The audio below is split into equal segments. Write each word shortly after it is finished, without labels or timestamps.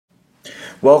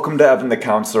Welcome to Evan the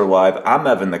Counselor Live. I'm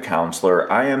Evan the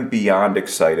Counselor. I am beyond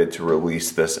excited to release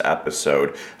this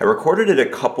episode. I recorded it a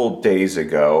couple days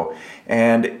ago,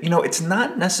 and it's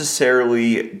not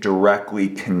necessarily directly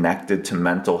connected to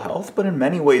mental health, but in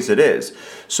many ways it is.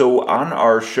 So on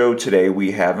our show today,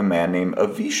 we have a man named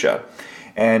Avisha,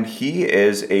 and he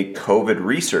is a COVID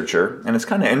researcher, and it's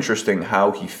kind of interesting how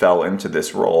he fell into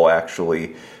this role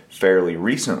actually fairly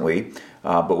recently,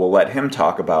 but we'll let him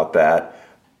talk about that.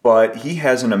 But he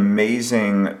has an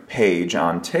amazing page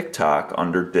on TikTok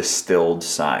under Distilled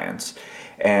Science.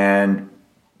 And,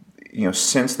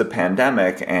 since the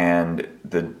pandemic and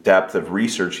the depth of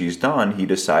research he's done, he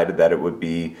decided that it would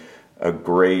be a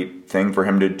great thing for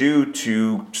him to do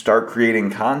to start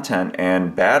creating content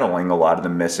and battling a lot of the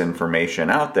misinformation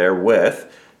out there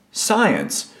with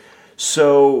science.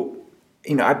 So,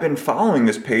 I've been following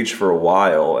this page for a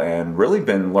while and really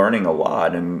been learning a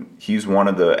lot, and he's one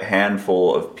of the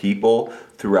handful of people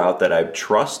throughout that I've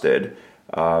trusted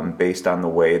based on the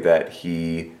way that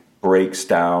he breaks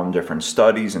down different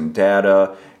studies and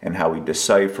data and how he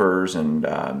deciphers and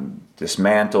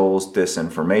dismantles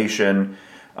disinformation.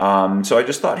 So I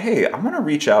just thought, hey, I want to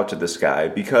reach out to this guy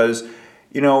because,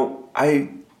 I've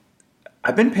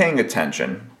been paying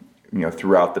attention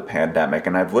throughout the pandemic.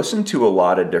 And I've listened to a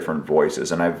lot of different voices.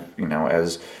 And I've,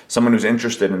 as someone who's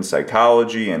interested in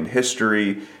psychology and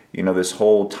history, this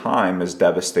whole time, as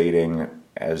devastating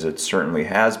as it certainly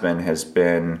has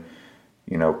been,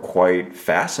 quite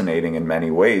fascinating in many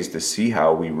ways to see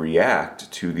how we react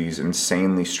to these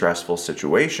insanely stressful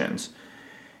situations.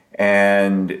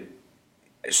 And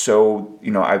so,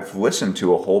 I've listened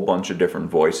to a whole bunch of different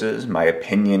voices. My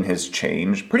opinion has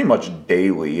changed pretty much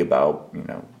daily about,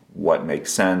 what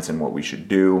makes sense and what we should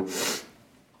do.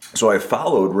 So I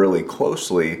followed really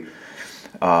closely.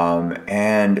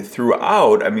 And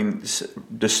throughout,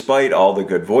 despite all the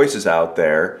good voices out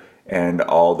there and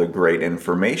all the great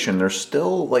information, there's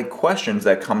still questions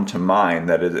that come to mind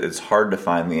that it's hard to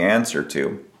find the answer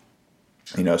to,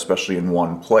 especially in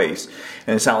one place.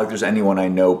 And it's not like there's anyone I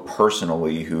know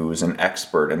personally who's an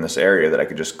expert in this area that I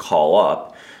could just call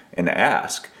up and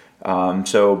ask.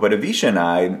 But Avisha and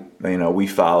I, we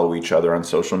follow each other on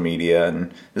social media,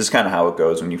 and this is kind of how it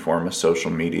goes when you form a social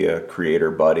media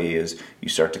creator buddy, is you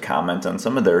start to comment on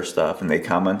some of their stuff, and they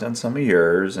comment on some of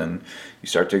yours, and you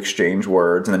start to exchange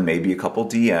words, and then maybe a couple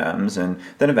DMs, and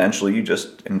then eventually you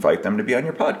just invite them to be on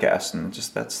your podcast, and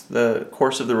that's the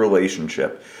course of the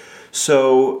relationship.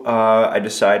 So I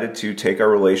decided to take our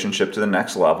relationship to the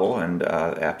next level, and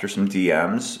after some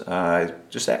DMs, I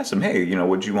just asked him, hey,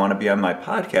 would you want to be on my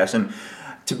podcast? And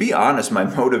to be honest, my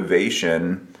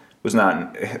motivation was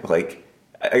not,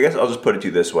 I guess I'll just put it to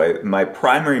you this way. My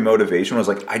primary motivation was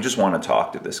I just want to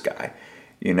talk to this guy.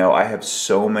 I have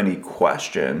so many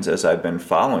questions as I've been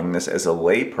following this as a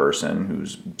layperson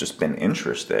who's just been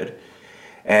interested.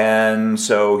 And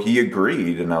so he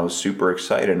agreed, and I was super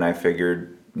excited, and I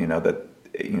figured, that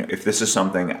if this is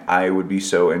something I would be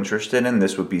so interested in,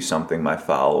 this would be something my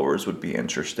followers would be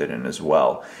interested in as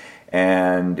well.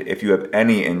 And if you have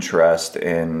any interest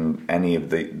in any of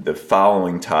the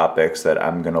following topics that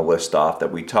I'm going to list off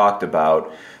that we talked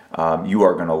about, you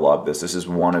are going to love this. This is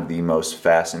one of the most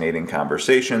fascinating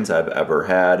conversations I've ever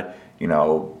had.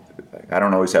 I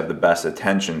don't always have the best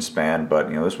attention span, but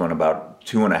this went about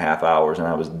 2.5 hours, and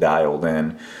I was dialed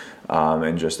in.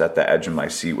 And just at the edge of my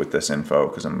seat with this info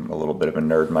because I'm a little bit of a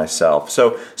nerd myself.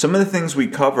 So some of the things we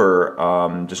cover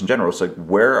just in general, it's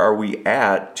where are we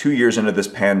at 2 years into this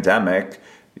pandemic,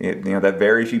 that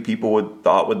very few people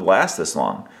thought would last this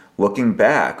long. Looking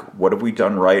back, what have we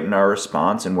done right in our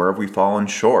response and where have we fallen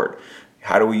short?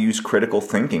 How do we use critical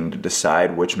thinking to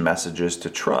decide which messages to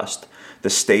trust? The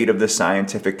state of the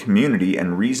scientific community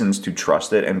and reasons to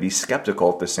trust it and be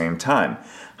skeptical at the same time.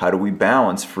 How do we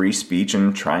balance free speech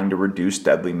and trying to reduce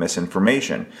deadly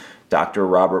misinformation? Dr.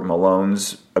 Robert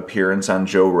Malone's appearance on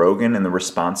Joe Rogan and the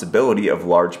responsibility of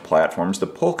large platforms to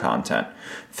pull content.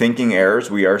 Thinking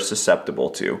errors we are susceptible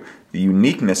to. The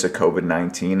uniqueness of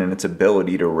COVID-19 and its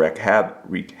ability to wreak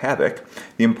havoc.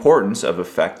 The importance of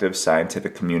effective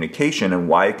scientific communication and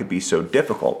why it could be so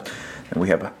difficult. And we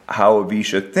have how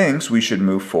Avisha thinks we should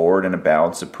move forward in a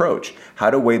balanced approach. How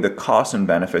to weigh the costs and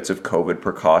benefits of COVID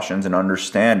precautions and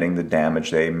understanding the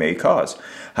damage they may cause.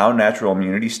 How natural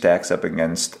immunity stacks up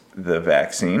against the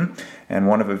vaccine. And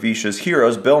one of Avisha's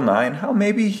heroes, Bill Nye, and how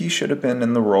maybe he should have been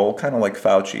in the role, kind of like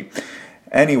Fauci.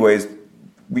 Anyways,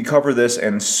 we cover this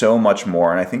and so much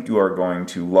more, and I think you are going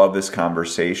to love this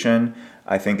conversation.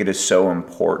 I think it is so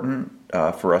important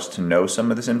for us to know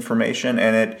some of this information,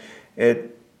 and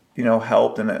it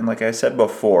helped. And like I said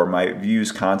before, my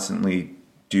views constantly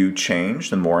do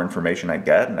change the more information I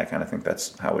get, and I kind of think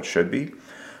that's how it should be.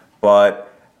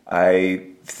 But I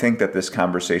think that this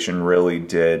conversation really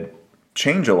did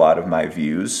change a lot of my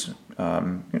views.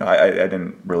 I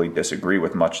didn't really disagree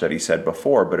with much that he said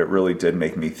before, but it really did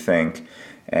make me think,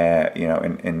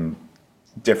 in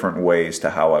different ways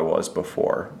to how I was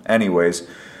before. Anyways,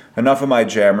 enough of my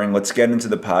jammering. Let's get into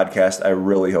the podcast. I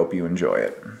really hope you enjoy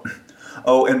it.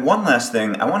 Oh, and one last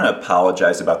thing. I want to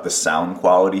apologize about the sound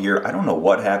quality here. I don't know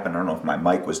what happened. I don't know if my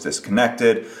mic was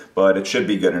disconnected, but it should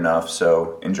be good enough,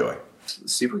 so enjoy.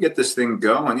 Let's see if we get this thing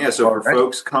going. Yeah, so for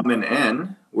folks coming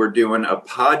in, we're doing a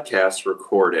podcast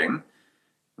recording.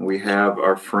 We have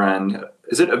our friend,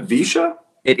 is it Avisha?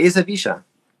 It is Avisha.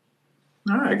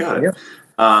 All right, got it. Yep.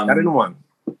 Got it in one.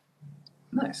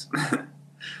 Nice. So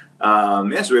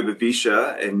we have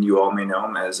Avisha, and you all may know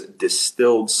him as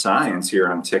Distilled Science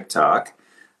here on TikTok.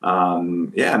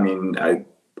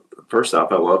 First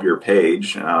off, I love your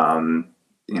page.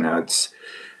 It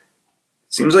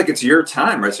seems like it's your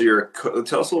time, right? So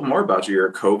tell us a little more about you. You're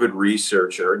a COVID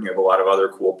researcher, and you have a lot of other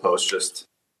cool posts, just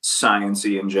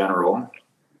science-y in general.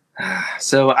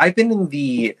 So I've been in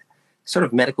the sort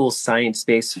of medical science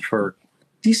space for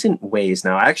decent ways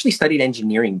now. I actually studied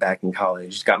engineering back in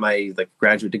college, got my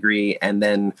graduate degree, and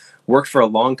then worked for a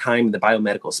long time in the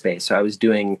biomedical space. So I was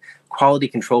doing quality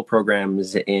control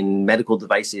programs in medical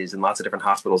devices in lots of different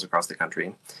hospitals across the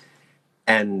country.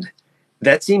 And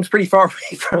that seems pretty far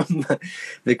away from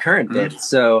the current bit.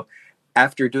 So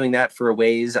after doing that for a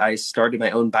ways, I started my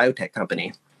own biotech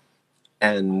company.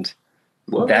 And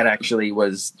that actually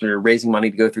was raising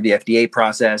money to go through the FDA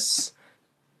process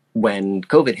when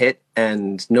COVID hit,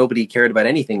 and nobody cared about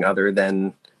anything other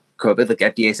than COVID.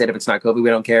 FDA said, if it's not COVID, we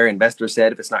don't care. Investors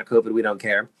said, if it's not COVID, we don't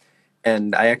care.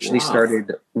 And I actually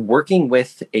started working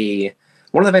with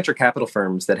one of the venture capital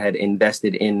firms that had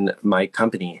invested in my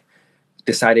company,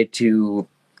 decided to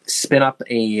spin up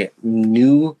a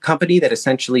new company that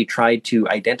essentially tried to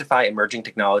identify emerging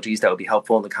technologies that would be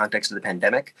helpful in the context of the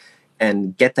pandemic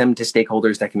and get them to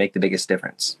stakeholders that can make the biggest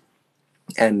difference.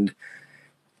 And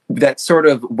that sort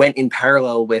of went in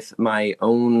parallel with my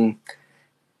own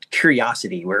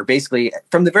curiosity, where basically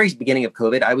from the very beginning of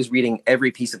COVID, I was reading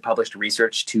every piece of published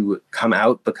research to come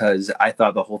out because I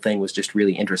thought the whole thing was just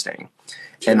really interesting.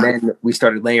 And then we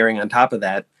started layering on top of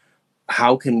that,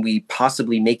 how can we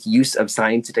possibly make use of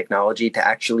science and technology to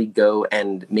actually go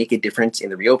and make a difference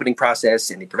in the reopening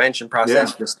process, in the prevention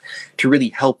process, just to really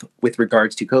help with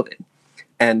regards to COVID.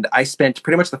 And I spent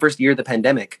pretty much the first year of the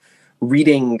pandemic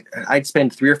I'd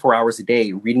spend 3 or 4 hours a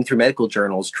day reading through medical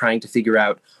journals, trying to figure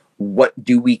out what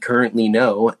do we currently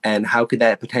know and how could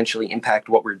that potentially impact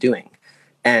what we're doing.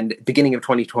 And beginning of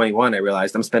 2021, I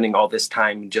realized I'm spending all this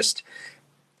time just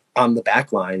on the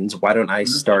back lines. Why don't I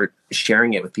start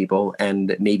sharing it with people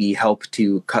and maybe help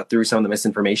to cut through some of the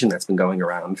misinformation that's been going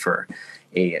around for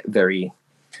a very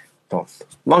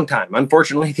long time.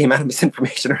 Unfortunately, the amount of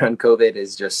misinformation around COVID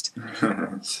is just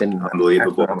been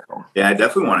unbelievable. Yeah, I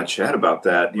definitely want to chat about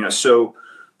that.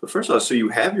 But first of all, so you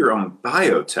have your own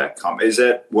biotech company. Is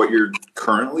that what you're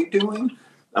currently doing?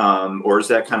 Or is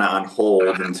that kind of on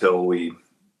hold until we...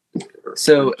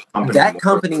 So that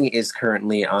company is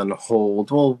currently on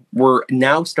hold. Well, we're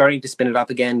now starting to spin it up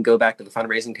again, go back to the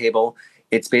fundraising table.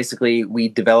 It's basically, we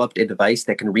developed a device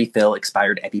that can refill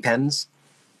expired EpiPens.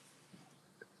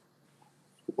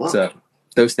 Whoa. So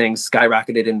those things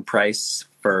skyrocketed in price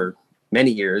for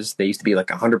many years. They used to be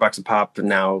 $100 a pop, and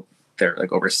now they're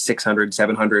over 600,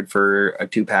 700 for a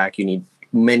 2-pack. You need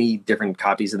many different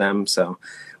copies of them. So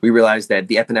we realized that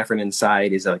the epinephrine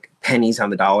inside is pennies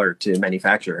on the dollar to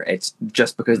manufacture. It's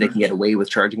just because they can get away with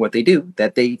charging what they do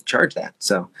that they charge that.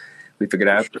 So we figured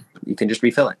out you can just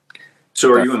refill it.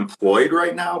 So are you employed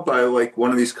right now by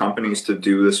one of these companies to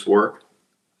do this work?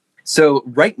 So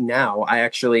right now, I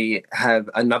actually have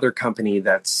another company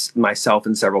that's myself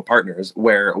and several partners,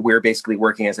 where we're basically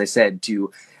working, as I said,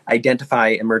 to identify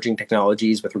emerging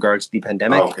technologies with regards to the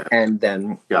pandemic, and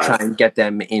then try and get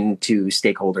them into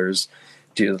stakeholders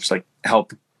to just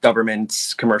help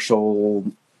governments, commercial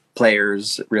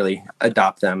players really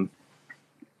adopt them.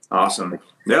 Awesome.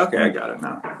 Yeah, okay, I got it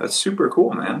now. That's super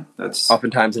cool, man.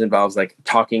 Oftentimes it involves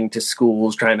talking to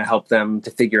schools, trying to help them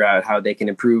to figure out how they can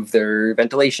improve their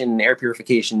ventilation, air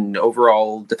purification,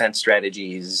 overall defense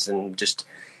strategies, and just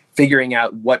figuring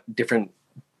out what different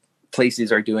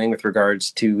places are doing with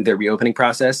regards to their reopening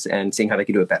process and seeing how they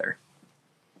can do it better.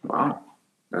 Wow.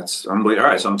 That's unbelievable.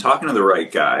 All right, so I'm talking to the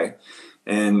right guy,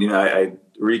 and I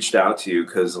reached out to you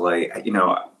because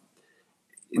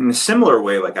in a similar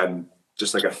way, I'm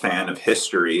just a fan of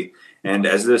history. And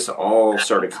as this all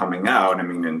started coming out,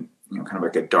 and kind of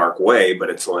like a dark way, but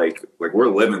it's like we're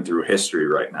living through history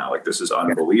right now. Like, this is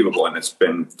unbelievable, and it's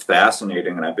been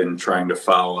fascinating. And I've been trying to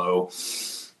follow,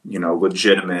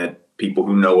 legitimate people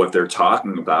who know what they're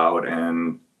talking about,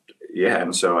 and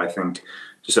so I think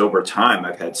just over time,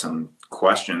 I've had some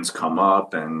questions come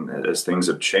up, and as things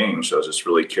have changed, so I was just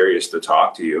really curious to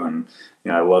talk to you. And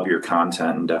I love your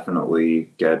content, and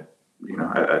definitely get.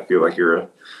 I feel like you're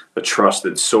a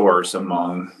trusted source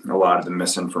among a lot of the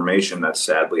misinformation that's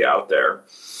sadly out there.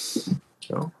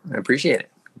 So I appreciate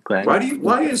it. Glad.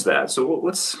 Why is that? So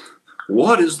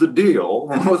what is the deal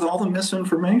with all the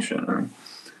misinformation?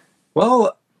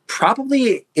 Well,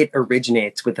 probably it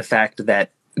originates with the fact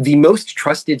that the most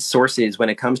trusted sources when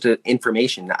it comes to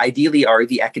information ideally are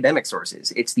the academic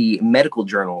sources. It's the medical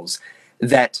journals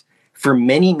that for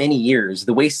many, many years,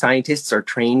 the way scientists are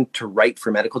trained to write for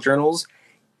medical journals,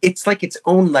 it's like its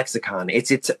own lexicon.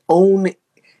 It's its own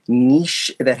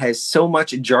niche that has so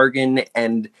much jargon,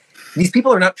 and these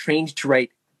people are not trained to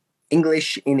write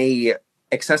English in a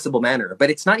accessible manner. But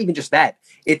it's not even just that.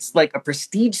 It's like a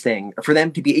prestige thing for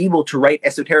them to be able to write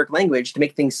esoteric language to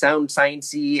make things sound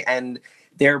sciencey and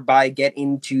thereby get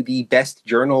into the best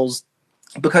journals,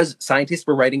 because scientists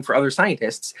were writing for other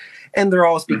scientists and they're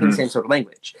all speaking the same sort of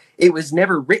language. It was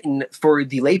never written for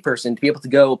the layperson to be able to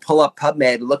go pull up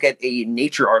PubMed, look at a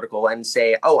Nature article and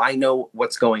say, oh, I know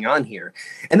what's going on here.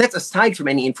 And that's aside from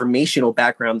any informational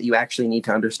background that you actually need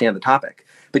to understand the topic.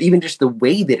 But even just the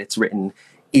way that it's written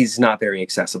is not very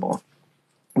accessible.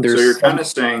 So you're kind of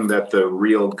saying that the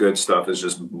real good stuff is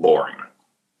just boring.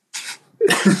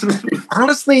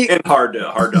 Honestly, and hard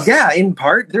to. Yeah, in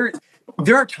part.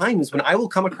 There are times when I will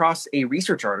come across a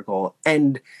research article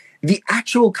and the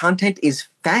actual content is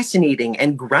fascinating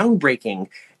and groundbreaking,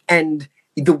 and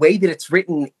the way that it's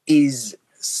written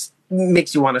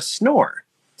makes you want to snore.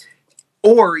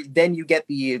 Or then you get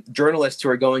the journalists who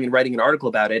are going and writing an article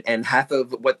about it, and half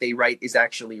of what they write is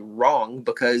actually wrong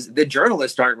because the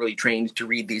journalists aren't really trained to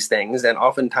read these things, and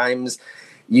oftentimes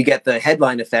you get the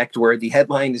headline effect where the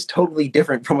headline is totally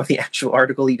different from what the actual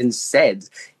article even said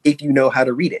if you know how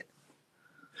to read it.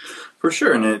 For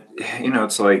sure. And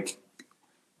it's like,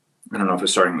 I don't know if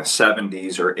it's starting in the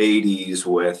 70s or 80s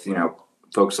with,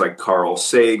 folks like Carl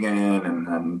Sagan, and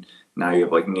then now you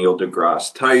have like Neil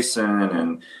deGrasse Tyson,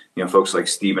 and, folks like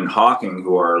Stephen Hawking,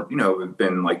 who are, have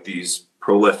been like these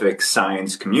prolific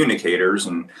science communicators,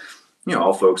 and,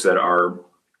 all folks that are,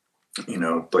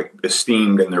 like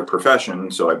esteemed in their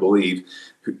profession. So I believe,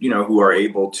 who are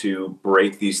able to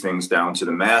break these things down to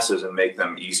the masses and make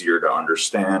them easier to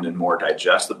understand and more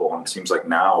digestible. And it seems like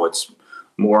now it's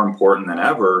more important than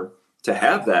ever to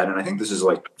have that. And I think this is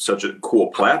like such a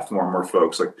cool platform where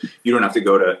folks, like, you don't have to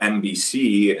go to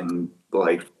NBC and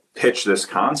like pitch this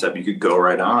concept. You could go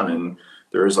right on, and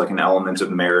there is like an element of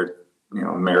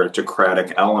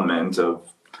meritocratic element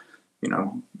of,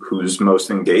 who's most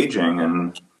engaging,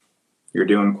 and you're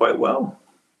doing quite well.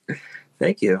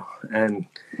 Thank you. And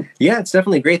yeah, it's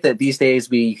definitely great that these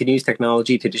days we can use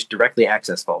technology to just directly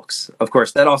access folks. Of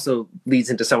course, that also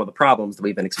leads into some of the problems that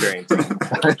we've been experiencing.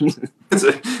 It's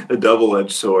a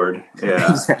double-edged sword.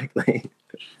 Yeah, exactly.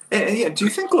 And yeah, do you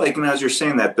think, like, as you're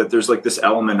saying that there's like this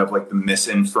element of like the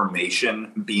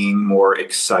misinformation being more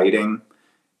exciting,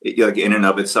 like in and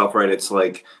of itself, right? It's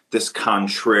like this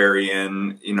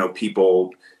contrarian,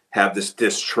 people have this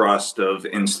distrust of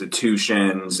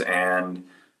institutions, and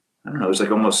I don't know, there's like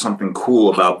almost something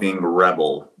cool about being a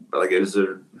rebel. Like, is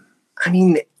there? I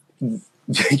mean,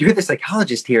 you're the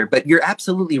psychologist here, but you're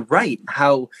absolutely right.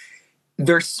 How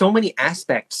there's so many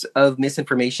aspects of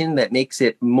misinformation that makes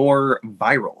it more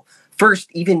viral. First,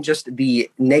 even just the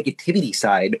negativity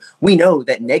side, we know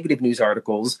that negative news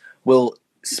articles will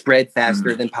spread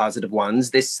faster than positive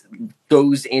ones. This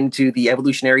goes into the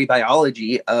evolutionary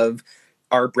biology of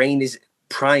our brain is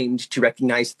primed to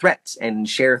recognize threats and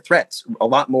share threats a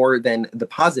lot more than the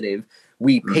positive.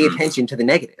 We pay attention to the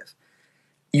negative.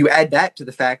 You add that to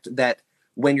the fact that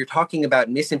when you're talking about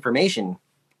misinformation,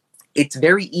 it's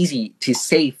very easy to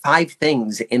say 5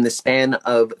 things in the span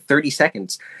of 30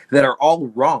 seconds that are all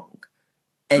wrong.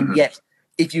 And yet,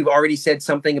 if you've already said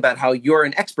something about how you're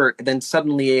an expert, then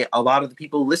suddenly a lot of the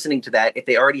people listening to that, if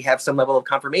they already have some level of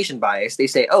confirmation bias, they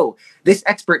say, oh, this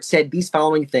expert said these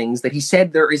following things that he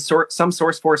said there is some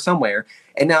source for somewhere,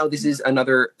 and now this is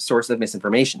another source of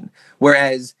misinformation.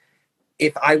 Whereas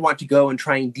if I want to go and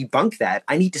try and debunk that,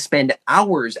 I need to spend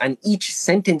hours on each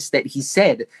sentence that he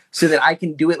said so that I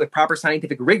can do it with proper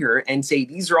scientific rigor and say,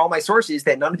 these are all my sources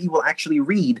that none of you will actually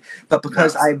read. But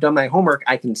because I've done my homework,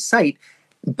 I can cite.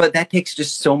 But that takes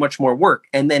just so much more work.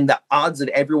 And then the odds of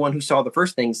everyone who saw the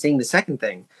first thing seeing the second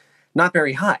thing, not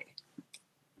very high.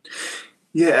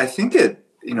 Yeah, I think at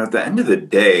the end of the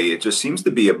day, it just seems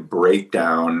to be a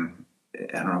breakdown.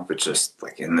 I don't know if it's just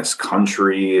like in this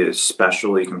country,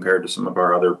 especially compared to some of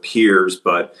our other peers,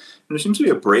 but there seems to be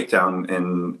a breakdown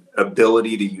in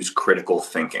ability to use critical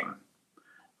thinking,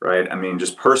 right? I mean,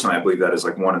 just personally, I believe that is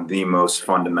like one of the most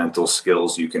fundamental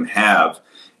skills you can have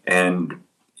and,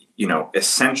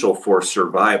 essential for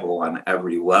survival on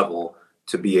every level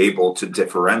to be able to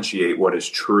differentiate what is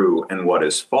true and what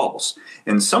is false.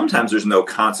 And sometimes there's no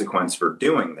consequence for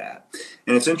doing that.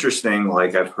 And it's interesting,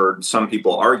 like I've heard some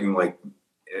people arguing, like,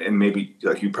 and maybe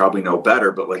like you probably know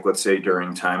better, but like let's say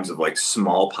during times of like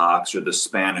smallpox or the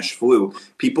Spanish flu,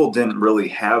 people didn't really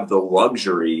have the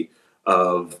luxury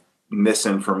of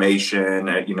misinformation,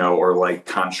 or like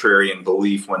contrarian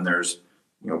belief when there's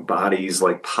bodies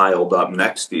like piled up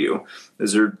next to you.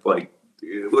 Is there like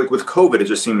with COVID, it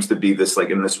just seems to be this like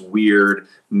in this weird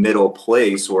middle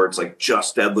place where it's like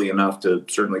just deadly enough to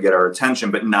certainly get our attention,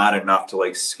 but not enough to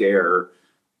like scare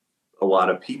a lot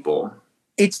of people.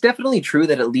 It's definitely true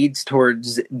that it leads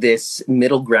towards this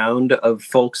middle ground of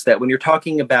folks that when you're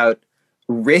talking about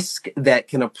risk that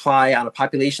can apply on a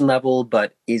population level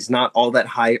but is not all that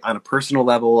high on a personal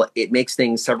level, it makes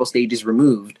things several stages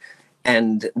removed.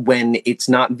 And when it's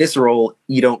not visceral,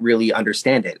 you don't really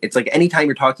understand it. It's like anytime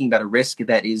you're talking about a risk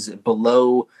that is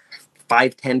below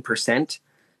 5-10%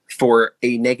 for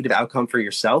a negative outcome for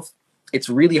yourself, it's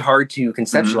really hard to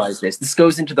conceptualize this. This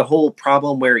goes into the whole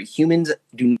problem where humans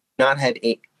do not have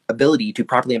a ability to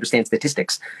properly understand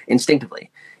statistics instinctively.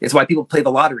 It's why people play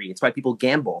the lottery. It's why people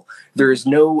gamble. There is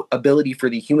no ability for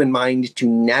the human mind to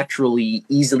naturally,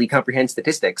 easily comprehend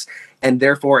statistics. And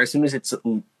therefore, as soon as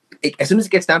it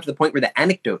gets down to the point where the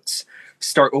anecdotes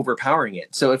start overpowering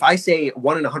it. So if I say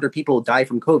 1 in 100 people die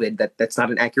from COVID, that's not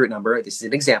an accurate number. This is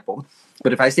an example.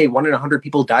 But if I say 1 in 100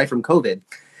 people die from COVID,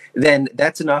 then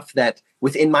that's enough that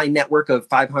within my network of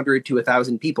 500 to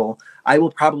 1,000 people, I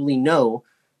will probably know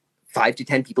 5 to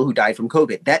 10 people who died from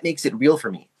COVID. That makes it real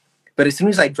for me. But as soon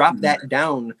as I drop that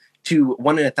down to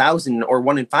 1 in 1,000 or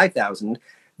 1 in 5,000,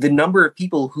 the number of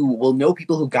people who will know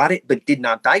people who got it but did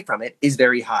not die from it is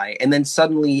very high. And then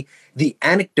suddenly the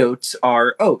anecdotes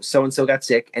are, oh, so-and-so got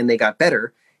sick and they got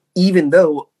better, even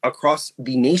though across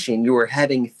the nation you are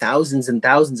having thousands and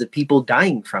thousands of people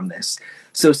dying from this.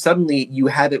 So suddenly you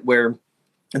have it where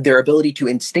their ability to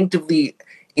instinctively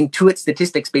intuit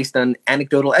statistics based on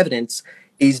anecdotal evidence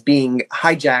is being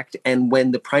hijacked. And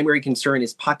when the primary concern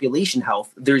is population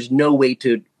health, there's no way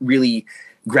to really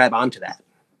grab onto that.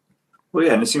 Well,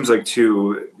 yeah, and it seems like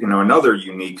too, another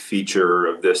unique feature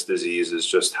of this disease is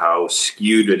just how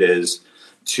skewed it is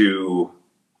to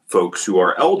folks who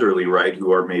are elderly, right?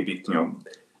 Who are maybe,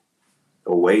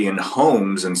 away in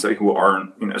homes and so who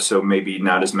aren't, so maybe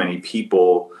not as many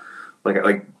people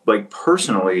like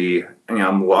personally,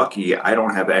 I'm lucky. I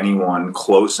don't have anyone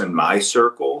close in my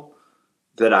circle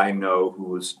that I know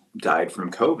who's died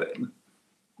from COVID.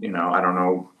 I don't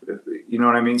know, you know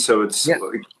what I mean? So it's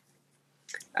like,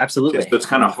 absolutely. it's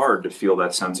kind of hard to feel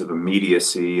that sense of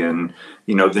immediacy and,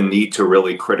 the need to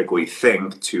really critically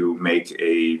think to make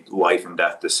a life and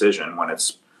death decision when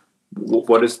it's,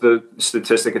 what is the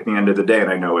statistic at the end of the day?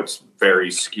 And I know it's very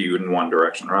skewed in one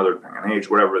direction or other, depending on age,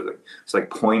 whatever. It's like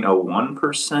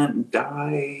 0.01%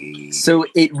 die. So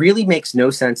it really makes no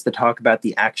sense to talk about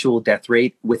the actual death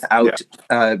rate without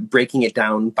breaking it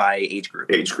down by age group.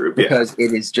 Because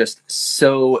it is just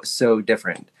so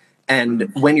different. And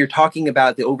when you're talking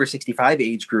about the over 65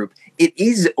 age group, it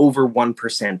is over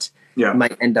 1%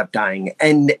 might end up dying.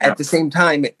 And at the same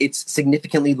time, it's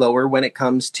significantly lower when it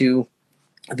comes to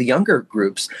the younger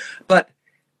groups. But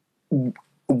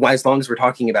as long as we're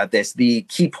talking about this, the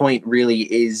key point really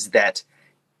is that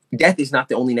death is not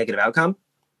the only negative outcome.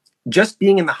 Just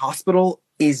being in the hospital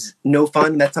is no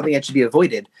fun. That's something that should be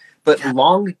avoided. But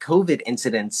long COVID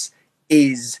incidence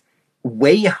is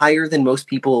way higher than most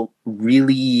people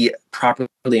really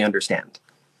properly understand.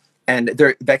 And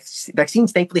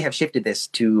vaccines thankfully have shifted this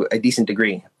to a decent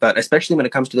degree. But especially when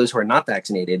it comes to those who are not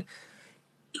vaccinated,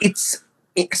 it's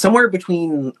somewhere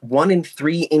between 1 in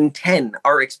 3 in 10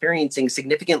 are experiencing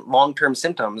significant long-term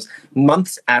symptoms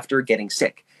months after getting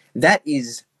sick. That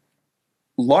is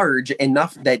large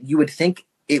enough that you would think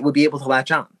it would be able to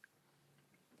latch on.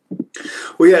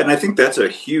 Well, yeah, and I think that's a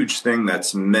huge thing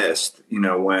that's missed,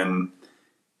 when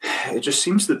it just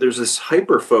seems that there's this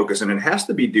hyper focus, and it has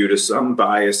to be due to some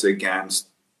bias against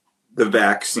the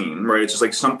vaccine, right? It's just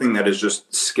like something that is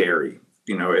just scary.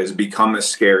 Has become a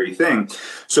scary thing.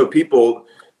 So people,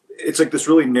 it's like this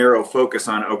really narrow focus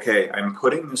on, okay, I'm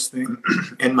putting this thing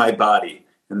in my body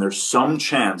and there's some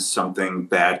chance something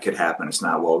bad could happen. It's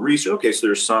not well researched. Okay, so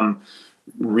there's some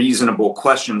reasonable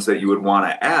questions that you would want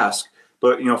to ask.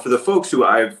 But, for the folks who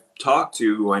I've talked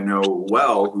to, who I know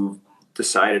well, who've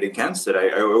decided against it,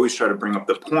 I always try to bring up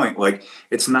the point, like,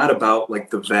 it's not about like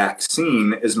the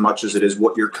vaccine as much as it is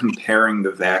what you're comparing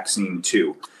the vaccine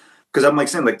to. Because I'm like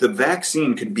saying, like, the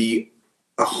vaccine could be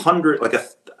 100, like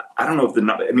I don't know if the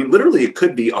number, I mean, literally it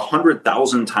could be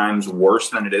 100,000 times worse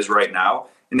than it is right now,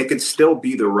 and it could still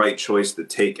be the right choice to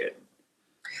take it.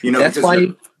 That's why,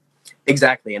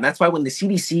 exactly. And that's why when the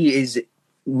CDC is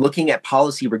looking at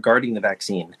policy regarding the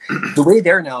vaccine, the way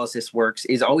their analysis works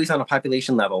is always on a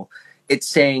population level. It's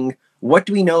saying, what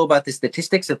do we know about the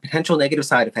statistics of potential negative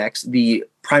side effects? The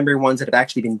primary ones that have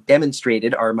actually been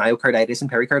demonstrated are myocarditis and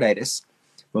pericarditis,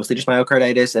 mostly just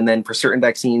myocarditis. And then for certain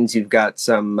vaccines, you've got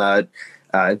some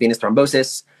venous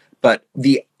thrombosis. But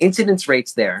the incidence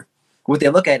rates there, what they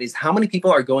look at is how many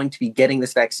people are going to be getting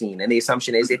this vaccine. And the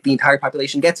assumption is if the entire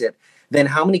population gets it, then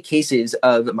how many cases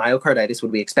of myocarditis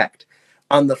would we expect?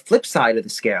 On the flip side of the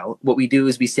scale, what we do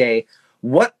is we say,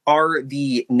 what are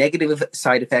the negative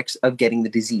side effects of getting the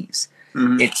disease?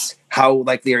 Mm-hmm. It's how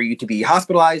likely are you to be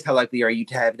hospitalized? How likely are you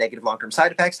to have negative long-term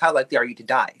side effects? How likely are you to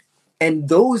die? And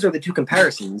those are the two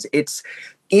comparisons. It's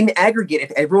in aggregate,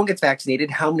 if everyone gets vaccinated,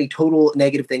 how many total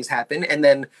negative things happen? And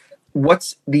then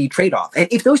what's the trade-off? And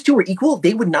if those two were equal,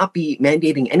 they would not be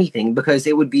mandating anything because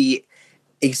it would be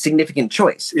a significant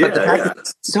choice. Yeah, but the fact that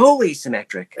it's so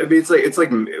asymmetric. I mean, it's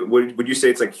like, would you say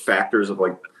it's like factors of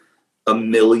like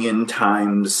 1,000,000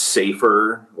 times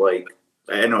safer? Like,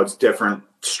 I know it's different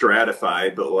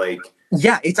stratified, but like,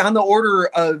 yeah, it's on the order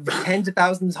of tens of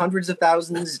thousands, hundreds of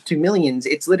thousands to millions.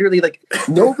 It's literally like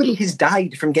nobody has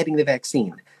died from getting the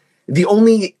vaccine.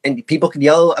 And people can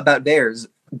yell about theirs,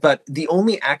 but the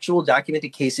only actual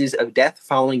documented cases of death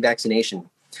following vaccination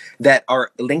that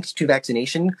are linked to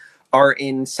vaccination are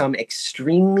in some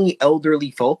extremely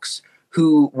elderly folks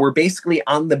who were basically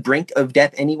on the brink of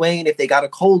death anyway. And if they got a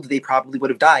cold, they probably would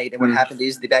have died. And what happened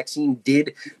is the vaccine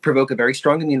did provoke a very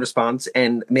strong immune response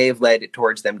and may have led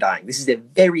towards them dying. This is a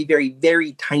very, very,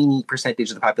 very tiny percentage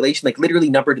of the population, like literally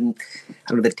numbered in, I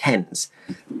don't know, the tens.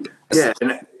 Yeah.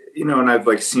 And, and I've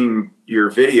like seen your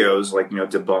videos, like,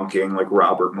 debunking like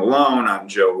Robert Malone on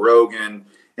Joe Rogan.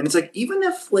 And it's like, even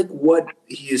if like what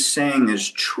he is saying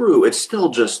is true, it's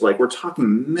still just like, we're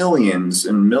talking millions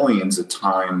and millions of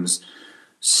times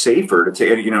safer to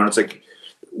take, and it's like,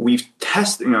 we've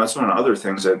tested, that's one of the other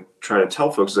things I try to tell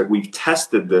folks, is like, we've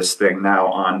tested this thing now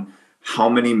on how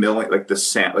many million, like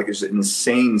it's an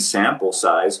insane sample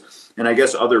size. And I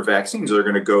guess other vaccines are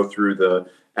going to go through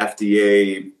the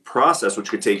FDA process,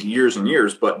 which could take years and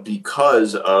years, but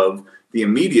because of the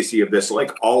immediacy of this,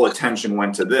 like, all attention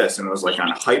went to this and it was like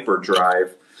on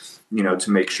hyperdrive,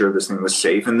 to make sure this thing was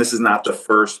safe. And this is not the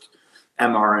first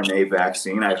mRNA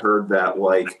vaccine. I heard that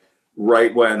like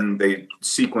right when they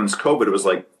sequenced COVID, it was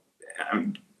like,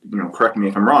 correct me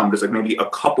if I'm wrong, but it's like maybe a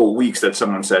couple weeks that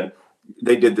someone said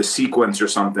they did the sequence or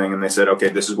something and they said, okay,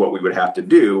 this is what we would have to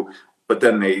do. But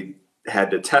then they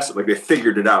had to test it. Like, they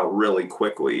figured it out really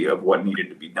quickly of what needed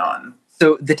to be done.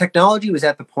 So the technology was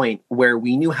at the point where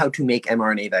we knew how to make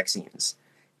mRNA vaccines.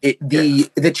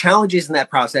 The challenges in that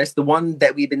process, the one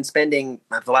that we've been spending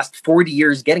the last 40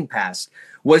 years getting past,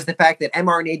 was the fact that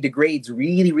mRNA degrades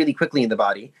really, really quickly in the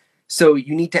body. So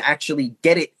you need to actually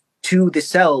get it to the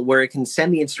cell where it can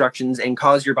send the instructions and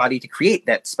cause your body to create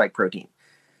that spike protein.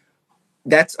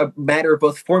 That's a matter of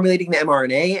both formulating the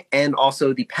mRNA and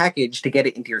also the package to get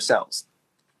it into your cells.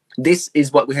 This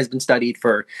is what has been studied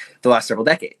for the last several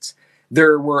decades.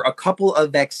 There were a couple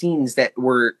of vaccines that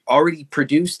were already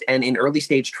produced and in early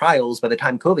stage trials by the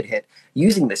time COVID hit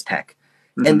using this tech.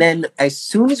 Mm-hmm. And then as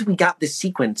soon as we got the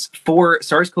sequence for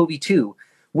SARS-CoV-2,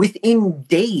 within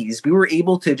days, we were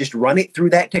able to just run it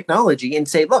through that technology and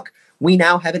say, look, we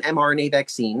now have an mRNA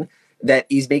vaccine that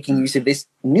is making use of this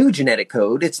new genetic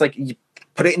code. It's like you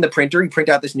put it in the printer, you print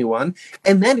out this new one,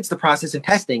 and then it's the process of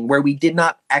testing where we did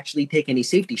not actually take any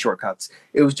safety shortcuts.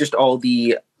 It was just all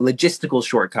the logistical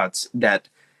shortcuts that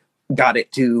got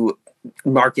it to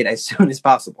market as soon as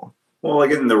possible. Well,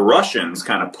 like, the Russians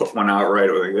kind of put one out right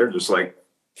away. They're just like,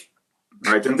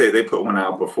 right? Didn't they put one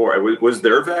out before? Was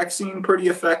their vaccine pretty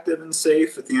effective and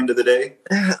safe at the end of the day?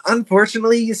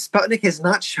 Unfortunately, Sputnik has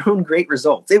not shown great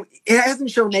results. It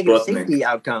hasn't shown negative safety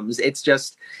outcomes. It's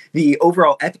just the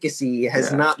overall efficacy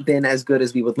has not been as good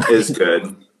as we would like. It's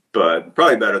good, but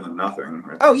probably better than nothing.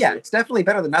 Right? Oh, yeah. It's definitely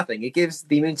better than nothing. It gives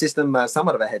the immune system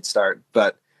somewhat of a head start,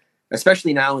 but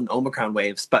especially now in the Omicron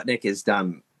wave, Sputnik has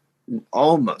done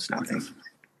almost nothing.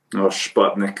 Oh,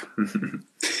 Sputnik.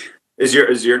 Is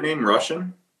your name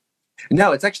Russian?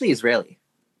 No, it's actually Israeli.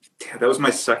 Yeah, that was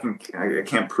my second. I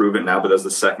can't prove it now, but that was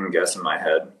the second guess in my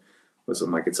head. Was it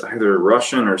like it's either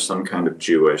Russian or some kind of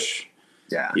Jewish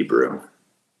Yeah. Hebrew?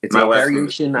 It's My a last name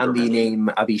is variation on the Zimmerman. name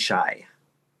Abishai.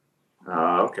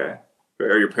 Okay.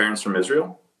 Are your parents from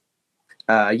Israel?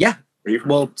 Yeah. Are you from?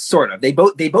 Well, sort of. They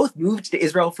both moved to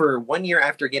Israel for 1 year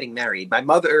after getting married. My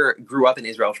mother grew up in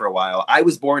Israel for a while. I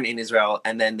was born in Israel,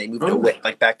 and then they moved Oh, away,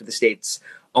 like back to the States,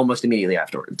 almost immediately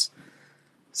afterwards.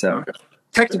 So okay.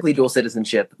 technically dual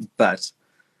citizenship, but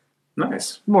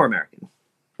Nice. more American.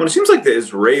 Well, it seems like the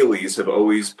Israelis have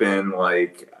always been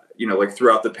like, like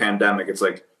throughout the pandemic, it's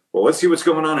like, well, let's see what's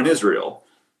going on in Israel.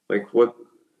 Like, what?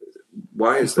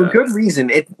 Why is For that? good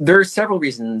reason. There are several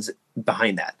reasons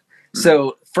behind that.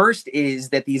 So first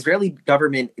is that the Israeli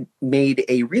government made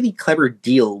a really clever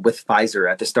deal with Pfizer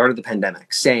at the start of the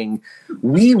pandemic, saying,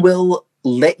 we will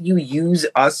let you use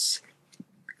us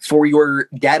for your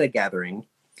data gathering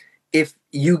if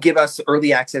you give us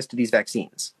early access to these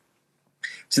vaccines.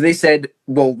 So they said,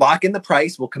 we'll lock in the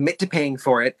price, we'll commit to paying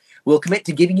for it, we'll commit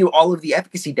to giving you all of the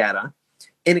efficacy data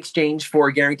in exchange for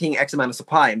guaranteeing X amount of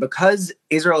supply. And because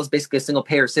Israel is basically a single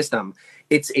payer system,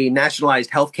 it's a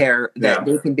nationalized healthcare that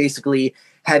they can basically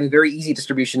have a very easy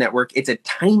distribution network. It's a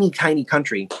tiny, tiny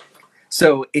country.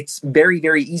 So it's very,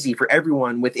 very easy for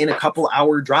everyone within a couple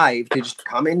hour drive to just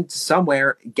come into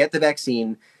somewhere, get the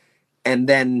vaccine, and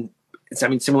then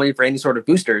similarly for any sort of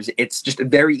boosters, it's just a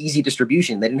very easy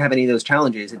distribution. They didn't have any of those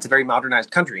challenges. It's a very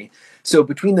modernized country. So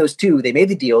between those two, they made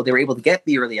the deal. They were able to get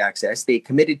the early access. They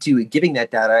committed to giving that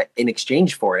data in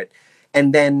exchange for it.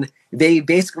 And then they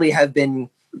basically have been,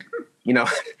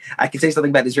 I can say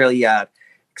something about Israeli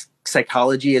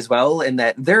psychology as well, in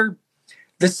that they're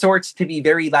the sorts to be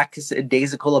very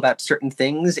lackadaisical about certain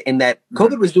things, in that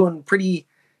COVID was doing pretty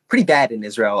bad in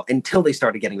Israel until they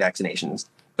started getting vaccinations,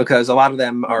 because a lot of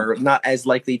them are not as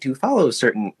likely to follow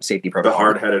certain safety protocols. The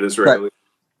hard-headed Israeli.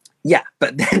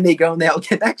 But then they go and they all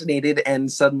get vaccinated,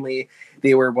 and suddenly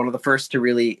they were one of the first to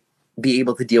really be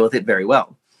able to deal with it very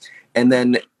well. And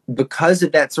then because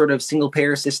of that sort of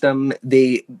single-payer system,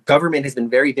 the government has been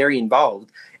very, very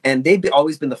involved, and they've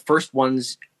always been the first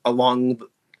ones along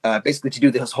basically to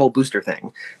do this whole booster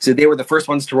thing. So they were the first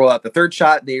ones to roll out the third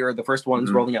shot. They were the first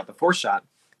ones rolling out the fourth shot.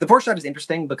 The fourth shot is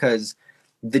interesting because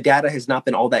the data has not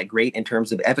been all that great in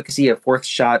terms of efficacy of fourth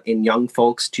shot in young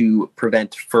folks to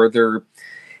prevent further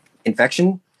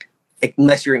infection,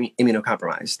 unless you're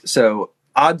immunocompromised. So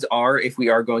odds are, if we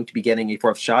are going to be getting a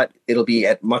fourth shot, it'll be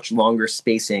at much longer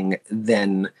spacing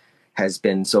than has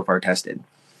been so far tested.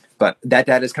 But that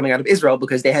data is coming out of Israel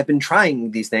because they have been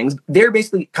trying these things. They're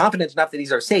basically confident enough that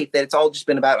these are safe that it's all just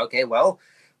been about, okay, well,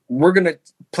 we're going to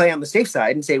play on the safe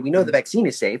side and say, we know the vaccine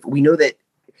is safe. We know that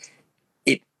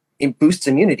it boosts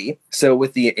immunity. So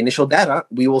with the initial data,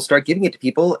 we will start giving it to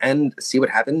people and see what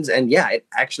happens. And yeah, it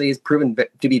actually has proven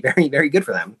to be very, very good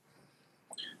for them.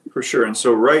 For sure. And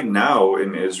so right now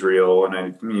in Israel,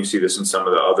 and you see this in some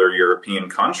of the other European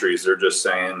countries, they're just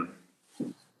saying,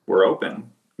 we're open.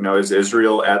 Is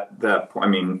Israel at that point? I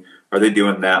mean, are they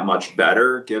doing that much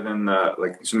better given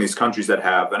like some of these countries that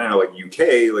have, and I know like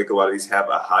UK, like a lot of these have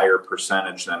a higher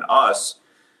percentage than us.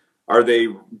 Are they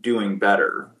doing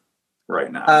better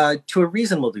right now? To a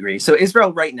reasonable degree. So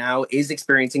Israel right now is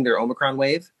experiencing their Omicron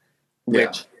wave,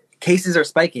 which cases are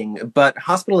spiking, but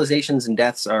hospitalizations and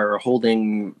deaths are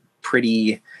holding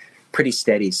pretty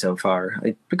steady so far.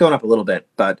 It's going up a little bit,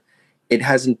 but it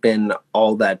hasn't been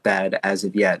all that bad as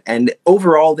of yet. And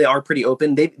overall, they are pretty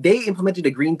open. They implemented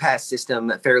a green pass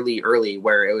system fairly early,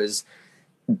 where it was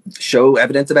show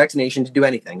evidence of vaccination to do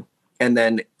anything. And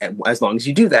then as long as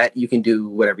you do that, you can do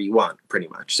whatever you want, pretty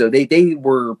much. So they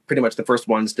were pretty much the first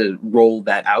ones to roll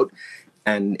that out.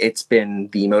 And it's been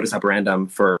the modus operandum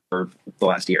for the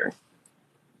last year.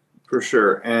 For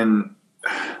sure. And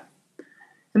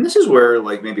this is where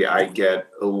like maybe I get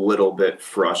a little bit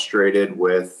frustrated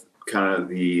with kind of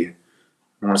I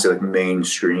want to say like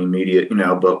mainstream media,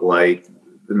 but like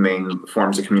the main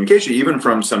forms of communication, even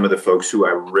from some of the folks who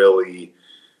I really,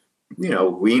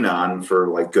 lean on for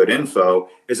like good info,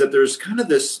 is that there's kind of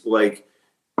this like,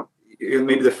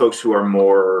 maybe the folks who are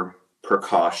more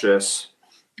precautious,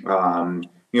 who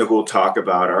will talk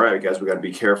about, all right, guys, we got to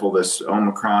be careful. This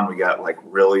Omicron, we got like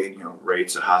really,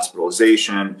 rates of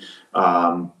hospitalization,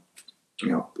 how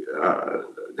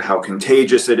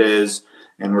contagious it is.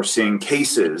 And we're seeing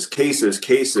cases,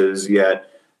 yet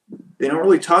they don't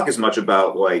really talk as much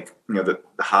about like, the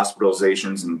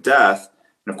hospitalizations and death.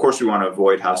 And of course we want to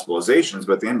avoid hospitalizations,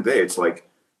 but at the end of the day, it's like,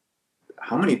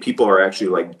 how many people are actually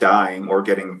like dying or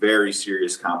getting very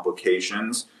serious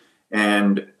complications?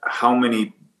 And how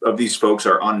many of these folks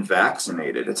are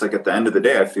unvaccinated? It's like at the end of the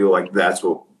day, I feel like that's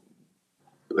what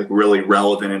like really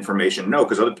relevant information? No,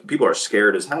 because other people are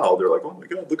scared as hell. They're like, oh my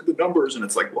God, look at the numbers. And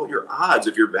it's like, well, your odds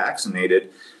if you're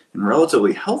vaccinated and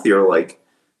relatively healthy are like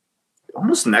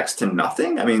almost next to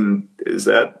nothing. I mean, is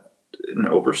that an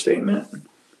overstatement?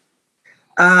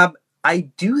 I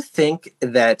do think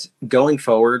that going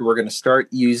forward, we're going to start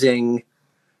using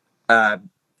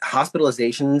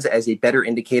hospitalizations as a better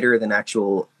indicator than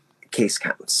actual case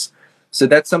counts. So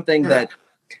that's something that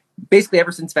basically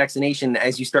ever since vaccination,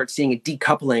 as you start seeing a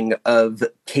decoupling of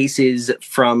cases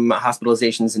from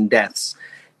hospitalizations and deaths,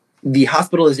 the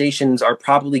hospitalizations are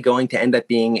probably going to end up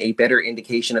being a better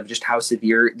indication of just how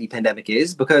severe the pandemic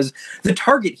is, because the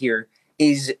target here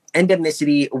is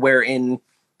endemicity, wherein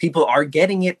people are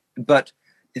getting it, but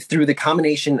through the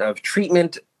combination of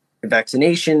treatment,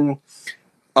 vaccination,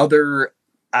 other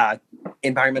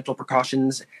environmental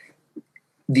precautions,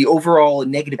 the overall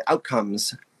negative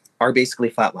outcomes are basically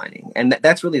flatlining. And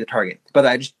that's really the target. But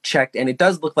I just checked, and it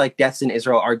does look like deaths in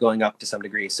Israel are going up to some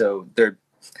degree. So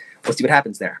we'll see what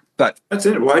happens there. But that's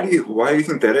it. Why do you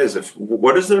think that is?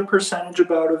 What is the percentage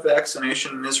about of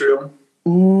vaccination in Israel?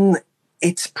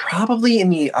 It's probably in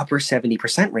the upper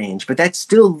 70% range, but that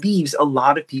still leaves a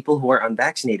lot of people who are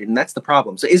unvaccinated, and that's the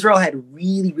problem. So Israel had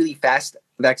really, really fast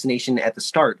vaccination at the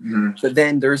start, but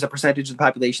then there's a percentage of the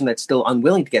population that's still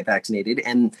unwilling to get vaccinated,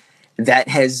 and that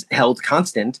has held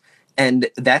constant, and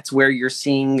that's where you're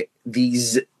seeing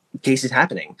these cases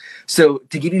happening. So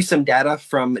to give you some data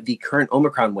from the current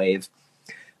Omicron wave,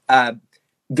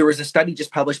 there was a study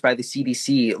just published by the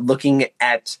CDC looking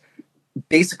at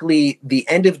basically the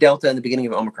end of Delta and the beginning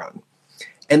of Omicron.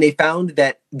 And they found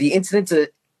that the incidence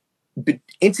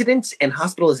and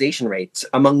hospitalization rates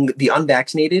among the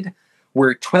unvaccinated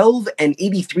were 12 and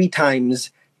 83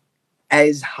 times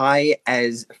as high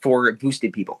as for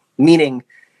boosted people, meaning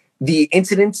the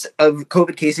incidence of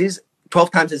COVID cases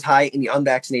 12 times as high in the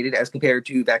unvaccinated as compared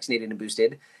to vaccinated and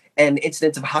boosted, and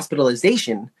incidence of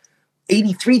hospitalization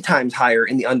 83 times higher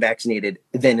in the unvaccinated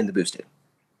than in the boosted.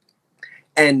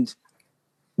 And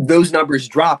those numbers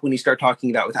drop when you start talking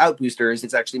about without boosters.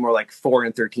 It's actually more like 4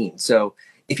 and 13. So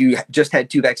if you just had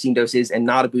 2 vaccine doses and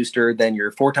not a booster, then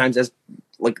you're 4 times as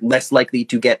less likely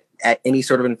to get any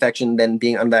sort of infection than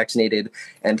being unvaccinated,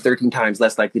 and 13 times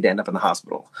less likely to end up in the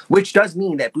hospital, which does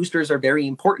mean that boosters are very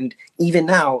important even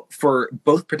now for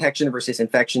both protection versus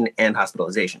infection and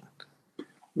hospitalization.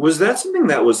 Was that something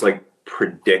that was like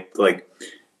like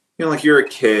you're a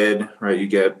kid, right? You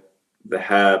get the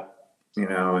Hep,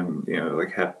 and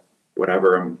like Hep,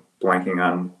 whatever. I'm blanking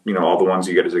on, all the ones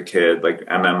you get as a kid, like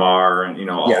MMR and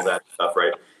all that stuff,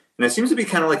 right? And it seems to be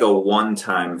kind of like a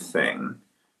one-time thing.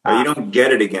 You don't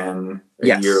get it again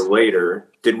a year later.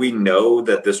 Did we know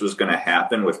that this was going to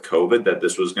happen with COVID, that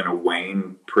this was going to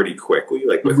wane pretty quickly?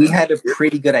 Like we had a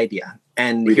pretty good idea,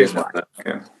 and here's why.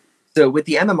 Okay. So with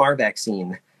the MMR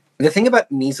vaccine, the thing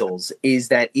about measles is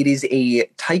that it is a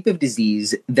type of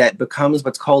disease that becomes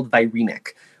what's called viremic.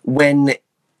 When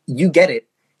you get it,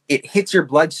 it hits your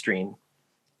bloodstream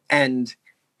and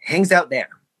hangs out there.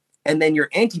 And then your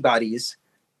antibodies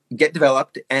get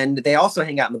developed, and they also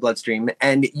hang out in the bloodstream,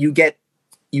 and you get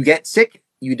sick,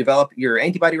 you develop your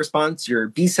antibody response, your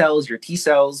B cells, your T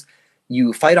cells,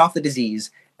 you fight off the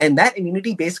disease, and that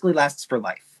immunity basically lasts for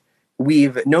life.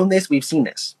 We've known this, we've seen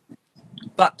this.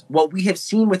 But what we have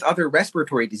seen with other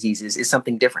respiratory diseases is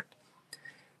something different.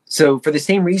 So for the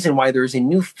same reason why there's a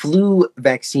new flu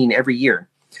vaccine every year,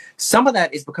 some of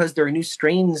that is because there are new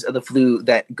strains of the flu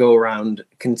that go around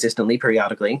consistently,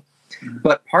 periodically.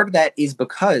 But part of that is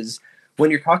because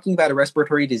when you're talking about a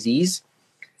respiratory disease,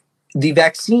 the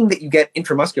vaccine that you get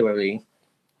intramuscularly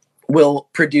will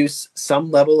produce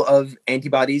some level of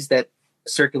antibodies that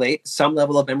circulate, some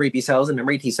level of memory B cells and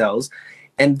memory T cells.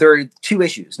 And there are 2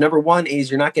 issues. Number one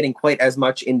is you're not getting quite as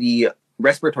much in the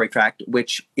respiratory tract,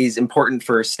 which is important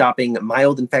for stopping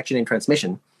mild infection and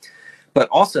transmission. But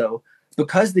also,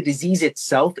 because the disease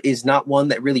itself is not one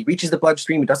that really reaches the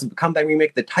bloodstream, it doesn't become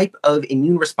viremic, the type of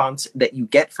immune response that you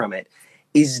get from it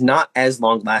is not as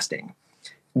long-lasting.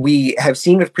 We have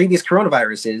seen with previous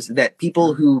coronaviruses that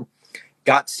people who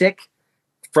got sick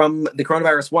from the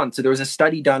coronavirus once, so there was a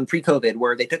study done pre-COVID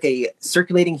where they took a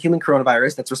circulating human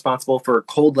coronavirus that's responsible for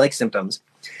cold-like symptoms,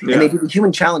 and they did a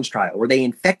human challenge trial where they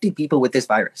infected people with this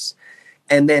virus.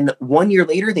 And then 1 year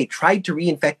later, they tried to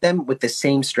reinfect them with the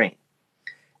same strain.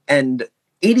 And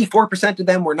 84% of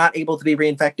them were not able to be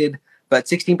reinfected, but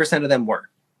 16% of them were.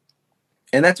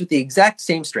 And that's with the exact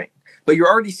same strain. But you're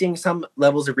already seeing some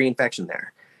levels of reinfection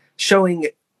there, showing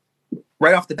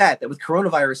right off the bat that with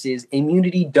coronaviruses,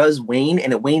 immunity does wane,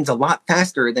 and it wanes a lot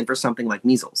faster than for something like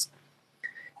measles.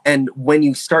 And when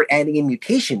you start adding in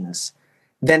mutations,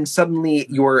 then suddenly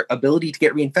your ability to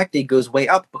get reinfected goes way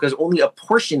up because only a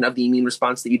portion of the immune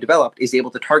response that you developed is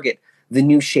able to target the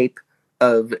new shape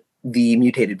of the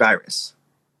mutated virus.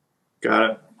 Got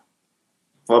it.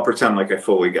 Well, I'll pretend like I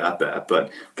fully got that,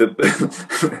 but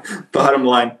the bottom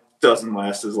line doesn't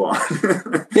last as long.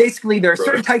 Basically, there are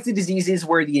certain types of diseases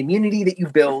where the immunity that you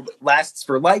build lasts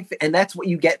for life, and that's what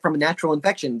you get from a natural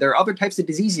infection. There are other types of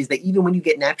diseases that even when you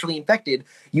get naturally infected,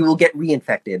 you will get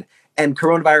reinfected. And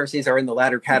coronaviruses are in the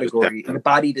latter category. The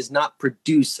body does not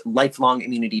produce lifelong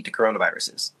immunity to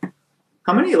coronaviruses.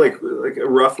 How many, like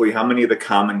roughly, how many of the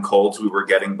common colds we were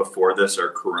getting before this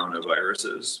are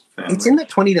coronaviruses? Family? It's in the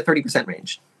 20 to 30%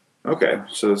 range. Okay,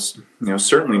 so it's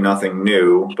certainly nothing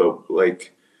new, but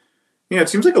it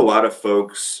seems like a lot of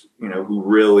folks who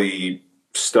really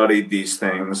studied these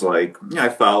things. I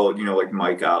followed like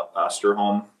Mike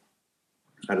Osterholm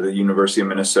out of the University of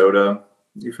Minnesota. Are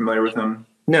you familiar with him?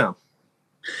 No.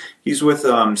 He's with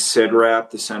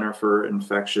CIDRAP, the Center for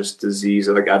Infectious Disease,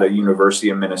 out of University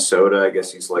of Minnesota. I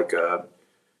guess he's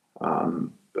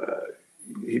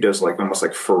he does almost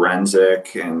like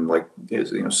forensic and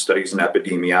his studies an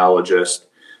epidemiologist.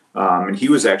 And he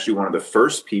was actually one of the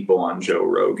first people on Joe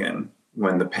Rogan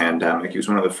when the pandemic. He was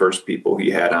one of the first people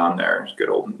he had on there. He's a good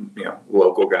old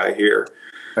local guy here.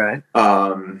 Right.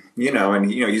 And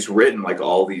he's written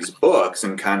all these books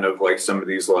and kind of some of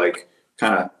these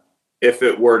if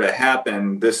it were to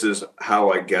happen, this is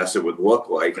how I guess it would look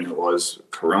like. And it was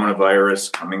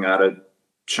coronavirus coming out of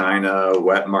China,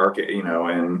 wet market,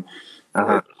 and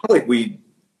we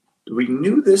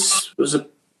knew this was a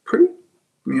pretty,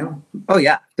 Oh,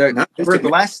 yeah. For the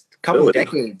last couple of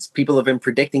decades, people have been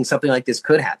predicting something like this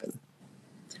could happen.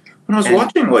 When I was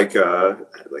watching, I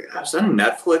was on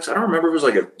Netflix. I don't remember if it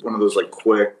was one of those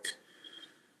quick,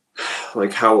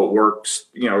 how it works,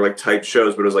 type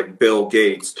shows, but it was Bill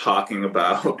Gates talking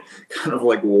about kind of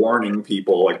warning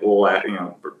people,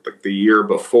 the year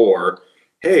before,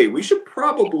 hey, we should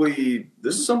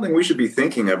this is something we should be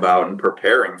thinking about and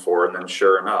preparing for. And then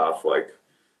sure enough,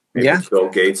 maybe it's Bill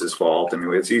Gates' fault. I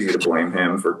mean, it's easy to blame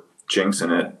him for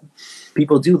jinxing it.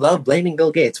 People do love blaming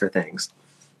Bill Gates for things,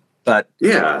 but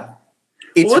yeah,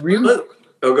 it's really.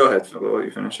 Oh, go ahead. I'll let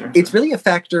you finish there. It's really a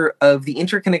factor of the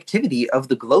interconnectivity of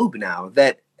the globe now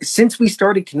that since we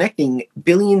started connecting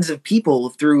billions of people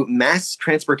through mass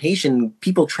transportation,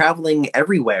 people traveling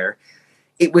everywhere,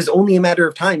 it was only a matter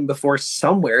of time before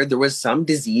somewhere there was some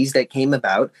disease that came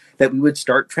about that we would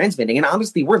start transmitting. And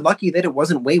honestly, we're lucky that it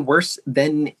wasn't way worse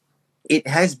than it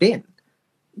has been.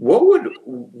 Where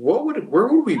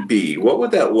would we be? What would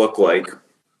that look like?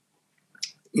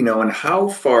 And how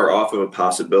far off of a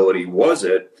possibility was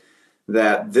it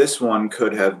that this one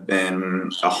could have been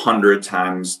 100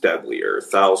 times deadlier,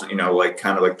 1,000,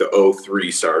 kind of like the 03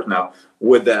 SARS. Now,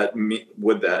 would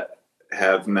that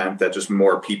have meant that just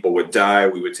more people would die?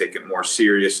 We would take it more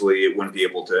seriously. It wouldn't be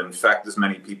able to infect as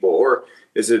many people. Or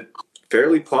is it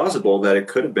fairly plausible that it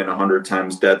could have been 100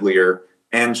 times deadlier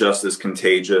and just as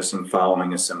contagious and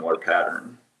following a similar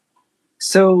pattern?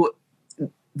 So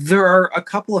there are a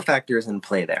couple of factors in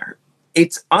play there.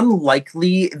 It's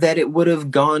unlikely that it would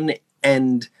have gone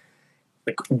and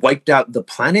wiped out the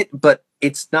planet, but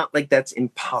it's not like that's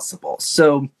impossible.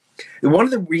 So one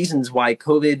of the reasons why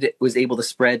COVID was able to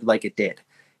spread like it did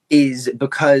is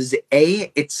because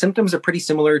its symptoms are pretty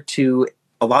similar to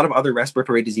a lot of other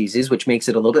respiratory diseases, which makes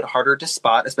it a little bit harder to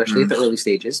spot, especially at the early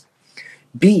stages.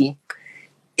 B,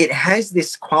 it has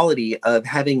this quality of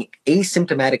having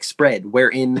asymptomatic spread,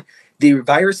 wherein the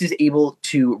virus is able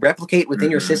to replicate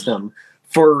within your system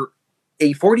for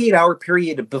a 48-hour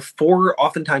period before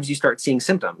oftentimes you start seeing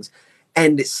symptoms,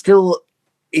 and it still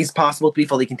is possible to be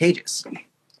fully contagious.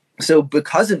 So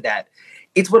because of that,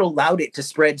 it's what allowed it to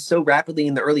spread so rapidly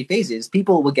in the early phases.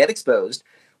 People will get exposed.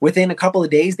 Within a couple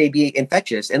of days, they'd be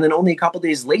infectious. And then only a couple of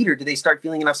days later do they start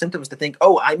feeling enough symptoms to think,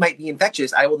 oh, I might be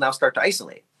infectious. I will now start to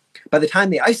isolate. By the time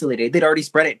they isolated, they'd already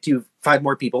spread it to 5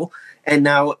 more people. And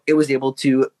now it was able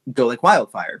to go like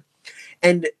wildfire.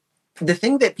 And the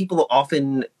thing that people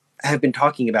often have been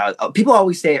talking about, people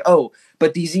always say, oh,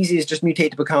 but diseases just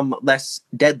mutate to become less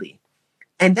deadly.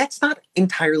 And that's not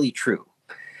entirely true.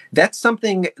 That's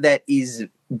something that is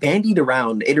bandied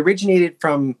around. It originated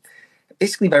from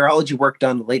basically virology work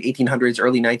done in the late 1800s,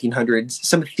 early 1900s,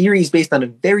 some theories based on a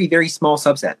very, very small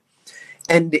subset.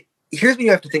 And here's what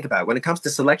you have to think about when it comes to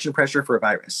selection pressure for a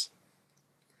virus.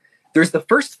 There's the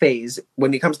first phase,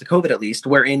 when it comes to COVID at least,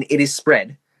 wherein it is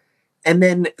spread. And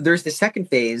then there's the second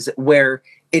phase where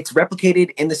it's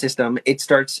replicated in the system. It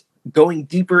starts going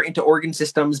deeper into organ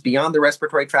systems beyond the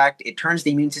respiratory tract. It turns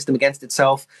the immune system against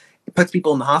itself. It puts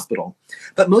people in the hospital.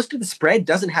 But most of the spread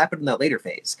doesn't happen in that later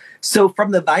phase. So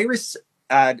from the virus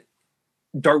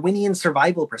Darwinian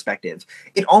survival perspective,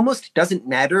 it almost doesn't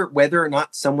matter whether or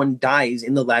not someone dies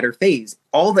in the latter phase.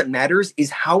 All that matters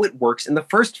is how it works in the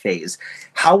first phase.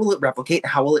 How will it replicate?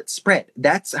 How will it spread?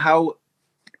 That's how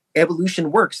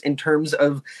evolution works in terms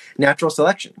of natural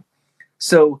selection.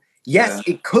 So, yes,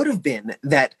 it could have been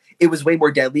that it was way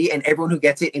more deadly and everyone who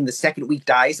gets it in the second week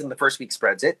dies and the first week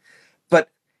spreads it. But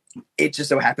it just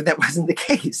so happened that wasn't the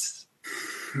case.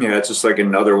 Yeah, it's just like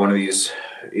another one of these,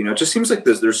 it just seems like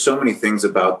there's so many things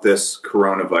about this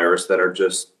coronavirus that are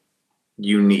just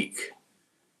unique,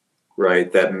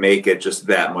 right? That make it just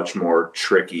that much more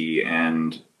tricky,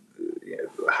 and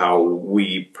how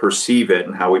we perceive it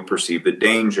and how we perceive the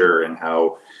danger, and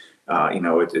how,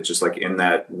 it's just like in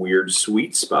that weird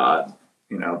sweet spot,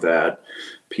 that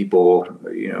people,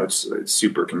 it's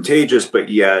super contagious, but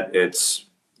yet it's,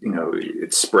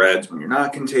 it spreads when you're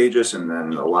not contagious. And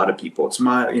then a lot of people, it's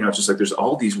just like there's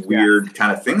all these weird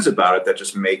kind of things about it that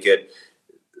just make it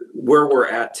where we're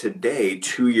at today,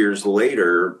 2 years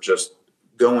later, just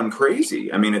going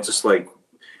crazy. I mean, it's just like,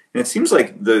 and it seems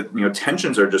like the,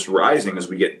 tensions are just rising as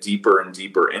we get deeper and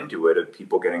deeper into it, of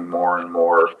people getting more and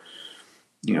more,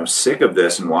 sick of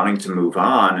this and wanting to move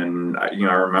on. And,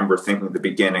 I remember thinking at the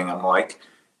beginning, I'm like,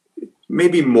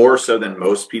 maybe more so than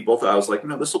most people thought. I was like,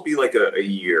 this will be like a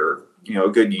year, a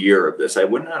good year of this. I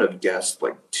would not have guessed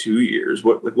like 2 years.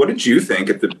 What did you think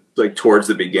at towards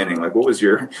the beginning? Like, what was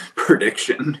your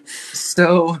prediction?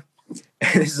 So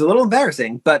this is a little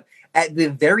embarrassing, but at the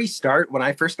very start, when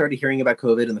I first started hearing about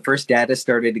COVID and the first data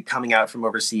started coming out from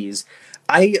overseas,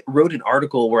 I wrote an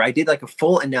article where I did like a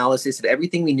full analysis of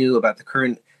everything we knew about the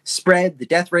current spread, the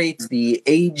death rates, the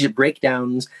age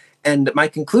breakdowns. And my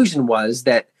conclusion was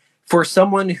that for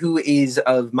someone who is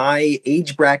of my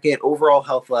age bracket, overall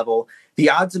health level, the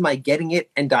odds of my getting it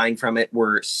and dying from it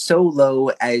were so low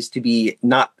as to be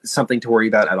not something to worry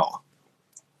about at all.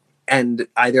 And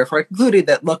I therefore concluded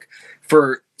that, look,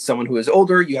 for someone who is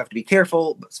older, you have to be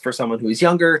careful. For someone who is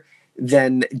younger,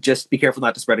 then just be careful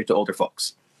not to spread it to older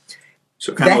folks.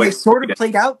 So that has sort of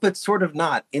played out, but sort of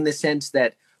not, in the sense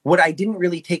that what I didn't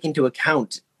really take into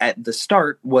account at the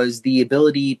start was the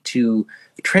ability to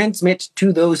transmit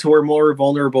to those who are more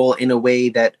vulnerable in a way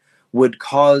that would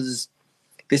cause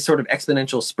this sort of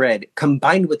exponential spread,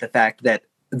 combined with the fact that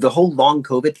the whole long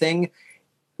COVID thing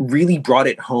really brought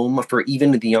it home for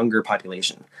even the younger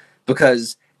population.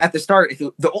 Because at the start, if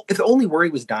the only worry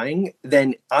was dying,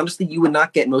 then honestly, you would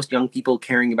not get most young people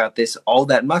caring about this all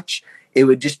that much. It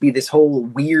would just be this whole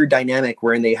weird dynamic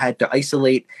wherein they had to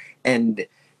isolate and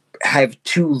have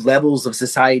two levels of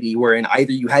society wherein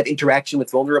either you had interaction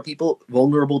with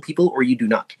vulnerable people, or you do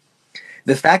not.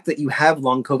 The fact that you have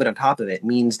long COVID on top of it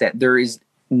means that there is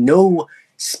no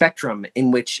spectrum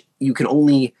in which you can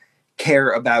only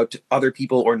care about other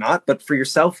people or not, but for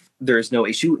yourself, there's no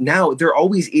issue. Now, there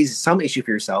always is some issue for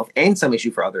yourself and some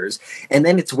issue for others. And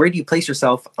then it's where do you place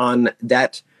yourself on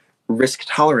that risk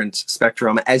tolerance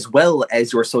spectrum as well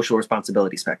as your social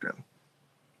responsibility spectrum?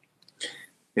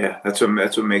 Yeah, that's what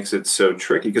makes it so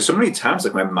tricky, because so many times,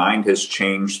 like, my mind has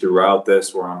changed throughout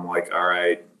this, where I'm like, all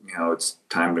right, it's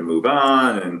time to move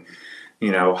on, and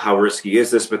how risky is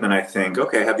this? But then I think,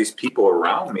 okay, I have these people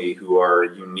around me who are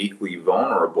uniquely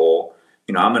vulnerable.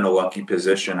 I'm in a lucky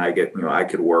position. I get, I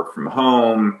could work from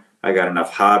home. I got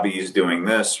enough hobbies doing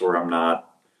this where I'm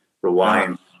not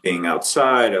relying on being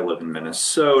outside. I live in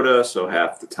Minnesota, so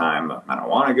half the time I don't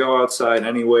want to go outside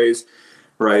anyways.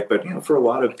 Right. But, for a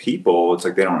lot of people, it's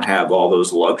like they don't have all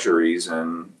those luxuries,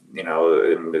 and,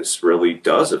 and this really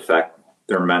does affect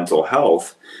their mental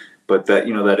health. But that,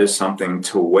 that is something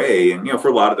to weigh. And, for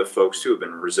a lot of the folks who have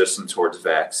been resistant towards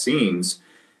vaccines,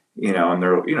 and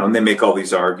they're, and they make all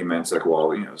these arguments like, well,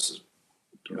 this is,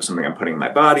 something I'm putting in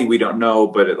my body. We don't know.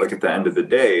 But at the end of the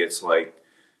day, it's like,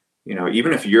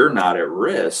 even if you're not at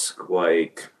risk,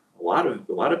 like a lot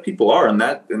of people are, in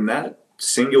that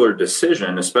singular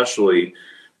decision, especially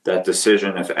that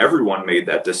decision, if everyone made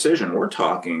that decision, we're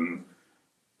talking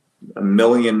a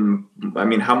million. I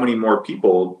mean, how many more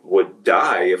people would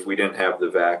die if we didn't have the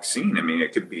vaccine? I mean,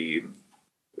 it could be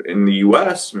in the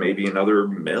US, maybe another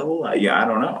mill. I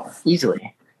don't know.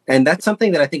 Easily. And that's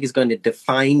something that I think is going to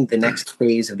define the next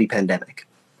phase of the pandemic.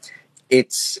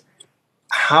 It's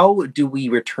how do we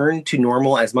return to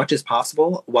normal as much as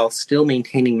possible while still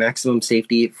maintaining maximum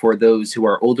safety for those who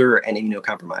are older and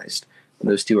immunocompromised?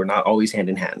 Those two are not always hand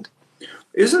in hand.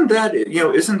 Isn't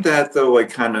that though, like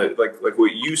kind of like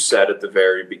what you said at the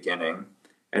very beginning,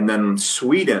 and then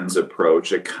Sweden's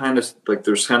approach, it kind of like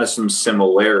there's kind of some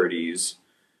similarities.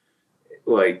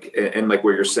 like, and like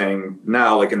what you're saying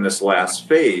now, like in this last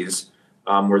phase,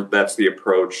 where that's the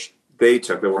approach they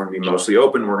took, that we're going to be mostly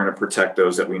open, we're going to protect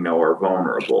those that we know are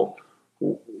vulnerable.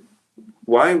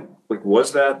 Why, like,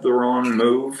 was that the wrong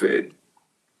move?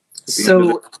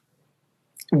 So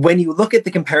when you look at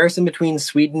the comparison between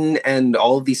Sweden and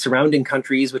all of the surrounding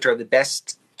countries, which are the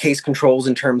best case controls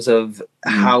in terms of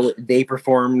how they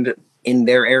performed in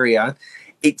their area,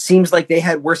 it seems like they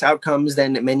had worse outcomes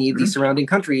than many of the surrounding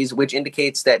countries, which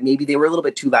indicates that maybe they were a little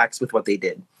bit too lax with what they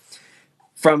did.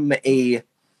 From a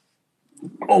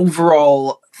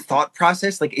overall thought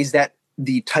process, like, is that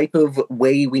the type of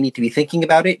way we need to be thinking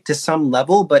about it to some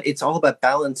level? But it's all about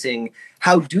balancing,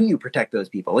 how do you protect those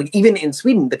people? Like, even in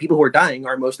Sweden, the people who are dying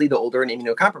are mostly the older and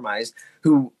immunocompromised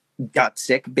who got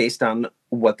sick based on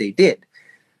what they did.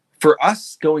 For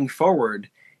us going forward,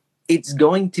 it's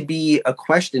going to be a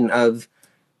question of,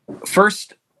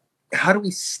 first, how do we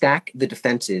stack the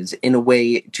defenses in a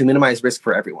way to minimize risk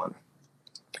for everyone?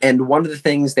 And one of the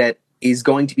things that is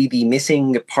going to be the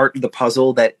missing part of the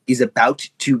puzzle that is about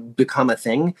to become a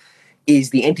thing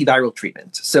is the antiviral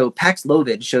treatment. So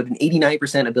Paxlovid showed an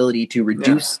 89% ability to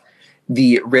reduce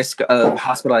the risk of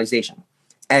hospitalization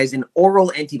as an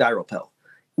oral antiviral pill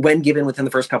when given within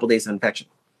the first couple of days of infection.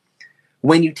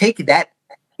 When you take that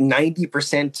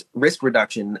 90% risk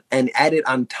reduction and add it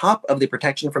on top of the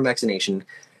protection from vaccination,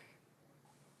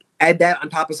 add that on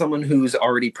top of someone who's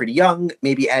already pretty young,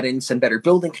 maybe add in some better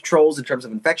building controls in terms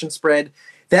of infection spread,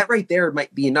 that right there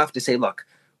might be enough to say, look,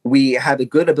 we have a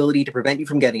good ability to prevent you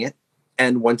from getting it.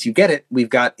 And once you get it, we've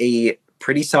got a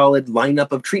pretty solid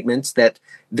lineup of treatments that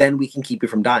then we can keep you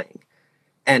from dying.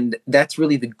 And that's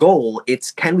really the goal. It's,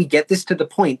 can we get this to the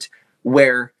point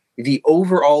where the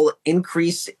overall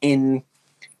increase in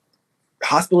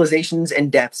hospitalizations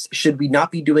and deaths, should we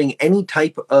not be doing any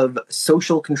type of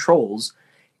social controls,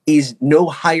 is no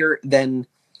higher than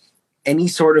any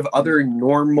sort of other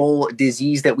normal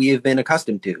disease that we have been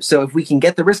accustomed to. So if we can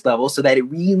get the risk level so that it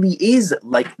really is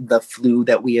like the flu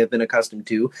that we have been accustomed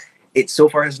to, it so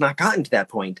far has not gotten to that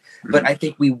point. But I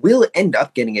think we will end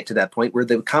up getting it to that point where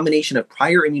the combination of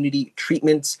prior immunity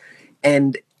treatments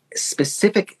and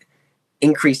specific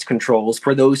increased controls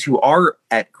for those who are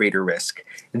at greater risk,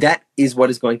 that is what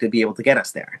is going to be able to get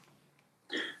us there.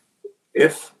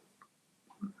 If,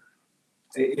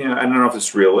 you know, I don't know if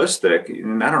it's realistic,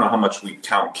 and I don't know how much we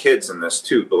count kids in this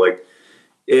too, but like,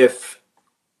 if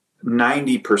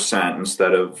 90%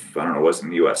 instead of, I don't know, was in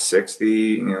the US 60,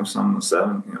 you know, some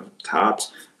 7, you know,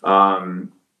 tops,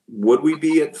 would we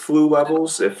be at flu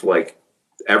levels if like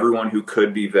everyone who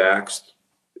could be vaxxed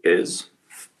is?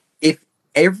 If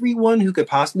everyone who could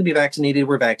possibly be vaccinated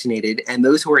were vaccinated, and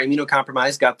those who are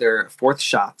immunocompromised got their 4th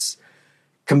shots,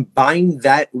 combine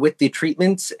that with the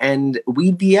treatments, and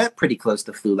we'd be at pretty close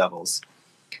to flu levels.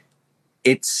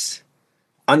 It's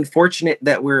unfortunate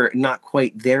that we're not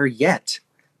quite there yet,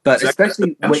 but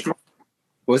especially what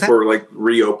was that? For like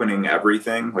reopening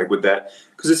everything, like with that,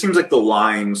 because it seems like the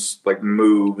lines like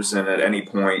moves, and at any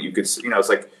point you could, you know, it's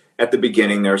like at the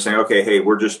beginning they were saying, okay, hey,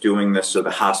 we're just doing this so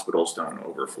the hospitals don't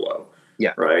overflow.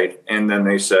 Yeah. Right. And then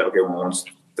they said, okay, well, once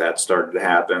that started to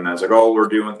happen, I was like, oh, we're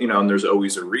doing, you know, and there's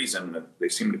always a reason. They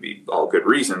seem to be all good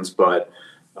reasons, but,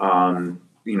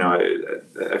 you know,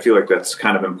 I feel like that's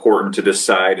kind of important to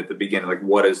decide at the beginning, like,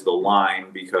 what is the line?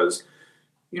 Because,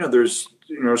 you know, there's,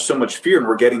 you know, so much fear, and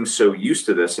we're getting so used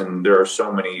to this. And there are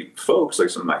so many folks, like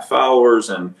some of my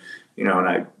followers, and, you know, and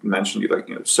I mentioned, like,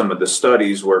 you know, some of the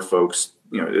studies where folks,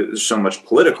 you know, there's so much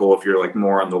political, if you're like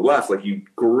more on the left, like you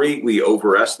greatly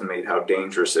overestimate how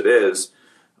dangerous it is.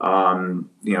 You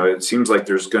know, it seems like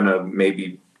there's going to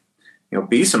maybe, you know,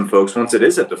 be some folks once it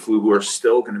is at the flu who are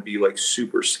still going to be like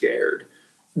super scared.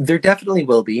 There definitely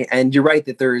will be. And you're right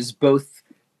that there's both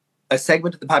a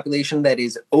segment of the population that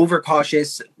is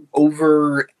overcautious,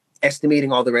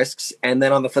 overestimating all the risks. And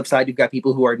then on the flip side, you've got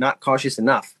people who are not cautious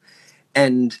enough.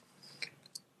 And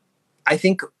I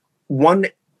think one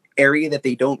area that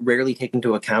they don't rarely take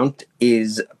into account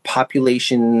is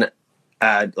population,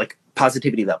 like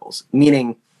positivity levels,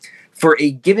 meaning for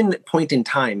a given point in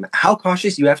time, how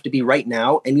cautious you have to be right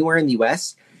now anywhere in the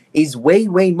US is way,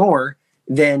 way more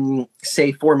than,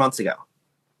 say, 4 months ago.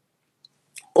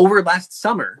 Over last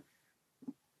summer,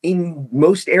 in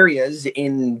most areas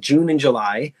in June and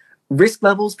July, risk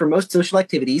levels for most social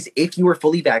activities, if you were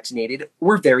fully vaccinated,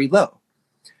 were very low.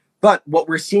 But what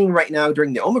we're seeing right now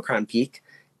during the Omicron peak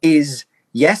is,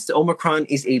 yes, Omicron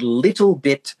is a little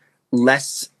bit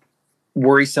less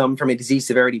worrisome from a disease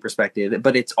severity perspective,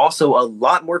 but it's also a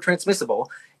lot more transmissible.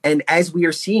 And as we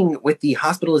are seeing with the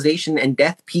hospitalization and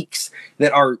death peaks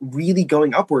that are really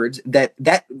going upwards,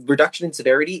 that reduction in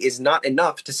severity is not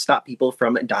enough to stop people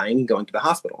from dying and going to the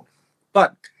hospital.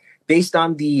 But based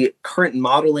on the current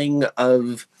modeling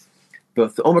of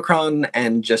both Omicron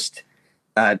and just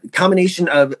combination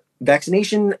of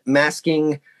vaccination,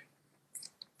 masking,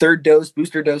 third dose,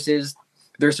 booster doses,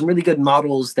 there's some really good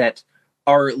models that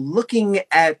are looking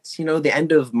at, the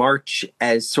end of March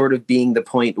as sort of being the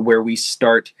point where we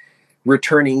start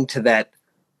returning to that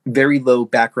very low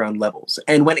background levels.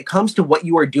 And when it comes to what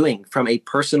you are doing from a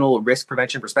personal risk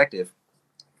prevention perspective,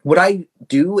 what I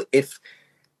do if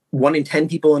 1 in 10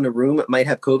 people in a room might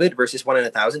have COVID versus 1 in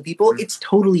 1,000 people, it's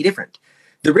totally different.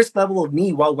 The risk level of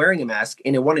me while wearing a mask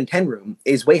in a 1 in 10 room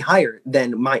is way higher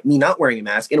than me not wearing a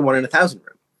mask in a 1 in 1,000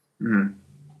 room. Mm-hmm.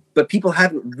 But people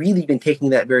haven't really been taking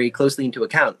that very closely into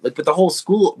account. Like with the whole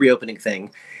school reopening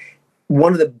thing,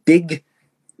 one of the big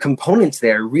components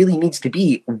there really needs to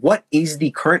be, what is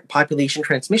the current population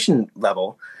transmission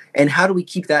level and how do we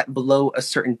keep that below a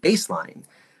certain baseline,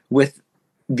 with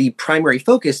the primary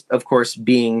focus, of course,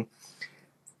 being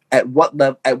at what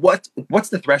level, what's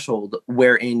the threshold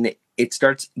wherein it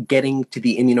starts getting to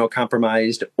the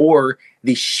immunocompromised, or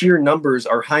the sheer numbers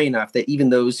are high enough that even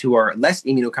those who are less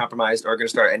immunocompromised are going to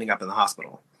start ending up in the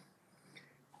hospital.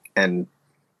 And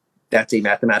that's a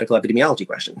mathematical epidemiology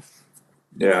question.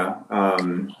 Yeah.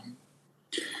 And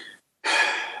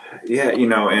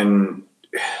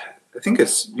I think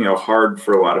it's, hard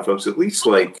for a lot of folks, at least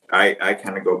like I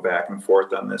kind of go back and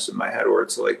forth on this in my head, where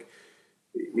it's like,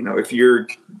 if you're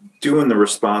doing the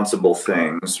responsible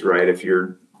things, right? If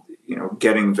you're,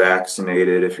 getting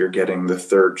vaccinated, if you're getting the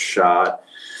third shot,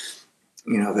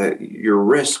 that your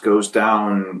risk goes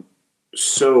down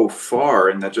so far,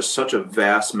 and that just such a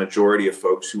vast majority of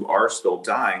folks who are still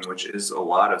dying, which is a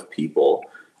lot of people.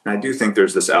 And I do think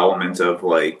there's this element of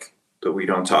like, that we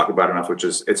don't talk about enough, which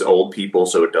is it's old people,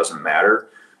 so it doesn't matter.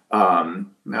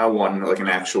 Now one, like an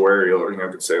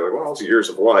actuarial, could say like, well, it's years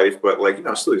of life, but like,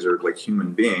 still these are like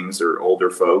human beings, they're older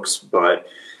folks. But,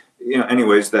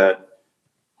 anyways, that,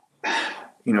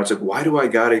 it's like, why do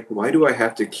I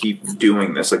have to keep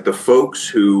doing this? Like the folks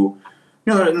who,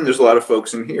 and there's a lot of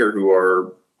folks in here who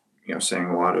are, saying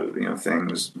a lot of,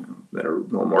 things that are a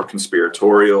little more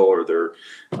conspiratorial, or they're,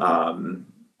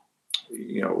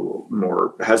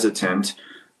 more hesitant.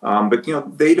 But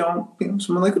they don't.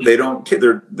 Someone like they don't.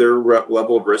 Their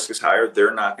level of risk is higher.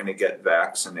 They're not going to get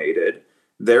vaccinated.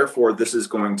 Therefore, this is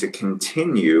going to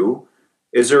continue.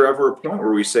 Is there ever a point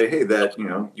where we say, "Hey, that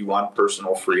you want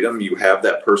personal freedom, you have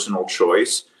that personal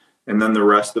choice, and then the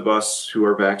rest of us who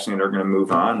are vaccinated are going to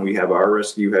move on. We have our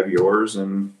risk, you have yours,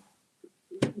 and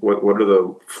what are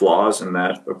the flaws in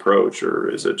that approach, or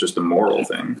is it just a moral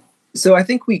thing?" So I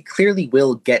think we clearly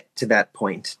will get to that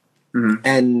point. Mm-hmm.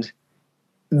 And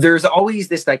there's always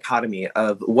this dichotomy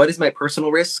of what is my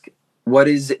personal risk, what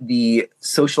is the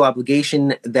social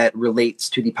obligation that relates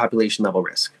to the population level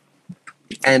risk.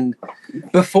 And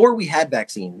before we had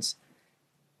vaccines,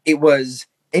 it was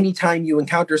anytime you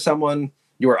encounter someone,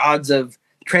 your odds of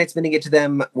transmitting it to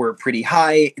them were pretty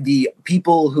high. The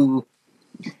people who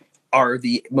are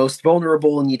the most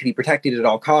vulnerable need to be protected at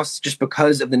all costs, just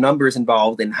because of the numbers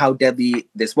involved and how deadly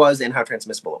this was and how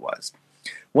transmissible it was.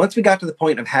 Once we got to the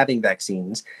point of having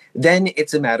vaccines, then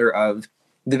it's a matter of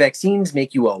the vaccines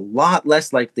make you a lot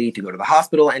less likely to go to the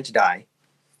hospital and to die.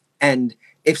 And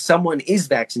if someone is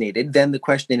vaccinated, then the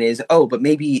question is, but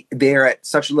maybe they're at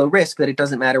such low risk that it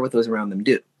doesn't matter what those around them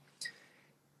do.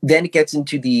 Then it gets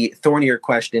into the thornier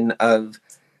question of,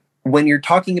 when you're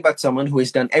talking about someone who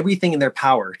has done everything in their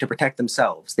power to protect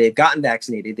themselves, they've gotten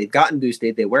vaccinated, they've gotten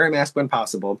boosted, they wear a mask when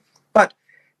possible, but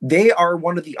they are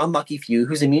one of the unlucky few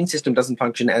whose immune system doesn't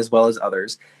function as well as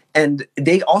others. And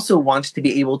they also want to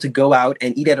be able to go out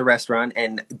and eat at a restaurant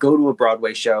and go to a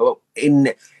Broadway show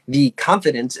in the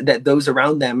confidence that those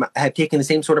around them have taken the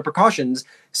same sort of precautions,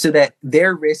 so that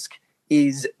their risk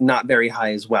is not very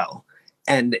high as well.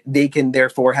 And they can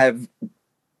therefore have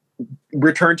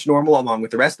returned to normal along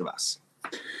with the rest of us.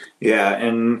 Yeah.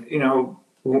 And,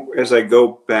 as I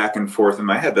go back and forth in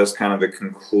my head, that's kind of the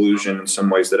conclusion in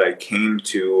some ways that I came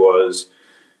to was,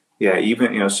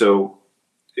 even, so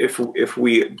if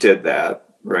we did that,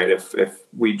 right, if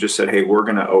we just said, hey, we're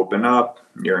going to open up,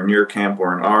 you're in your camp,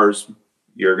 we're in ours,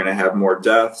 you're going to have more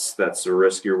deaths, that's the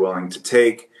risk you're willing to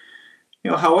take.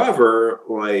 However,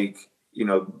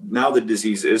 now the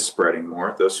disease is spreading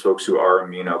more. Those folks who are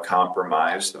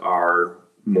immunocompromised are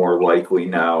more likely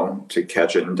now to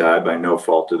catch it and die by no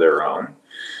fault of their own.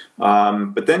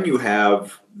 But then you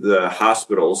have the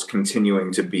hospitals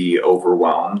continuing to be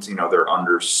overwhelmed. They're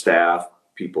understaffed.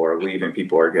 people are leaving,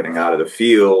 people are getting out of the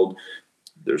field.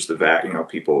 There's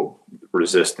people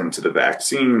resistant to the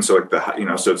vaccine. So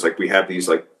so it's like we have these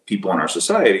like people in our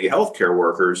society, healthcare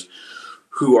workers,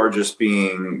 who are just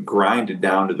being grinded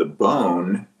down to the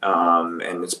bone,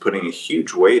 and it's putting a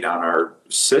huge weight on our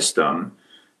system.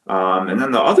 And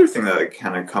then the other thing that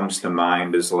kind of comes to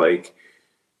mind is like,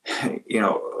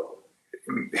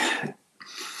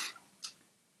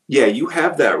 yeah, you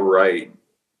have that right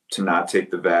to not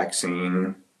take the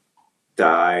vaccine,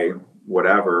 die,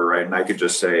 whatever, right? And I could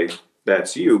just say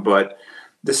that's you, but at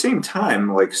the same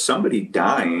time, like somebody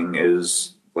dying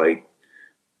is like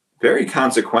very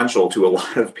consequential to a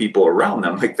lot of people around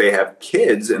them. Like they have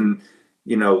kids, and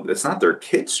it's not their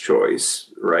kid's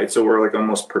choice, right? So we're like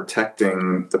almost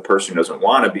protecting the person who doesn't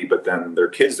want to be, but then their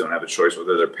kids don't have a choice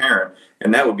whether their parent,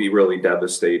 and that would be really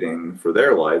devastating for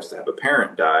their lives to have a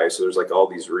parent die. So there's like all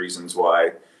these reasons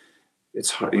why it's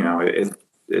hard,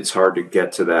 it's hard to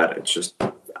get to that. It's just,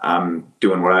 I'm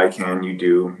doing what I can, you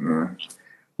do. Yeah.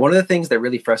 One of the things that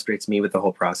really frustrates me with the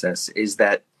whole process is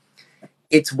that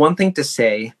it's one thing to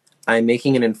say, I'm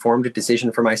making an informed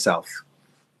decision for myself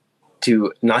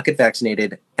to not get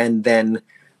vaccinated, and then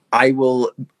I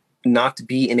will not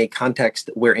be in a context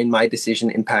wherein my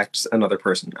decision impacts another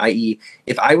person. I.e.,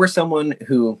 if I were someone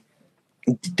who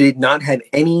did not have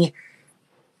any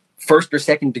first or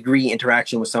second degree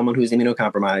interaction with someone who's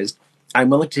immunocompromised,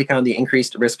 I'm willing to take on the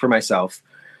increased risk for myself.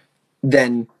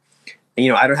 Then,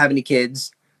 I don't have any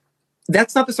kids.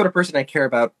 That's not the sort of person I care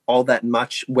about all that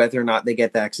much, whether or not they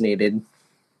get vaccinated.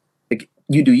 Like,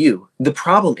 you do you. The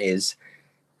problem is,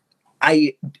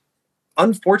 I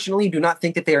unfortunately do not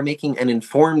think that they are making an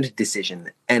informed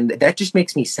decision. And that just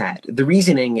makes me sad. The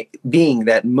reasoning being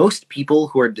that most people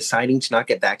who are deciding to not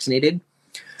get vaccinated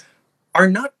are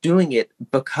not doing it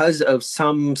because of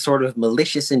some sort of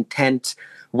malicious intent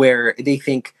where they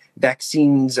think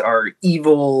vaccines are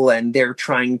evil and they're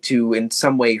trying to in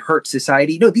some way hurt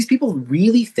society. No, these people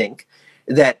really think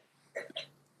that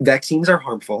vaccines are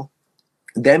harmful.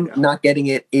 Them not getting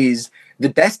it is the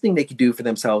best thing they could do for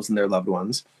themselves and their loved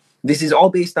ones. This is all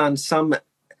based on some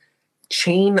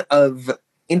chain of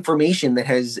information that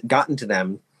has gotten to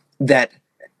them that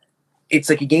it's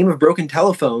like a game of broken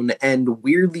telephone and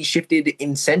weirdly shifted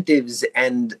incentives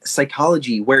and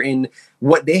psychology, wherein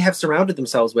what they have surrounded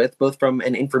themselves with, both from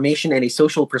an information and a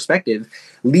social perspective,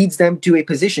 leads them to a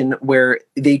position where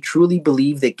they truly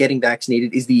believe that getting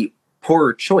vaccinated is the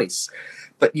poorer choice.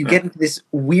 But you get into this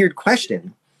weird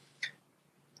question.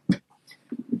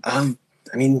 To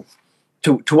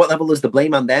what level is the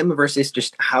blame on them versus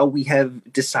just how we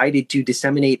have decided to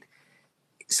disseminate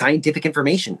scientific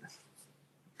information?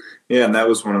 Yeah, and that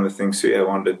was one of the things I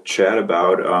wanted to chat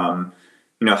about.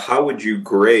 How would you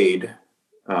grade?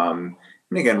 And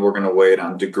again, we're going to weigh it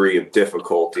on degree of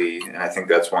difficulty, and I think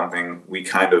that's one thing we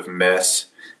kind of miss.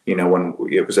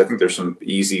 Because I think there's some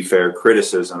easy, fair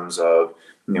criticisms of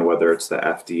whether it's the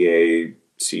FDA,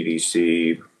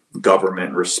 CDC,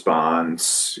 government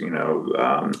response.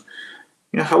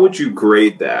 How would you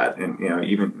grade that? And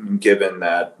even given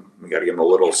that we got to give them a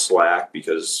little slack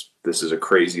because this is a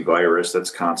crazy virus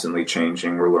that's constantly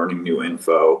changing. We're learning new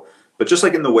info. But just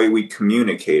like in the way we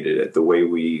communicated it, the way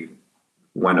we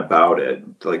went about it,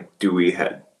 like do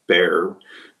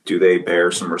they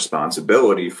bear some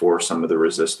responsibility for some of the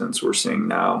resistance we're seeing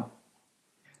now?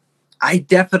 I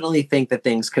definitely think that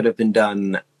things could have been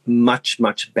done much,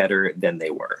 much better than they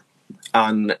were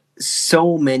on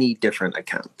so many different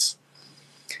accounts.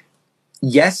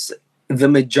 Yes, the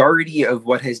majority of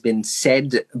what has been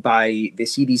said by the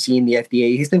CDC and the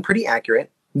FDA has been pretty accurate.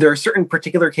 There are certain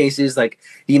particular cases, like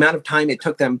the amount of time it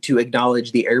took them to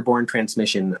acknowledge the airborne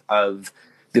transmission of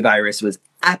the virus was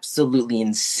absolutely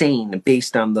insane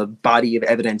based on the body of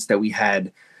evidence that we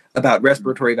had about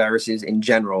respiratory viruses in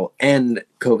general and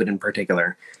COVID in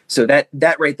particular. So that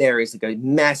right there is like a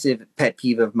massive pet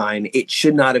peeve of mine. It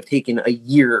should not have taken a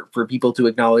year for people to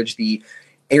acknowledge the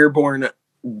airborne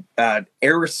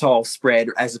aerosol spread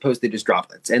as opposed to just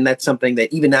droplets. And that's something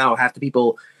that even now half the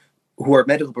people who are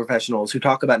medical professionals who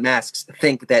talk about masks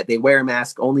think that they wear a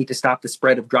mask only to stop the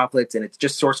spread of droplets and it's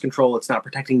just source control. It's not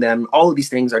protecting them. All of these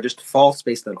things are just false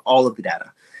based on all of the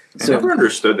data. I never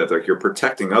understood that, like, you're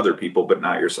protecting other people but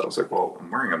not yourself. It's like, well,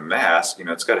 I'm wearing a mask,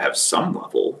 it's got to have some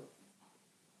level.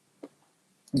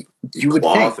 You would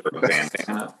cloth think. Or a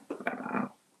bandana.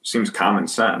 Seems common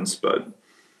sense, but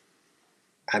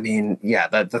I mean, yeah,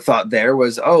 the thought there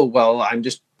was, oh, well, I'm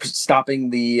just stopping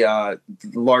the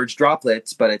large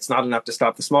droplets, but it's not enough to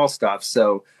stop the small stuff.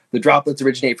 So the droplets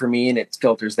originate from me and it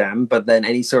filters them, but then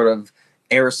any sort of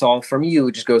aerosol from you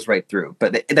just goes right through.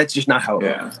 But that's just not how it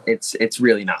works. It's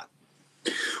really not.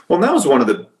 Well, that was one of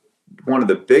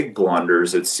the big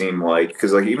blunders. It seemed like,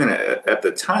 because like even at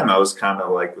the time, I was kind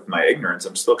of like, with my ignorance,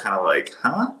 I'm still kind of like,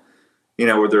 huh?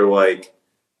 Where they're like,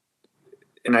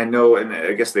 and I know, and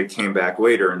I guess they came back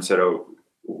later and said, oh,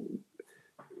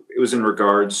 it was in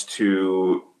regards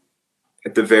to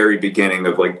at the very beginning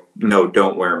of like, no,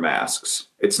 don't wear masks.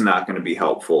 It's not going to be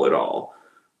helpful at all.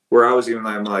 Where I was even,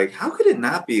 I'm like, how could it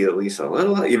not be at least a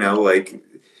little, like,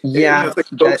 Yeah, it's like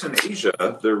folks in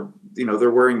Asia, they're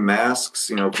wearing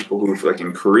masks, people who like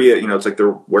in Korea, it's like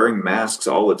they're wearing masks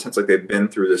all the time. It's like they've been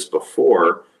through this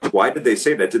before. Why did they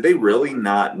say that? Did they really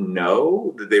not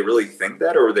know? Did they really think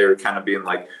that? Or they were kind of being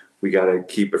like, we got to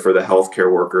keep it for the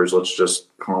healthcare workers. Let's just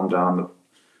calm down.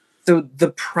 so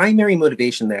the primary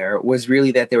motivation there was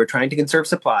really that they were trying to conserve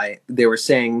supply. They were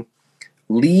saying,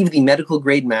 leave the medical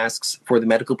grade masks for the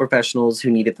medical professionals who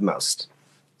need it the most.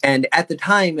 And at the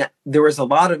time, there was a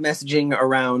lot of messaging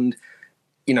around,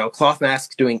 cloth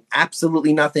masks doing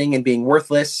absolutely nothing and being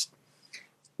worthless.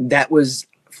 That was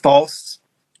false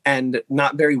and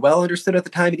not very well understood at the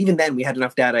time. But even then, we had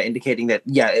enough data indicating that,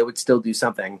 yeah, it would still do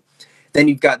something. Then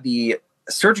you've got the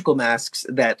surgical masks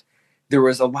that there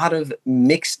was a lot of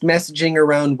mixed messaging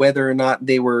around whether or not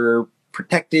they were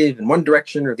protective in one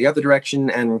direction or the other direction.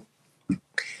 And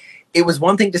it was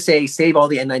one thing to say, save all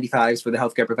the N95s for the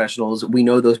healthcare professionals. We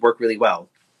know those work really well.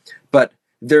 But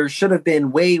there should have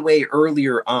been way, way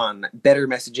earlier on better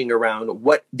messaging around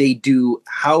what they do,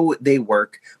 how they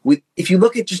work. If you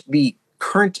look at just the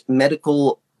current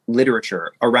medical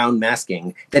literature around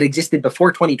masking that existed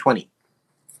before 2020,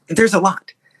 there's a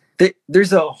lot.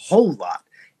 There's a whole lot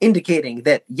indicating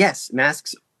that, yes,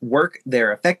 masks work.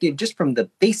 They're effective just from the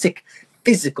basic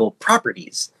physical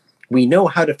properties. We know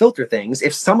how to filter things.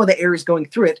 If some of the air is going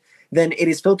through it, then it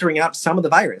is filtering out some of the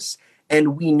virus.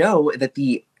 And we know that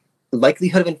the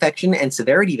likelihood of infection and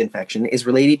severity of infection is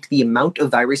related to the amount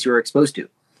of virus you're exposed to.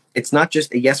 It's not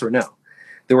just a yes or no.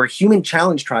 There were human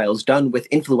challenge trials done with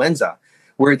influenza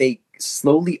where they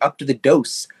slowly upped the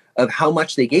dose of how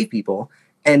much they gave people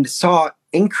and saw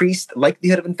increased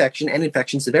likelihood of infection and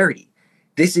infection severity.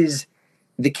 This is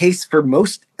the case for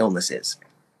most illnesses.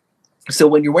 So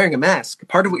when you're wearing a mask,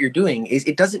 part of what you're doing is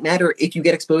it doesn't matter if you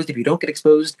get exposed, if you don't get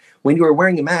exposed. When you are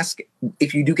wearing a mask,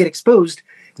 if you do get exposed,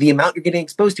 the amount you're getting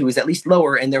exposed to is at least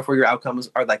lower, and therefore your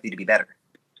outcomes are likely to be better.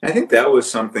 I think that was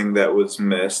something that was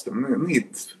missed. Let me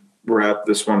wrap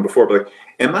this one before, but like,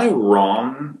 am I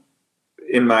wrong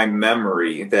in my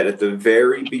memory that at the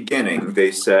very beginning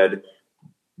they said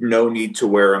no need to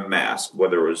wear a mask?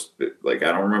 Whether it was like,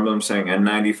 I don't remember them saying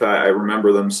N95. I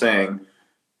remember them saying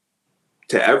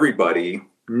to everybody,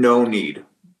 no need,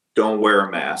 don't wear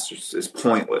a mask. It's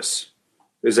pointless.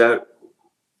 Is that,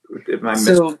 am I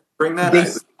misremembering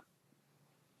that?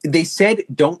 They said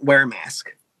don't wear a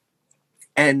mask.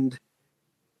 And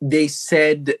they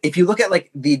said, if you look at like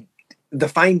the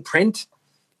fine print,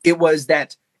 it was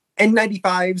that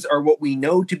N95s are what we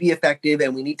know to be effective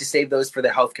and we need to save those for the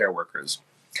healthcare workers.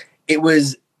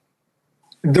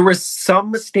 There were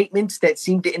some statements that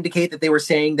seemed to indicate that they were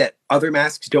saying that other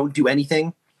masks don't do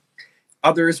anything.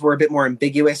 Others were a bit more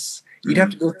ambiguous. You'd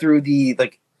have to go through the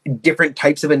like different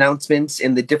types of announcements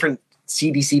in the different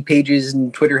CDC pages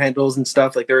and Twitter handles and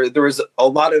stuff. Like there was a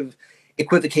lot of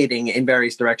equivocating in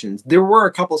various directions. There were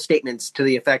a couple statements to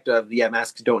the effect of, yeah,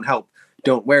 masks don't help,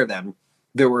 don't wear them.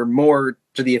 There were more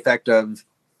to the effect of,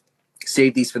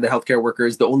 save these for the healthcare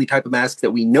workers. The only type of masks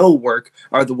that we know work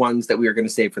are the ones that we are going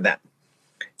to save for them.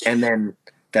 And then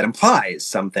that implies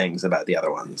some things about the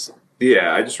other ones.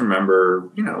 Yeah, I just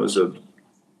remember, as a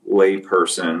lay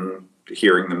person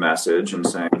hearing the message and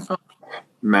saying, oh,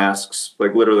 masks,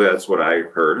 like literally that's what I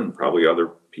heard, and probably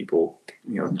other people,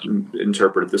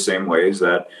 interpret it the same way, is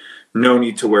that no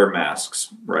need to wear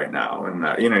masks right now. And,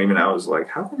 even I was like,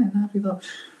 how can it not be that?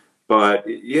 But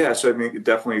yeah, so I mean,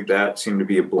 definitely that seemed to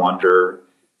be a blunder.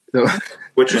 So,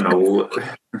 which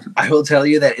I will tell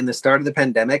you that in the start of the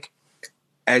pandemic,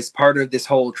 as part of this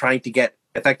whole trying to get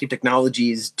effective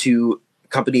technologies to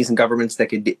companies and governments that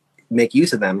could make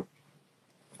use of them,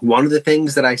 one of the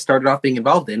things that I started off being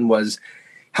involved in was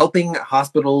helping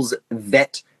hospitals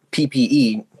vet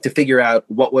PPE to figure out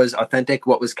what was authentic,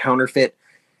 what was counterfeit,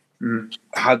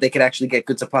 how they could actually get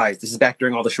good supplies. This is back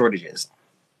during all the shortages.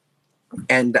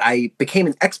 And I became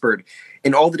an expert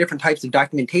in all the different types of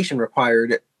documentation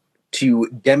required to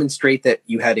demonstrate that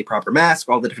you had a proper mask,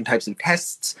 all the different types of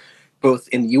tests, both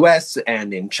in the US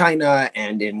and in China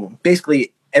and in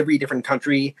basically every different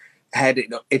country had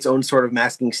its own sort of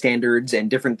masking standards, and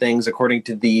different things according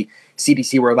to the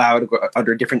CDC were allowed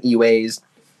under different EUAs.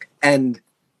 And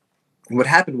what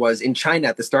happened was in China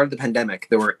at the start of the pandemic,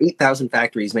 there were 8,000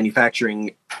 factories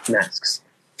manufacturing masks.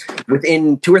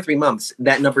 Within 2 or 3 months,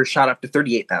 that number shot up to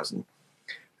 38,000.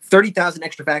 30,000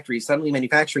 extra factories suddenly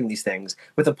manufacturing these things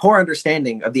with a poor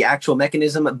understanding of the actual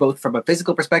mechanism, both from a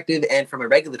physical perspective and from a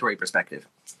regulatory perspective.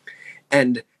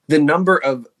 And the number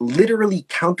of literally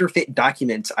counterfeit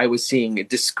documents I was seeing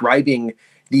describing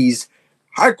these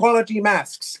high quality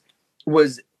masks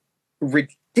was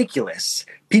ridiculous.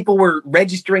 People were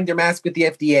registering their mask with the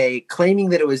FDA, claiming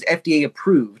that it was FDA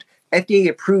approved. FDA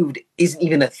approved isn't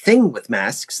even a thing with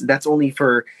masks. That's only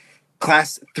for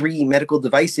class 3 medical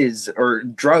devices or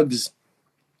drugs.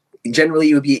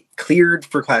 Generally, it would be cleared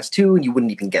for class 2, and you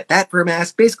wouldn't even get that for a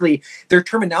mask. Basically, their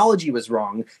terminology was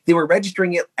wrong. They were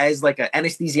registering it as like an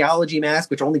anesthesiology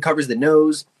mask, which only covers the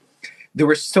nose. There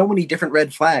were so many different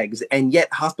red flags, and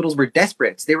yet hospitals were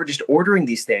desperate. They were just ordering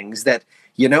these things that,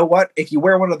 you know what, if you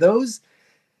wear one of those,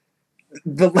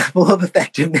 the level of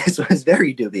effectiveness was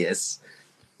very dubious.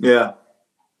 Yeah.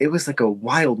 It was like a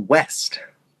Wild West.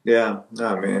 Yeah, no,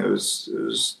 I mean, it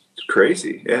was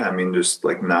crazy. Yeah, I mean, just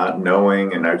like not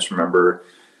knowing. And I just remember,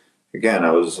 again,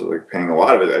 I was like paying a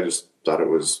lot of it. I just thought it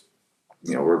was,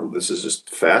 this is just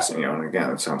fascinating. And again,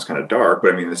 it sounds kind of dark,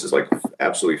 but I mean, this is like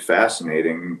absolutely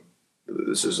fascinating.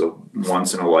 This is a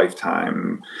once in a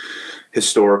lifetime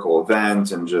historical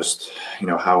event, and just,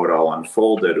 how it all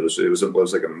unfolded. It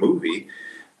was like a movie.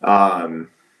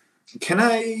 Can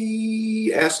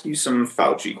I ask you some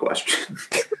Fauci questions?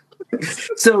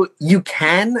 So you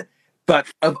can, but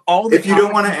of all the if you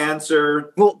don't want to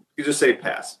answer, well, you just say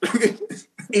pass.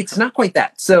 It's not quite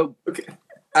that. So, okay.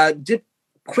 Just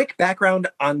quick background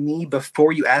on me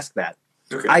before you ask that.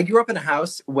 Okay. I grew up in a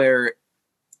house where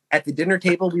at the dinner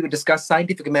table we would discuss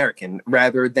Scientific American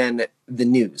rather than the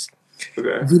news.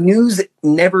 Okay. The news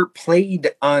never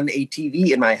played on a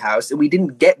TV in my house, and we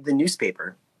didn't get the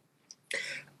newspaper.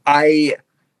 I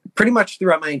pretty much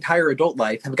throughout my entire adult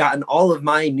life have gotten all of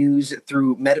my news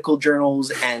through medical journals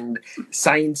and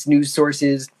science news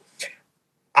sources.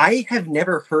 I have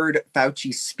never heard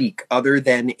Fauci speak other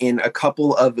than in a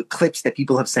couple of clips that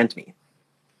people have sent me.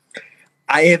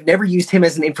 I have never used him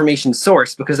as an information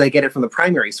source because I get it from the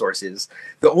primary sources.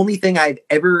 The only thing I've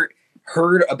ever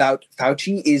heard about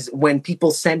Fauci is when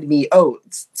people send me, oh,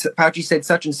 Fauci said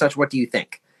such and such, what do you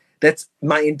think? That's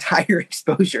my entire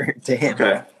exposure to him.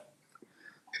 Okay.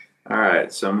 All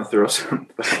right, so I'm gonna throw some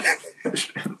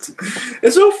questions.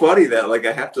 It's so funny that like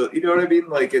I have to, you know what I mean?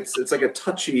 Like it's like a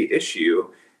touchy issue,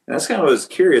 and that's kind of what I was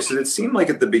curious. And it seemed like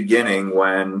at the beginning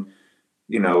when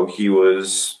he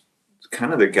was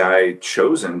kind of the guy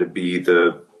chosen to be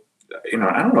the,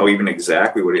 I don't know even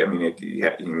exactly what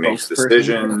he makes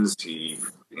decisions. He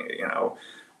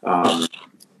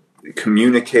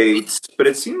communicates, but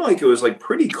it seemed like it was like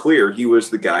pretty clear he was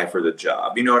the guy for the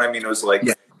job. You know what I mean? It was like.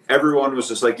 Yeah. Everyone was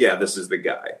just like, yeah, this is the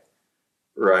guy,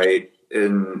 right?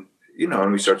 And,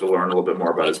 and we start to learn a little bit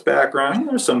more about his background.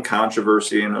 There's some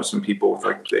controversy, some people with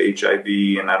like the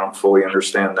HIV, and I don't fully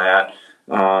understand that.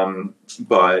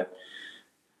 But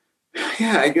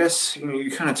yeah, I guess,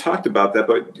 you kind of talked about that,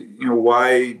 but,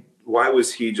 why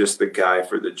was he just the guy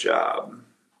for the job?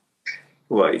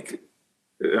 Like,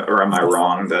 or am I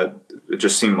wrong that it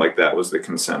just seemed like that was the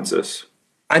consensus?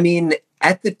 I mean,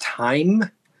 at the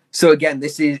time, so again,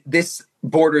 this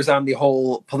borders on the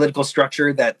whole political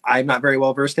structure that I'm not very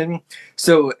well versed in.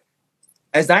 So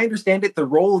as I understand it, the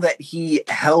role that he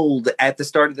held at the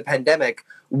start of the pandemic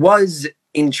was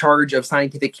in charge of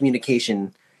scientific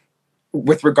communication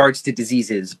with regards to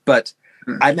diseases. But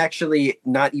I'm actually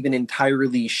not even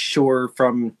entirely sure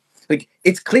from, like,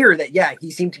 it's clear that, yeah,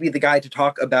 he seemed to be the guy to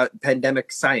talk about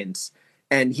pandemic science.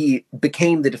 And he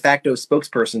became the de facto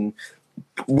spokesperson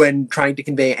when trying to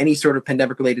convey any sort of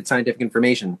pandemic-related scientific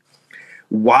information.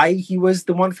 Why he was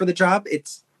the one for the job,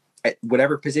 it's at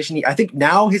whatever position I think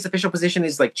now his official position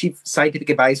is like chief scientific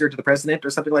advisor to the president or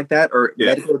something like that, or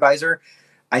medical advisor.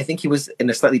 I think he was in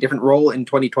a slightly different role in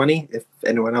 2020. If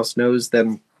anyone else knows,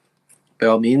 then by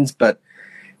all means. But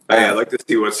I'd like to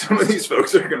see what some of these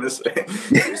folks are going to say.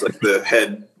 He's like the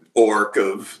head orc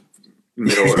of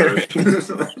Middle Earth.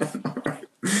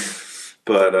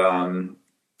 But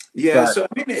so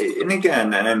I mean, and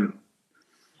again,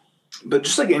 but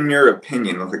just like in your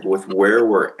opinion, like with where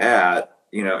we're at,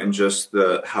 and just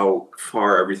how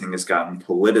far everything has gotten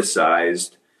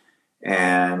politicized,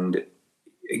 and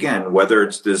again, whether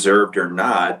it's deserved or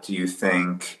not, do you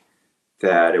think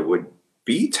that it would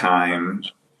be time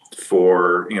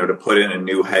for to put in a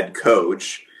new head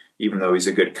coach, even though he's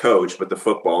a good coach, but the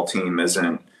football team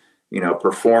isn't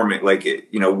performing? Like,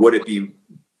 would it be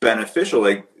beneficial?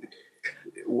 Like,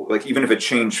 like even if it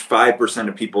changed 5%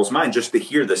 of people's mind, just to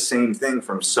hear the same thing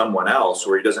from someone else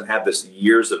where he doesn't have this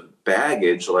years of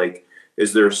baggage, like,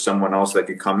 is there someone else that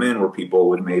could come in where people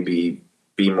would maybe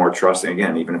be more trusting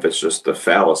again, even if it's just a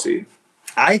fallacy?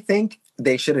 I think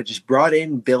they should have just brought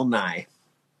in Bill Nye.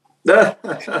 Nah,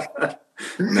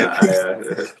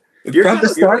 you're From the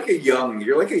start,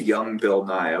 you're like a young Bill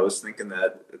Nye. I was thinking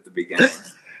that at the beginning.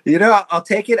 you know, I'll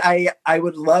take it. I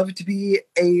would love to be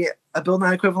a Bill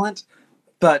Nye equivalent,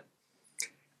 but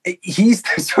he's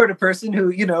the sort of person who,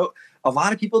 you know, a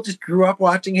lot of people just grew up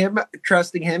watching him,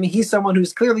 trusting him. He's someone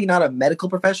who's clearly not a medical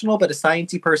professional, but a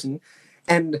sciencey person.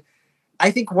 And I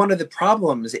think one of the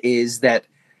problems is that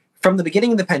from the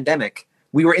beginning of the pandemic,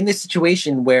 we were in this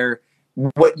situation where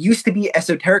what used to be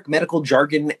esoteric medical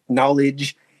jargon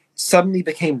knowledge suddenly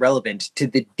became relevant to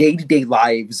the day-to-day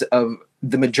lives of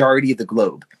the majority of the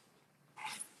globe.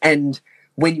 And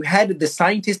when you had the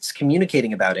scientists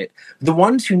communicating about it, the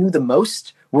ones who knew the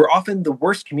most were often the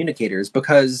worst communicators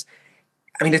because,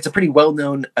 I mean, it's a pretty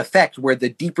well-known effect where the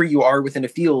deeper you are within a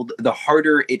field, the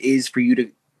harder it is for you to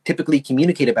typically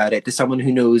communicate about it to someone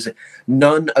who knows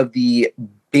none of the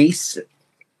base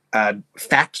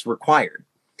facts required.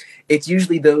 It's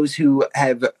usually those who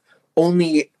have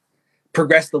only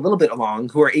progressed a little bit along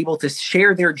who are able to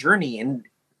share their journey and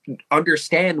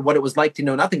understand what it was like to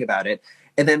know nothing about it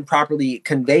and then properly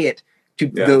convey it to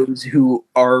those who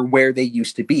are where they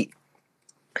used to be.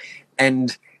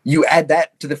 And you add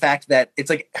that to the fact that it's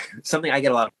like something I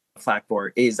get a lot of flack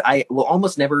for is I will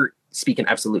almost never speak in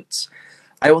absolutes.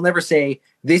 I will never say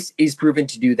this is proven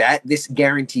to do that. This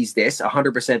guarantees this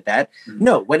 100% that.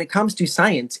 No, when it comes to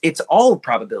science, it's all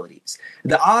probabilities.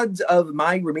 The odds of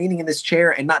my remaining in this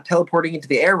chair and not teleporting into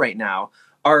the air right now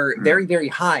are very, very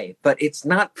high, but it's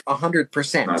not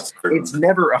 100%. It's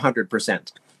never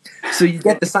 100%. So you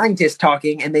get the scientists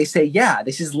talking and they say, yeah,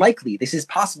 this is likely, this is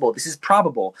possible, this is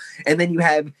probable. And then you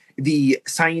have the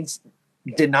science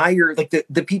denier, like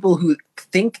the people who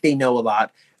think they know a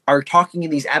lot are talking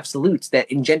in these absolutes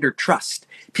that engender trust.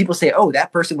 People say, oh,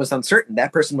 that person was uncertain.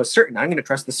 That person was certain. I'm going to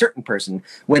trust the certain person,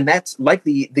 when that's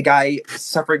likely the guy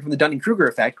suffering from the Dunning-Kruger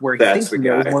effect where he thinks he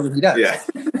knows more than he does. Yeah.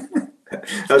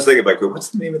 I was thinking about, what's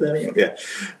the name of that again? Yeah.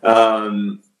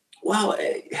 Well,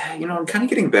 you know, I'm kind of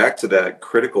getting back to that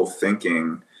critical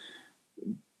thinking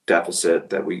deficit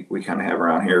that we kind of have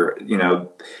around here. You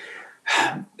know,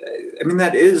 I mean,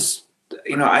 that is,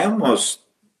 you know, I'm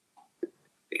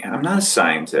not a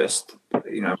scientist,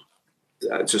 you know,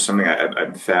 it's just something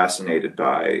I'm fascinated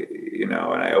by, you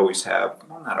know, and I always have,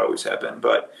 well, not always have been,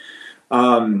 but,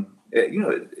 you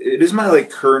know, it is my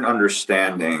like current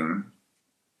understanding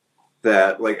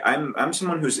that like I'm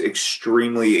someone who's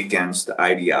extremely against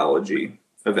ideology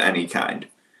of any kind.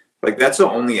 Like that's the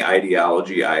only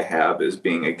ideology I have, is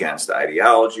being against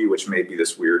ideology, which may be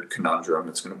this weird conundrum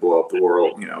that's going to blow up the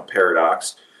world, you know,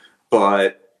 paradox.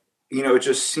 But, you know, it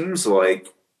just seems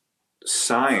like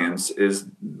science is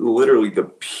literally the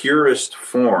purest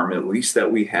form, at least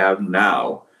that we have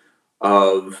now,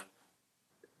 of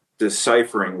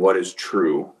deciphering what is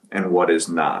true and what is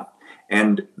not.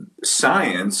 And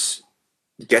science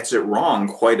gets it wrong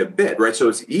quite a bit, right? So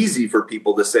it's easy for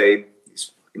people to say,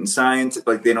 in science,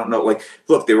 like they don't know, like,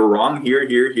 look, they were wrong here,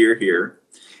 here, here, here.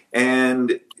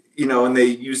 And, you know, and they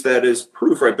use that as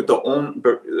proof, right? But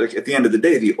like at the end of the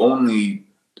day, the only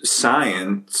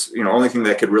science, you know, only thing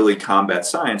that could really combat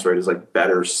science, right, is like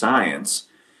better science.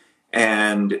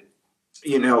 And,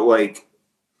 you know, like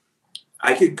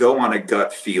I could go on a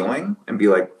gut feeling and be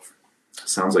like,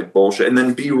 sounds like bullshit, and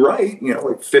then be right, you know,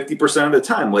 like 50% of the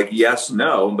time, like yes,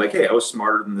 no, I'm like, hey, I was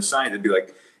smarter than the science. It'd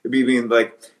be being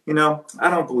like, you know, I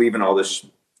don't believe in all this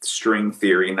string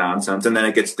theory nonsense, and then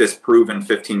it gets disproven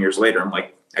 15 years later. I'm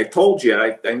like, I told you,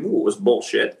 I knew it was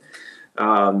bullshit.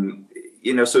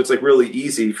 You know, so it's like really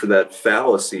easy for that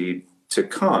fallacy to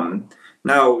come.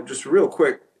 Now, just real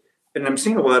quick, and I'm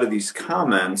seeing a lot of these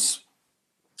comments,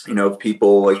 you know,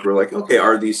 people like, we're like, okay,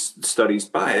 are these studies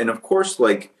biased? And of course,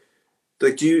 like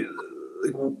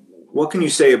what can you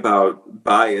say about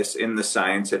bias in the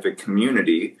scientific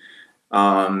community?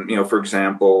 You know, for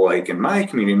example, like in my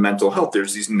community, mental health,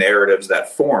 there's these narratives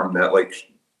that form that like,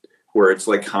 where it's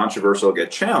like controversial,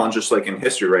 get challenged, just like in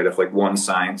history, right? If like one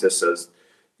scientist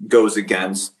goes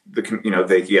against you know,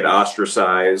 they get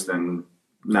ostracized and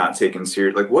not taken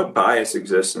serious. Like what bias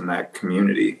exists in that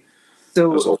community?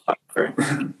 So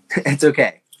it's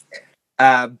okay.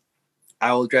 I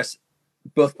will address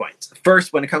both points.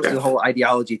 First, when it comes to the whole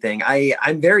ideology thing,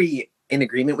 I'm very in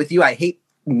agreement with you. I hate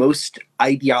most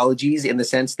ideologies in the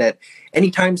sense that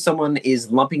anytime someone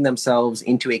is lumping themselves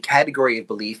into a category of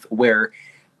belief where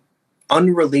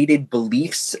unrelated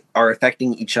beliefs are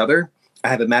affecting each other, I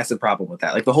have a massive problem with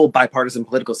that. Like the whole bipartisan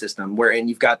political system, wherein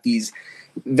you've got these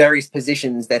various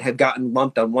positions that have gotten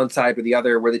lumped on one side or the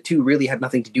other, where the two really have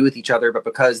nothing to do with each other, but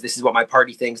because this is what my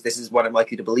party thinks, this is what I'm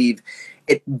likely to believe,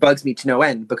 it bugs me to no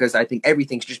end, because I think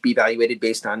everything should just be evaluated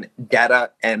based on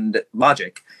data and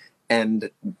logic, and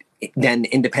then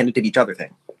independent of each other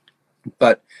thing.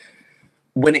 But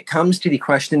when it comes to the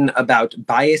question about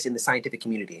bias in the scientific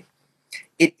community,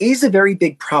 it is a very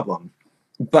big problem,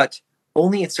 but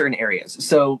only in certain areas.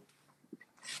 So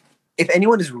if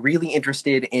anyone is really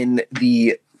interested in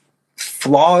the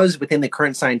flaws within the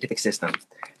current scientific system,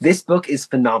 this book is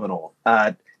phenomenal.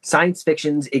 Science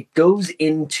Fictions, it goes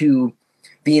into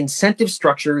the incentive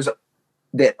structures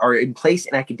that are in place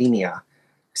in academia,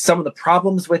 some of the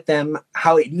problems with them,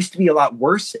 how it used to be a lot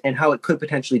worse, and how it could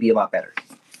potentially be a lot better.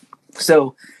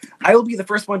 So I will be the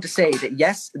first one to say that,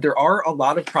 yes, there are a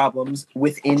lot of problems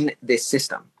within this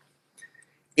system.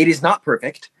 It is not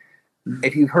perfect.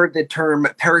 If you've heard the term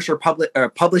publish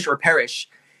or perish,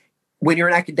 when you're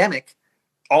an academic,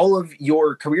 all of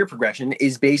your career progression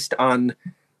is based on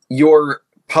your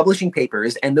publishing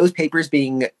papers, and those papers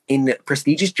being in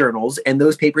prestigious journals, and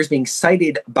those papers being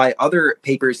cited by other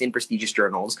papers in prestigious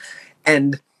journals.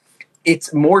 And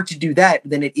it's more to do that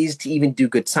than it is to even do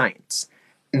good science.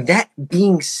 That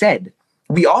being said,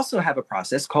 we also have a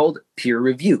process called peer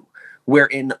review,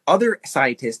 wherein other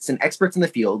scientists and experts in the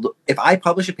field, if I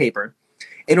publish a paper,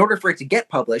 in order for it to get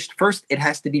published, first it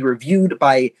has to be reviewed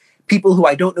by people who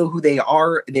I don't know who they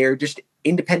are. They're just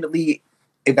independently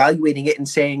evaluating it and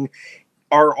saying,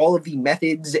 are all of the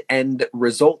methods and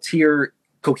results here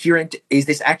coherent? Is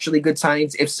this actually good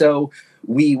science? If so,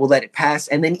 we will let it pass.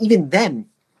 And then even then,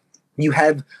 you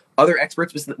have other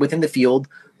experts within the field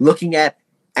looking at,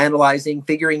 analyzing,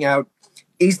 figuring out,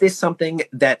 is this something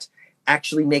that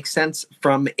actually makes sense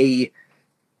from a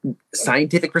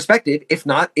scientific perspective? If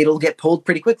not, it'll get pulled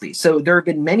pretty quickly. So there have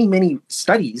been many, many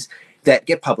studies that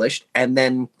get published, and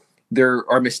then there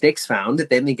are mistakes found,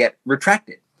 then they get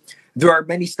retracted. There are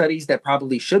many studies that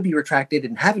probably should be retracted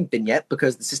and haven't been yet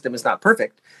because the system is not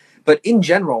perfect. But in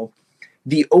general,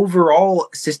 the overall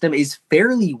system is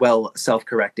fairly well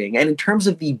self-correcting. And in terms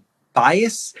of the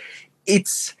bias,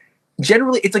 it's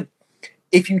like,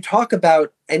 if you talk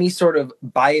about any sort of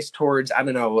bias towards, I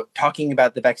don't know, talking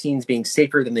about the vaccines being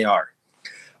safer than they are,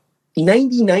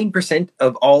 99%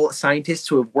 of all scientists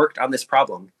who have worked on this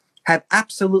problem have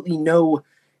absolutely no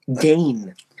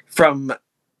gain from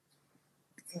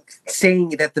saying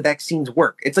that the vaccines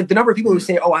work. It's like the number of people who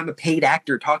say, oh, I'm a paid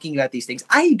actor talking about these things.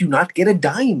 I do not get a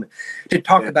dime to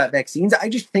talk about vaccines. I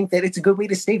just think that it's a good way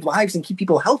to save lives and keep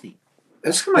people healthy.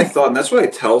 That's kind of my thought, and that's what I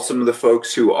tell some of the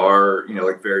folks who are,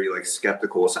 like very like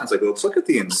skeptical. It sounds like, let's look at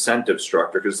the incentive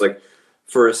structure, because like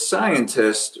for a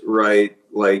scientist, right?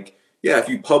 Like, yeah, if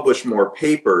you publish more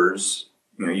papers,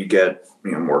 you get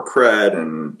more cred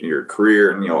and your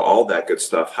career and all that good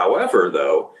stuff. However,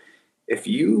 though, if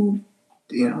you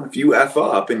F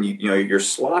up and you're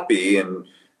sloppy and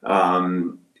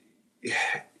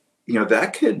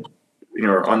that could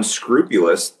or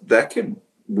unscrupulous, that could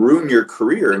ruin your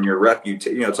career and your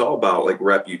reputation. It's all about like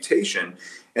reputation.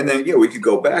 And then we could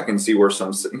go back and see where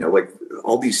some like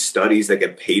all these studies that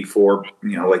get paid for,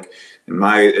 like in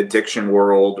my addiction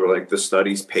world, or like the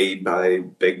studies paid by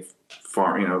big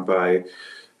farm, by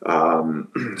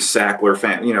Sackler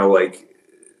fan, like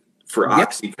for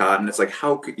Oxycontin. It's like,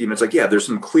 how could it's like, there's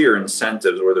some clear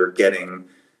incentives where they're getting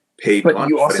paid but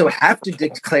money. You also have to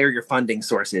declare your funding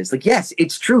sources. Like, yes,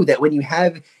 it's true that when you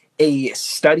have a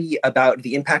study about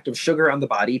the impact of sugar on the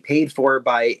body paid for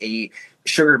by a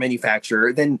sugar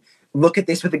manufacturer, then look at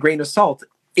this with a grain of salt.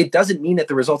 It doesn't mean that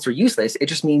the results are useless. It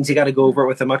just means you got to go over it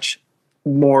with a much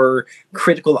more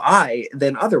critical eye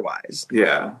than otherwise.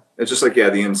 Yeah. It's just like,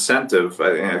 the incentive,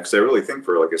 because I really think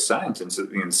for like a scientist,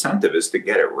 the incentive is to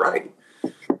get it right.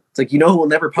 It's like, who will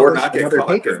never publish another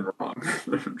paper.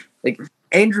 Wrong. Like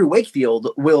Andrew Wakefield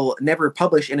will never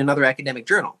publish in another academic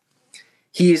journal.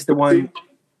 He is the one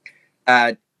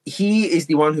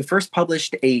who first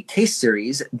published a case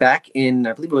series back in,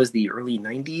 I believe it was the early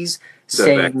 90s,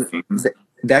 saying that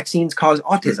vaccines cause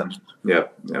autism. Yeah.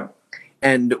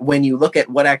 And when you look at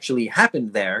what actually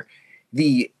happened there,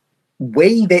 the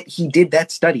way that he did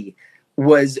that study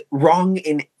was wrong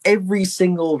in every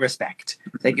single respect.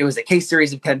 Like, it was a case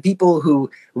series of 10 people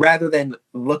who, rather than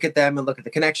look at them and look at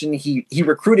the connection, he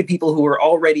recruited people who were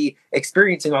already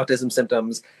experiencing autism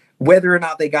symptoms, whether or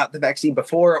not they got the vaccine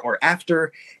before or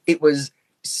after. It was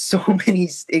so many.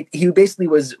 He basically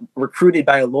was recruited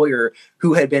by a lawyer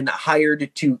who had been hired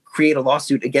to create a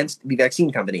lawsuit against the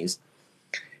vaccine companies.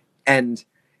 And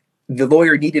the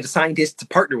lawyer needed a scientist to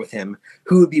partner with him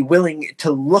who would be willing to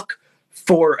look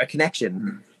for a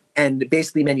connection and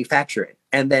basically manufacture it.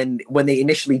 And then when they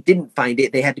initially didn't find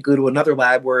it, they had to go to another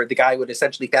lab where the guy would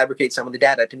essentially fabricate some of the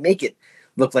data to make it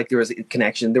look like there was a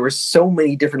connection. There were so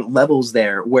many different levels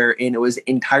there wherein it was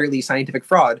entirely scientific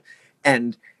fraud,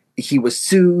 and he was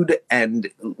sued, and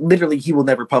literally he will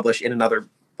never publish in another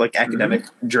like academic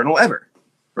journal ever.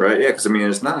 Right. Yeah. Because I mean,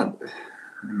 it's not.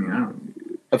 I mean, I don't.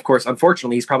 Of course,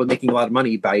 unfortunately, he's probably making a lot of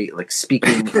money by like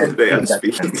speaking.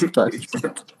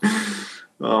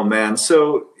 Oh man.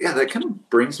 So yeah, that kind of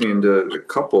brings me into a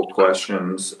couple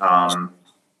questions.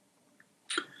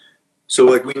 So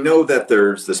like we know that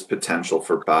there's this potential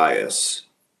for bias.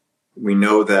 We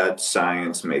know that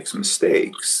science makes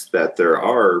mistakes, that there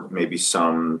are maybe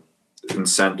some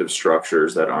incentive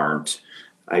structures that aren't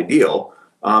ideal.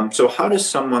 So how does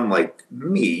someone like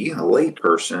me, a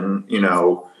layperson,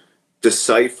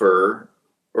 decipher,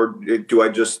 or do I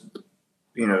just,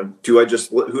 who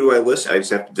do I listen? I just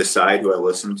have to decide who I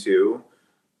listen to.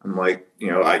 I'm like,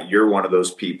 you're one of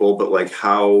those people, but like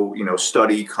how,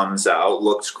 study comes out,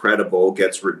 looks credible,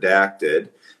 gets redacted.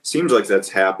 Seems like that's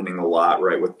happening a lot,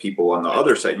 right, with people on the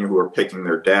other side, who are picking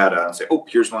their data and say, oh,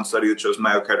 here's one study that shows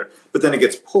myocarditis, but then it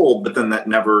gets pulled, but then that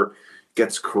never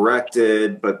gets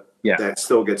corrected, but that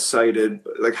still gets cited.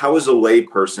 Like, how is a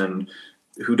layperson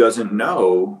who doesn't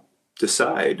know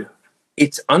decide?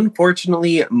 It's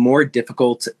unfortunately more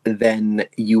difficult than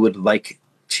you would like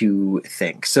to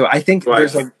think. So I think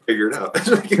there's a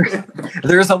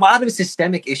lot of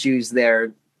systemic issues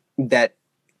there that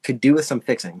could do with some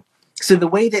fixing. So the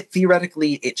way that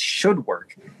theoretically it should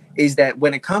work is that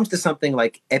when it comes to something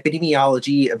like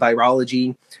epidemiology,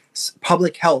 virology,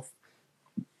 public health,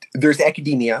 there's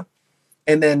academia.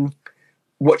 And then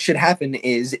what should happen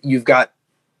is you've got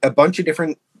a bunch of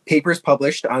different papers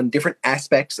published on different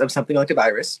aspects of something like a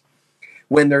virus.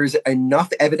 When there's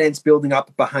enough evidence building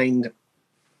up behind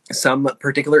some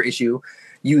particular issue,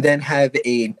 you then have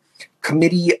a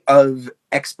committee of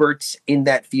experts in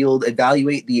that field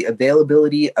evaluate the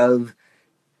availability of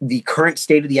the current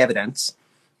state of the evidence,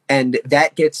 and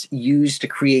that gets used to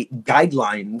create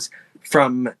guidelines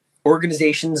from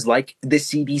organizations like the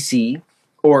CDC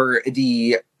or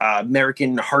the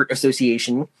American Heart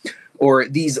Association, or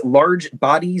these large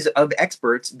bodies of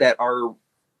experts that are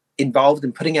involved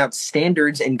in putting out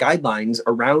standards and guidelines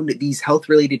around these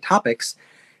health-related topics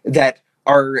that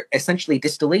are essentially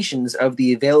distillations of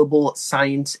the available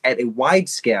science at a wide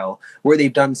scale, where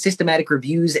they've done systematic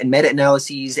reviews and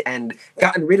meta-analyses and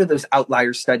gotten rid of those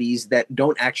outlier studies that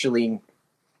don't actually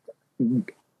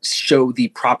show the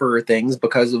proper things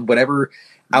because of whatever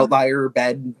outlier,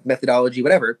 bad methodology,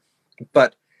 whatever.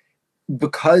 But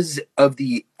because of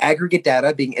the aggregate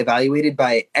data being evaluated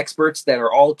by experts that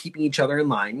are all keeping each other in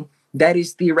line, that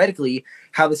is theoretically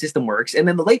how the system works. And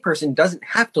then the layperson doesn't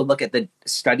have to look at the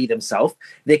study themselves.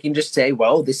 They can just say,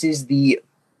 well, this is the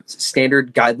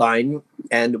standard guideline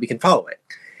and we can follow it.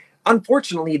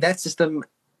 Unfortunately, that system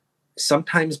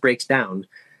sometimes breaks down.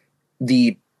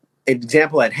 The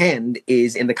example at hand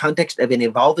is in the context of an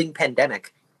evolving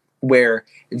pandemic where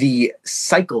the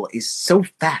cycle is so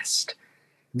fast.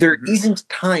 There isn't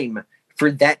time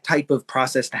for that type of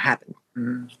process to happen.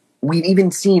 We've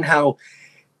even seen how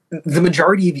the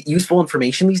majority of useful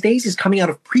information these days is coming out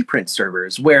of preprint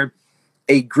servers, where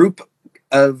a group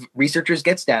of researchers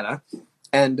gets data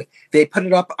and they put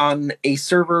it up on a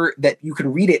server that you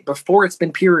can read it before it's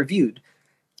been peer reviewed.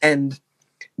 And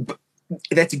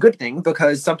that's a good thing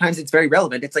because sometimes it's very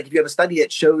relevant. It's like if you have a study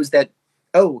that shows that,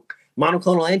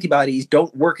 monoclonal antibodies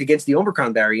don't work against the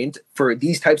Omicron variant for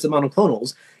these types of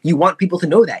monoclonals, you want people to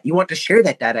know that. You want to share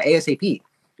that data ASAP.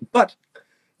 But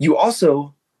you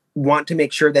also want to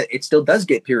make sure that it still does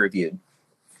get peer reviewed.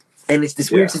 And it's this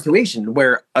weird situation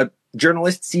where a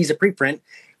journalist sees a preprint,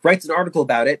 writes an article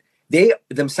about it. They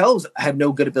themselves have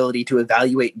no good ability to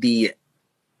evaluate the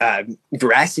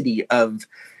veracity of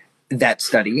that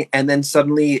study. And then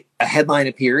suddenly a headline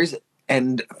appears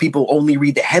and people only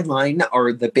read the headline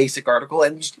or the basic article,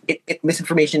 and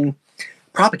misinformation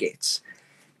propagates.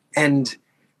 And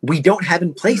we don't have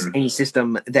in place any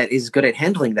system that is good at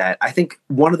handling that. I think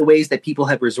one of the ways that people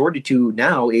have resorted to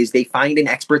now is they find an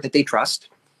expert that they trust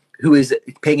who is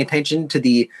paying attention to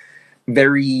the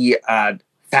very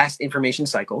fast information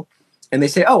cycle. And they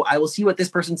say, I will see what this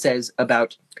person says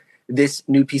about this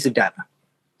new piece of data.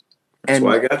 That's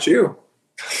why I got you.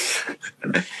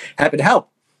 Happy to help.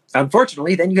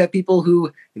 Unfortunately, then you have people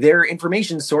who their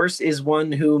information source is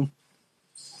one who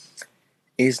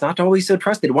is not always so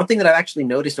trusted. One thing that I've actually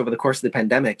noticed over the course of the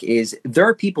pandemic is there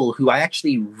are people who I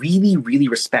actually really, really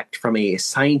respect from a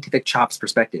scientific chops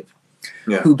perspective.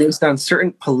 Yeah. who, based on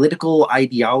certain political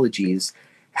ideologies,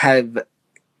 have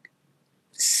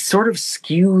sort of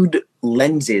skewed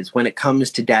lenses when it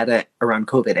comes to data around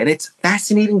COVID. And it's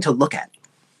fascinating to look at.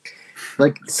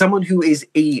 Like someone who is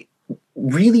a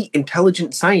really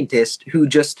intelligent scientist who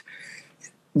just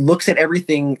looks at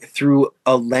everything through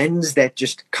a lens that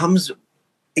just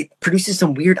it produces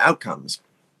some weird outcomes.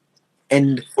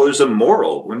 And well, there's a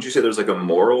moral. Wouldn't you say there's like a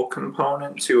moral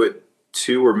component to it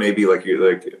too, or maybe like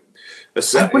you're like a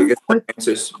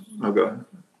scientist? Oh, go ahead.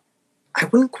 I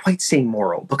wouldn't quite say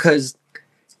moral, because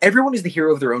everyone is the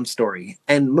hero of their own story,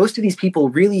 and most of these people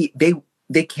really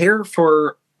they care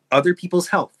for other people's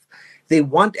health. They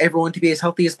want everyone to be as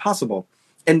healthy as possible.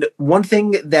 And one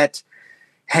thing that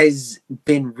has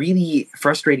been really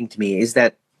frustrating to me is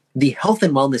that the health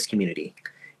and wellness community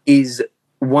is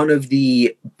one of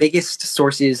the biggest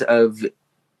sources of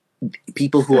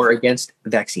people who are against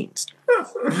vaccines.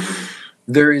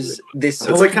 There is this.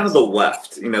 It's like kind of the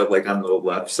left, like on the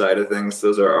left side of things.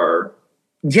 Those are our.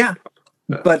 Yeah,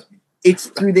 but it's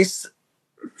through this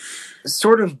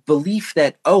sort of belief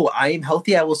that, oh, I am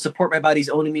healthy, I will support my body's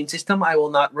own immune system, I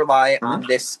will not rely on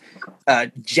this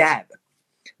jab.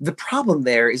 The problem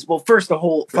there is, well, first, the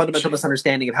whole fundamental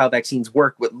misunderstanding of how vaccines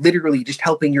work, with literally just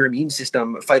helping your immune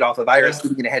system fight off a virus,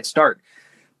 giving it a head start.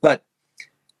 But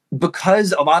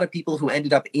because a lot of people who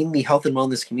ended up in the health and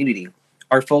wellness community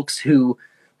are folks who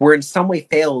were in some way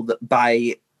failed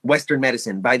by Western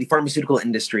medicine, by the pharmaceutical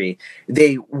industry,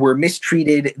 they were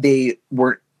mistreated, they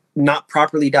were not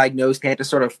properly diagnosed, they had to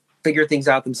sort of figure things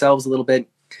out themselves a little bit,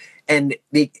 and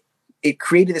it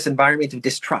created this environment of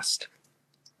distrust,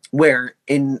 where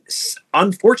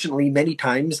unfortunately many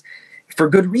times, for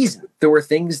good reason, there were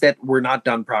things that were not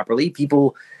done properly.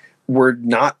 People were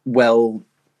not well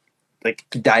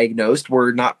diagnosed,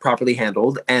 were not properly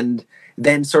handled, and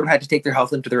then sort of had to take their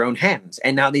health into their own hands.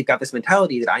 And now they've got this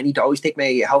mentality that I need to always take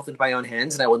my health into my own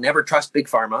hands, and I will never trust big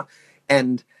pharma,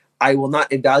 and I will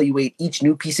not evaluate each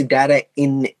new piece of data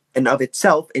in and of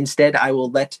itself. Instead, I will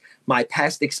let my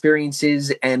past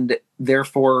experiences and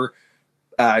therefore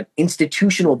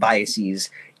institutional biases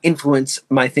influence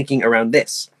my thinking around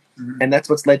this. Mm-hmm. And that's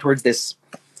what's led towards this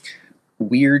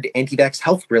weird anti-vax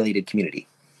health-related community.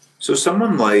 So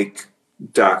someone like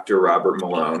Dr. Robert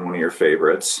Malone, one of your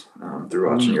favorites,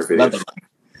 through watching your videos.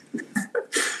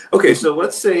 Okay, so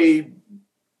let's say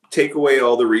take away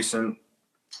all the recent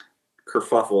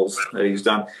kerfuffles that he's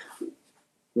done.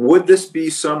 Would this be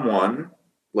someone,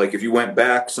 like if you went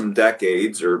back some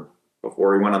decades or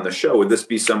before he went on the show, would this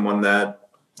be someone that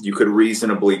you could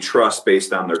reasonably trust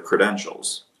based on their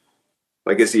credentials?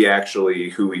 Like, is he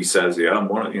actually who he says? Yeah, I'm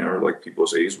one of, like people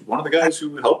say he's one of the guys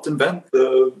who helped invent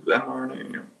the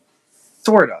mRNA.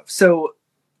 Sort of. So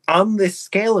on this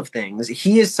scale of things,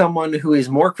 he is someone who is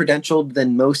more credentialed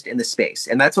than most in the space.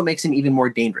 And that's what makes him even more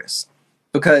dangerous.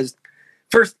 Because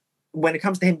first, when it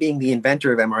comes to him being the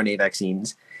inventor of mRNA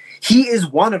vaccines, he is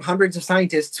one of hundreds of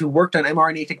scientists who worked on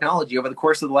mRNA technology over the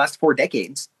course of the last 4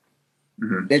 decades.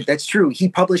 Mm-hmm. That's true. He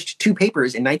published 2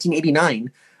 papers in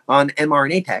 1989 on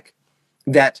mRNA tech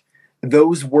that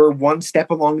those were one step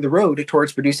along the road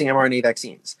towards producing mRNA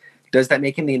vaccines. Does that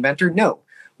make him the inventor? No.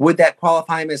 Would that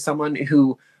qualify him as someone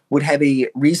who would have a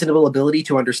reasonable ability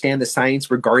to understand the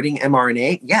science regarding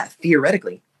mRNA? Yeah,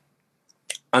 theoretically.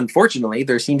 Unfortunately,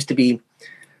 there seems to be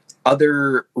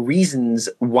other reasons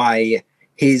why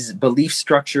his belief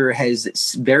structure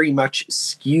has very much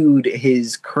skewed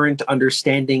his current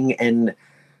understanding and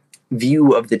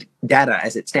view of the data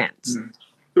as it stands. Mm-hmm.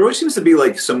 There always seems to be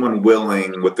like someone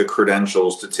willing with the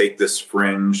credentials to take this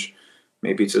fringe,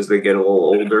 maybe it's as they get a little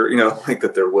older, like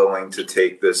that they're willing to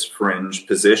take this fringe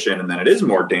position, and then it is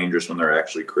more dangerous when they're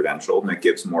actually credentialed, and it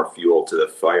gives more fuel to the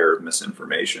fire of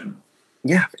misinformation.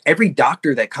 Yeah, every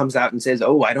doctor that comes out and says,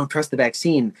 oh, I don't trust the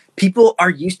vaccine, people are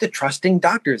used to trusting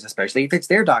doctors, especially if it's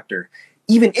their doctor.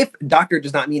 Even if doctor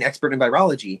does not mean expert in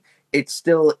virology, it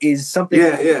still is something.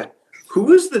 Yeah. Who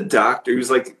was the doctor? He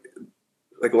was like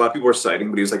a lot of people are citing,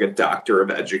 but he was like a doctor of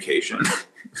education.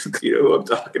 You know who I'm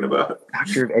talking about?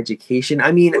 Doctor of education.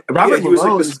 I mean, Robert Malone was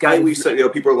like this guy we said,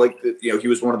 people are like, he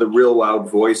was one of the real loud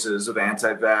voices of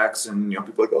anti-vax, and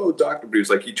people are like, oh, doctor, but he was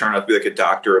like, he turned out to be like a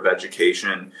doctor of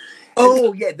education.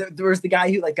 Oh yeah, there was the guy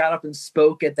who got up and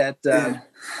spoke at that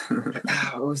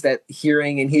what was that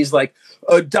hearing, and he's like,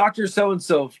 Dr.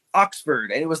 So-and-so,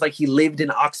 Oxford, and it was like he lived in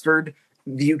Oxford,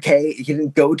 the UK. He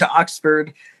didn't go to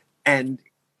Oxford, and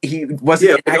he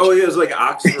wasn't. Yeah, he was like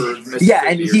Oxford. Yeah,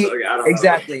 and he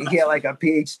exactly. He had like a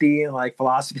PhD in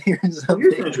philosophy or something.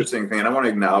 Here's an interesting thing, and I want to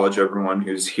acknowledge everyone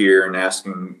who's here and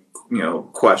asking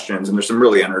questions. And there's some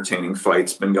really entertaining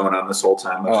fights been going on this whole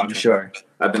time. I'm sure.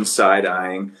 I've been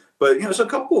side-eyeing. But, so a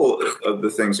couple of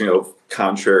the things,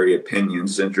 contrary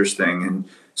opinions is interesting. And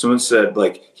someone said,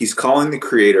 like, he's calling the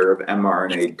creator of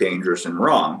mRNA dangerous and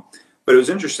wrong. But it was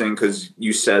interesting because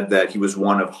you said that he was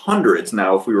one of hundreds.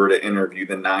 Now, if we were to interview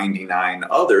the 99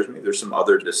 others, maybe there's some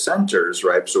other dissenters,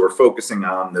 right? So we're focusing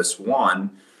on this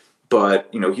one. But,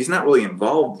 he's not really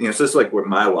involved. So this is like what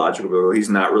my logic was. He's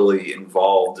not really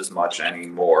involved as much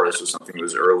anymore. This was something that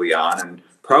was early on. And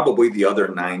probably the other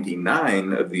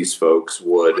 99 of these folks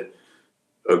would,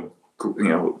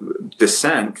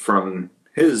 dissent from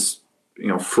his,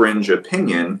 fringe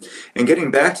opinion. And getting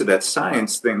back to that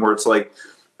science thing where it's like,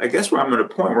 I guess where I'm at a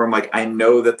point where I'm like, I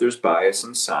know that there's bias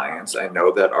in science. I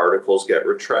know that articles get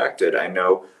retracted. I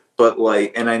know, but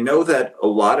and I know that a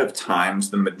lot of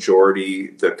times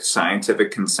the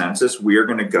scientific consensus, we're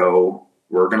going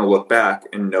to look back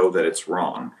and know that it's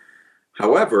wrong.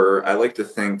 However, I like to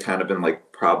think kind of in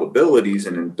like probabilities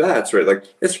and in bets, right? Like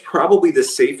it's probably the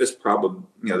safest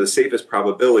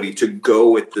probability to go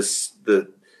with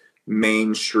the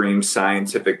mainstream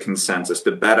scientific consensus,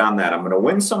 to bet on that. I'm going to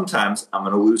win sometimes, I'm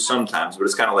going to lose sometimes, but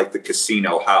it's kind of like the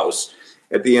casino house.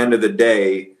 At the end of the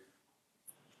day,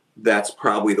 that's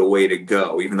probably the way to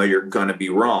go, even though you're going to be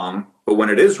wrong. But when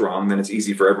it is wrong, then it's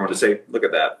easy for everyone to say, look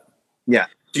at that. Yeah.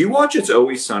 Do you watch It's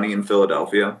Always Sunny in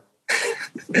Philadelphia?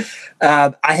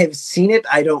 I have seen it.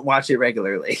 I don't watch it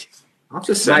regularly.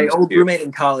 My old roommate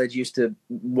in college used to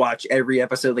watch every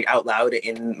episode like out loud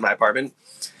in my apartment.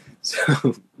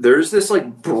 So there's this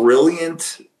like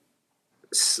brilliant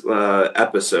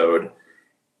episode,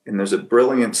 and there's a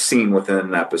brilliant scene within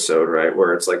an episode, right,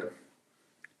 where it's like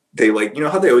they like,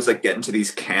 how they always like get into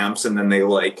these camps and then they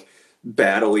like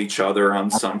battle each other on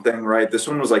something, right? This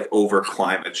one was like over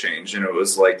climate change, and it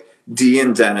was like Dee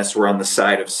and Dennis were on the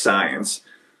side of science,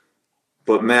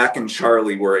 but Mac and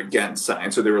Charlie were against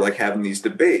science. So they were like having these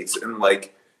debates, and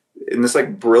like in this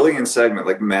like brilliant segment,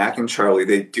 like Mac and Charlie,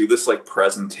 they do this like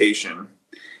presentation,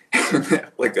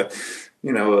 like a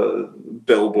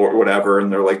billboard, whatever,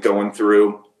 and they're like going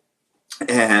through,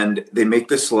 and they make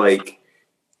this like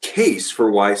case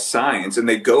for why science, and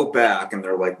they go back and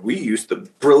they're like, we used the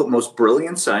most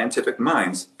brilliant scientific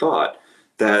minds thought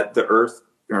that the Earth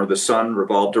or the sun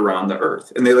revolved around the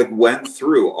Earth, and they like went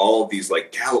through all of these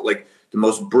like the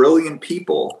most brilliant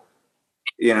people,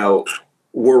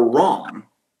 were wrong.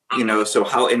 So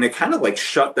how, and it kind of like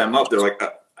shut them up. They're like,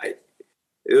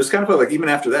 it was kind of like, even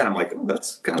after that, I'm like, oh,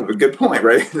 that's kind of a good point,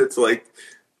 right? It's like,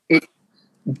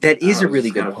 that is a really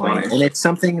good point. And it's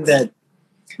something that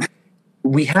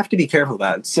we have to be careful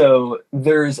about. So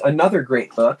there's another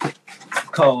great book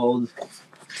called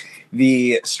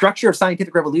The Structure of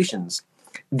Scientific Revolutions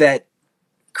that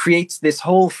creates this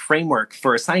whole framework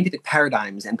for scientific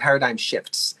paradigms and paradigm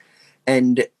shifts,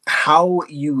 and how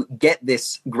you get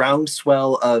this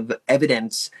groundswell of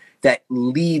evidence that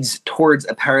leads towards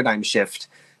a paradigm shift.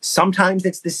 Sometimes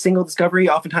it's this single discovery.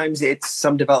 Oftentimes it's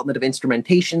some development of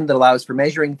instrumentation that allows for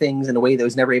measuring things in a way that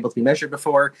was never able to be measured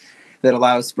before, that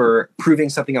allows for proving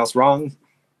something else wrong.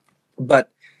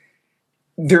 But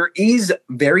there is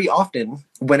very often,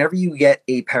 whenever you get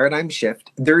a paradigm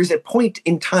shift, there is a point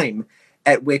in time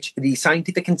at which the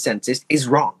scientific consensus is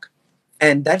wrong.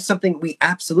 And that's something we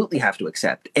absolutely have to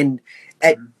accept. And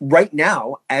right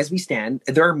now, as we stand,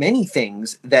 there are many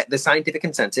things that the scientific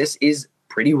consensus is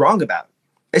pretty wrong about,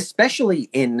 especially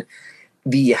in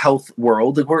the health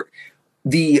world, where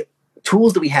the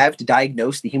tools that we have to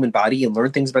diagnose the human body and learn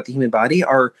things about the human body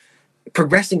are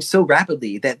progressing so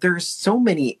rapidly that there's so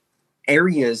many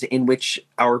areas in which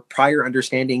our prior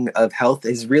understanding of health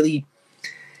is really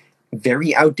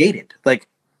very outdated. Like,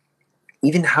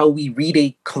 even how we read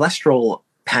a cholesterol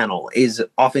panel is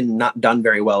often not done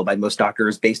very well by most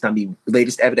doctors based on the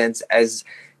latest evidence as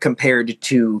compared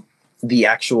to the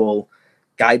actual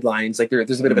guidelines. Like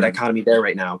there's a bit of a dichotomy there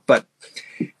right now, but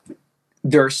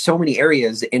there are so many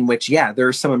areas in which, there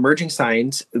are some emerging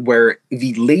science where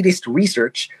the latest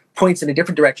research points in a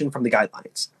different direction from the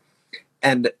guidelines.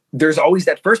 And there's always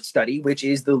that first study, which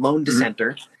is the lone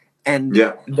dissenter. And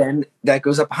then that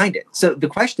goes up behind it. So the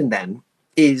question then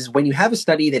is, when you have a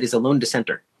study that is a lone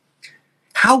dissenter,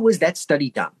 how was that study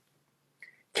done?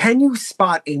 Can you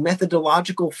spot a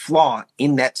methodological flaw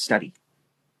in that study?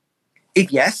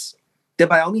 If yes, then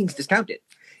by all means discount it.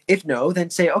 If no, then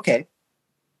say, okay,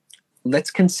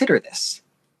 let's consider this.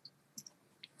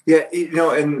 Yeah,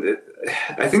 and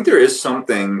I think there is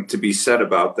something to be said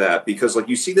about that, because like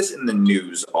you see this in the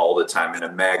news all the time, in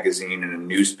a magazine, in a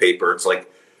newspaper. It's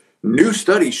like, new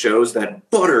study shows that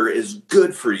butter is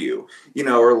good for you,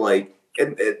 or like,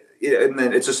 and and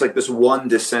then it's just like this one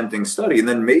dissenting study, and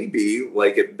then maybe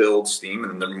like it builds steam,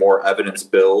 and then more evidence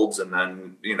builds, and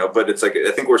then but it's like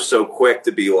I think we're so quick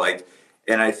to be like,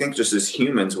 and I think just as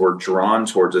humans we're drawn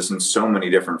towards this in so many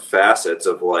different facets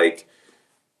of like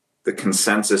the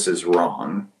consensus is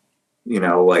wrong,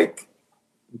 like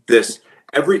this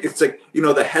it's like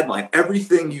the headline,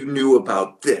 everything you knew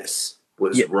about this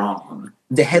was wrong.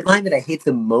 The headline that I hate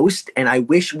the most, and I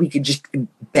wish we could just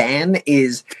ban,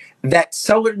 is that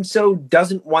so and so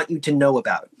doesn't want you to know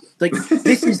about. Like,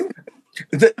 this is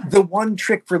the one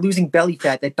trick for losing belly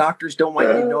fat that doctors don't want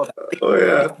you to know about.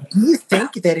 Like, do you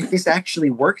think that if this actually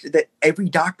worked, that every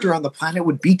doctor on the planet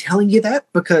would be telling you that?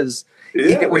 Because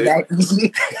if it were that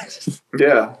easy.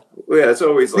 Yeah, it's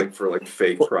always like for like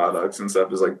fake products and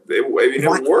stuff. Is like, it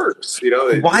works.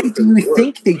 Why do you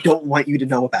think they don't want you to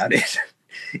know about it?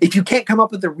 If you can't come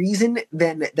up with a reason,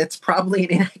 then that's probably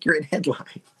an inaccurate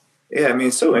headline. Yeah, I mean,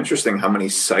 it's so interesting how many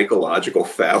psychological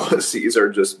fallacies are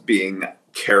just being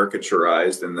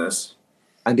caricaturized in this.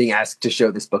 I'm being asked to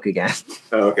show this book again.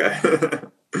 Oh, okay.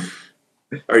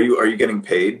 Are you getting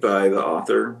paid by the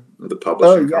author, the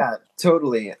publisher? Oh yeah,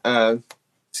 totally.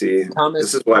 See,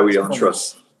 this is why we don't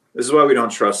trust. This is why we don't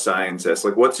trust scientists.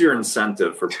 Like, what's your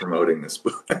incentive for promoting this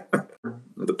book?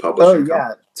 The publishing. Oh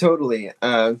yeah, totally.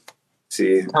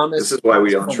 See, this is why we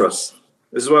don't trust.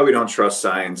 This is why we don't trust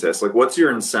scientists. Like, what's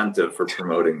your incentive for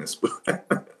promoting this book?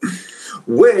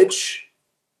 Which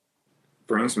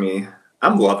brings me.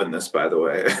 I'm loving this, by the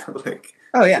way. Like,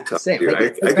 oh yeah, same.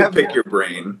 I could pick your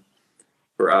brain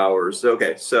for hours.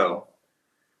 Okay, so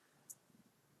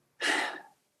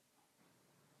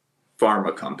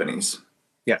pharma companies.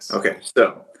 Yes. Okay,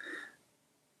 so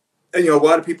and, a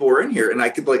lot of people were in here, and I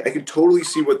could totally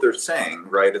see what they're saying,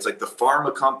 right? It's like the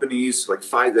pharma companies, like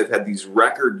that had these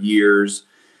record years,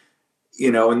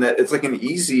 and that it's like an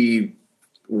easy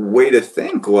way to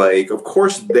think. Like, of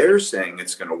course they're saying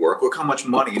it's going to work. Look how much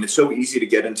money, and it's so easy to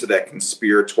get into that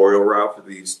conspiratorial route for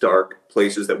these dark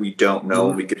places that we don't know,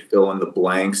 and we could fill in the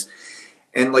blanks.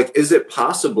 And like, is it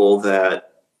possible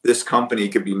that this company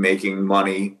could be making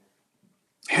money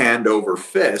hand over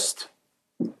fist,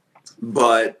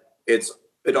 but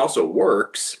it also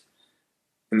works,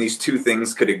 and these two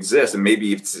things could exist, and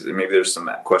maybe there's some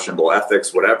questionable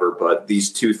ethics, whatever, but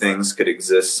these two things could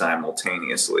exist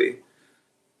simultaneously.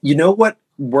 You know what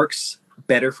works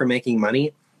better for making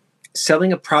money?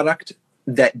 Selling a product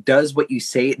that does what you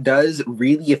say it does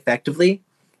really effectively,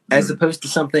 as opposed to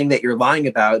something that you're lying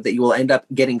about that you will end up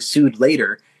getting sued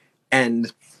later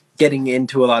and getting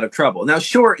into a lot of trouble. Now,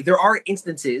 sure, there are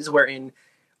instances wherein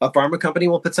a pharma company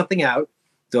will put something out,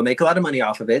 they'll make a lot of money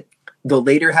off of it, they'll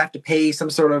later have to pay some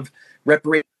sort of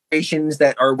reparations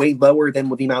that are way lower than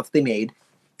the amount that they made.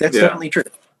 That's definitely true.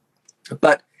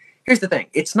 But here's the thing.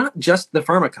 It's not just the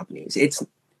pharma companies.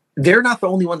 They're not the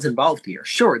only ones involved here.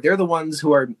 Sure, they're the ones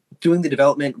who are doing the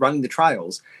development, running the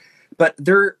trials, but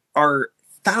there are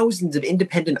thousands of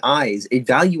independent eyes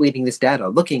evaluating this data,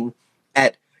 looking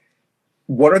at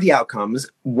what are the outcomes?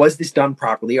 Was this done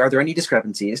properly? Are there any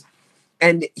discrepancies?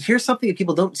 And here's something that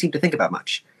people don't seem to think about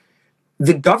much.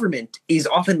 The government is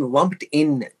often lumped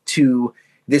into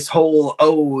this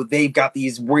whole, they've got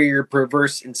these weird,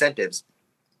 perverse incentives.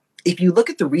 If you look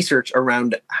at the research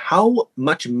around how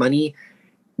much money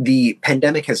the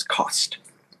pandemic has cost,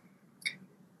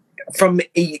 from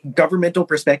a governmental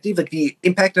perspective, like the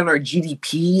impact on our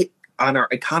GDP, on our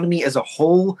economy as a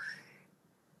whole,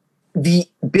 the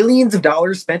billions of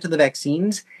dollars spent on the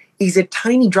vaccines is a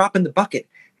tiny drop in the bucket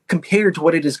compared to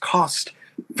what it has cost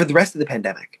for the rest of the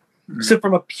pandemic. Mm-hmm. So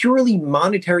from a purely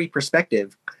monetary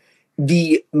perspective,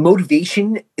 the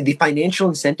motivation, the financial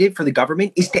incentive for the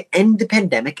government is to end the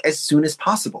pandemic as soon as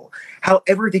possible.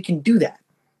 However they can do that.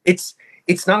 It's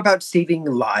not about saving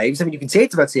lives. I mean, you can say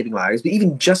it's about saving lives, but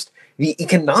even just the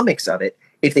economics of it,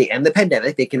 if they end the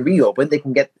pandemic, they can reopen, they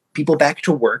can get people back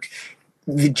to work,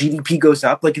 the GDP goes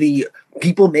up, like the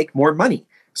people make more money.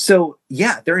 So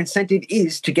yeah, their incentive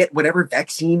is to get whatever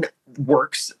vaccine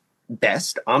works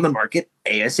best on the market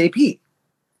ASAP.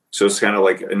 So it's kind of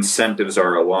like incentives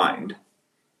are aligned.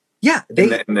 Yeah,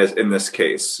 in this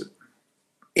case.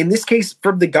 In this case,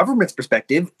 from the government's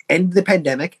perspective, end the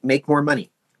pandemic, make more money.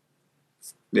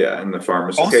 Yeah, and the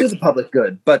farmers also the public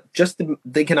good, but just the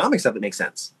economics of it makes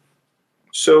sense.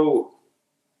 So,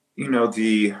 there's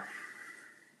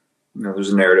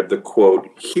a narrative, the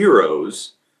quote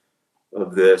heroes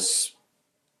of this,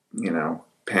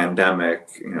 pandemic,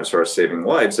 as far as saving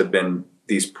lives, have been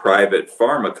these private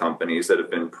pharma companies that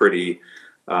have been pretty,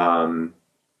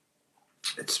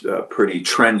 pretty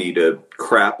trendy to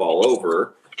crap all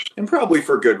over, and probably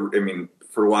for good. I mean,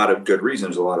 for a lot of good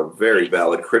reasons, a lot of very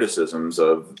valid criticisms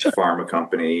of the pharma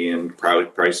company and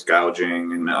price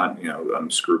gouging and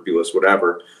unscrupulous,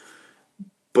 whatever.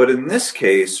 But in this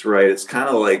case, right, it's kind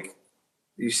of like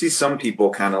you see some people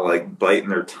kind of like biting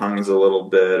their tongues a little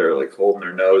bit or like holding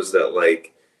their nose that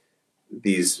like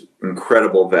these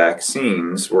incredible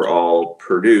vaccines were all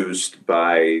produced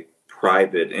by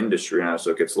private industry. Now,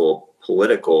 so it gets a little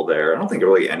political there. I don't think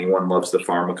really anyone loves the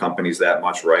pharma companies that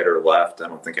much, right or left. I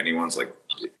don't think anyone's like,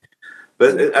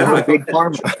 but I don't know.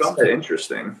 I found that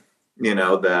interesting,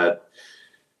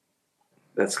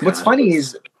 that's what's funny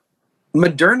is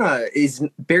Moderna is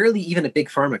barely even a big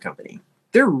pharma company.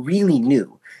 They're really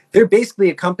new. They're basically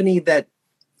a company that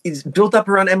is built up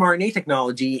around mRNA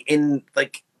technology in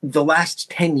like the last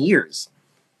 10 years.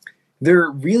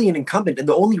 They're really an incumbent. And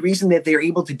the only reason that they're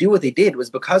able to do what they did was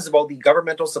because of all the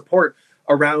governmental support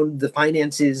around the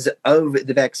finances of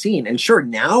the vaccine. And sure,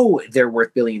 now they're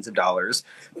worth billions of dollars,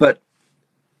 but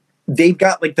they've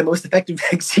got like the most effective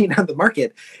vaccine on the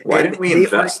market. Why didn't we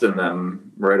invest in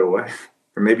them right away?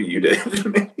 Or maybe you did.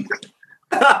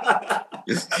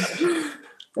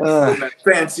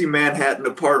 Fancy Manhattan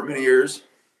apartment ears.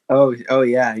 Oh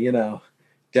yeah,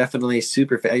 definitely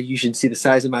super. You should see the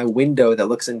size of my window that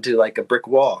looks into like a brick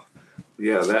wall.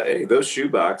 Yeah, those shoe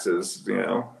boxes,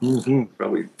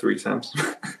 probably 3 times.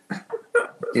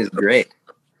 Is great.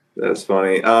 That's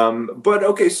funny. But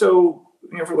okay, so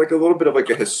for like a little bit of like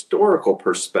a historical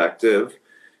perspective,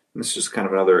 this is just kind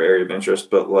of another area of interest,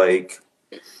 but like,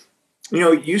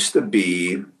 it used to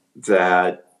be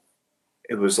that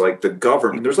it was like the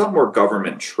government, there's a lot more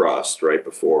government trust right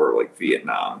before like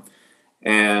Vietnam.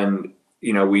 And,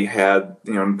 we had,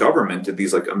 government did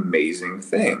these like amazing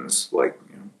things, like,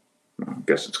 I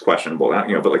guess it's questionable,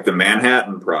 but like the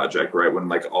Manhattan Project, right? When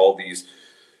like all these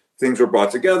things were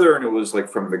brought together and it was like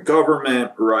from the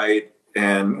government, right?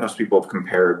 And most people have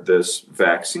compared this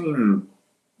vaccine,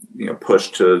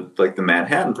 push to like the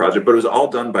Manhattan Project, but it was all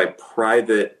done by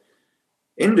private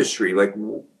industry. Like,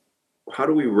 how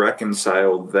do we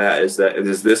reconcile that? Is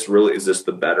this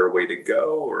the better way to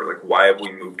go? Or like, why have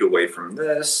we moved away from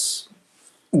this?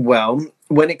 Well,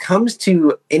 when it comes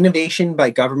to innovation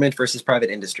by government versus private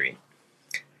industry,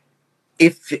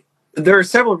 there are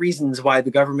several reasons why the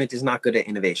government is not good at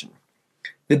innovation.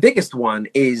 The biggest one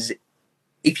is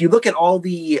if you look at all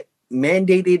the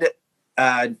mandated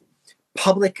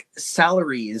public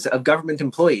salaries of government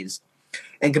employees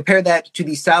and compare that to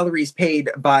the salaries paid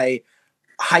by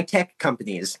high-tech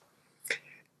companies,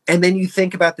 and then you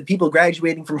think about the people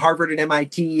graduating from Harvard and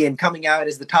MIT and coming out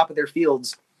as the top of their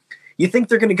fields, you think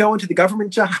they're going to go into the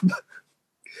government job?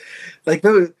 Like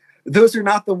those are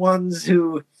not the ones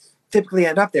who typically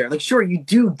end up there. Like, sure, you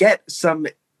do get some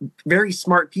very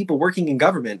smart people working in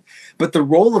government, but the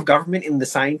role of government in the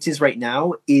sciences right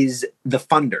now is the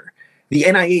funder. The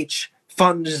NIH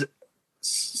funds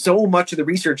so much of the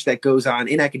research that goes on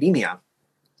in academia.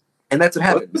 And that's what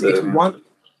happens.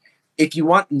 If you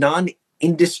want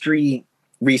non-industry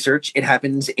research, it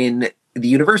happens in the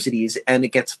universities and it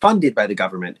gets funded by the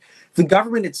government. The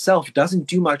government itself doesn't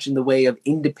do much in the way of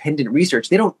independent research.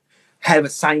 They don't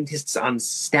have scientists on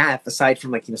staff aside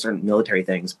from like certain military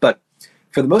things, but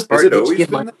for the most part, has it always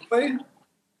been that way?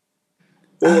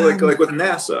 Well, like with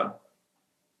NASA,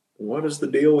 what is the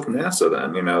deal with NASA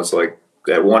then? It's like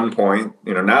at one point,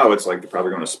 now it's like they're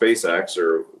probably going to SpaceX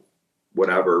or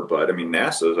whatever, but I mean,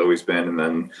 NASA has always been, and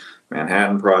then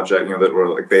Manhattan Project, that were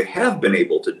like they have been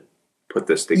able to put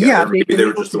this together. Yeah, maybe they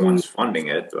were just the ones funding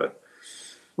it, but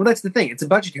well, that's the thing. It's a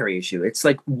budgetary issue. It's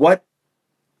like what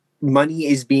money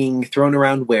is being thrown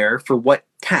around where for what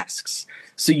tasks.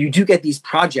 So you do get these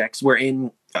projects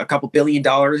wherein a couple $1 billion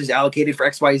is allocated for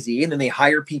XYZ, and then they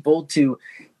hire people to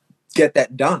get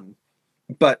that done.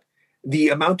 But the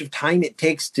amount of time it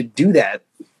takes to do that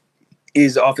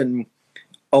is often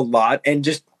a lot. And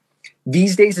just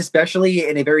these days, especially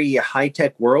in a very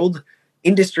high-tech world,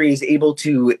 industry is able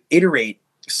to iterate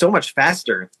so much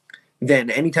faster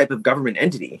than any type of government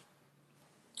entity.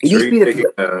 So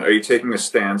are you taking a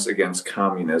stance against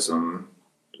communism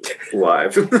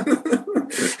live?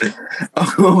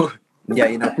 Oh, yeah,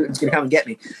 Putin's going to come and get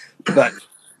me. But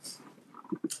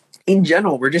in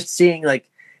general, we're just seeing like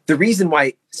the reason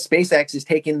why SpaceX has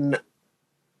taken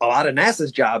a lot of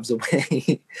NASA's jobs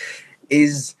away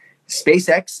is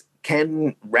SpaceX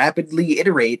can rapidly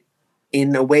iterate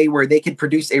in a way where they can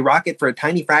produce a rocket for a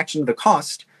tiny fraction of the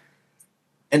cost.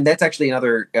 And that's actually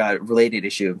another related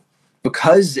issue.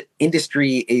 Because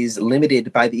industry is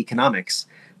limited by the economics,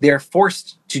 they're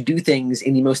forced to do things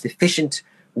in the most efficient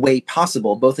way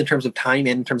possible, both in terms of time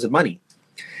and in terms of money.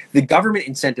 The government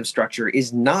incentive structure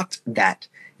is not that.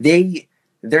 They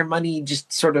their money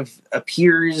just sort of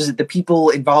appears. The people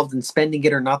involved in spending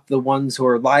it are not the ones who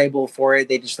are liable for it.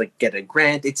 They just like get a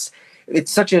grant. It's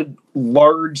such a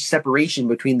large separation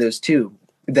between those two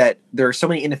that there are so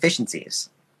many inefficiencies.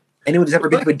 Anyone who's ever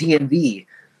been to a DMV.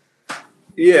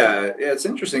 Yeah, it's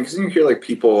interesting because you hear like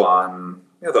people on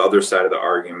the other side of the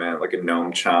argument, like a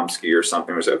Noam Chomsky or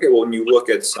something, who say, okay, well, when you look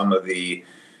at some of the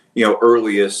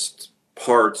earliest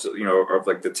parts of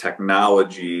like the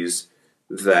technologies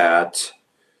that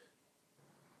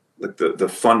like the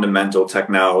fundamental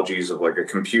technologies of like a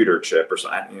computer chip or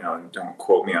something, don't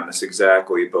quote me on this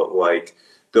exactly, but like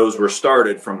those were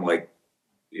started from like,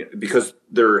 because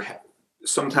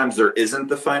sometimes there isn't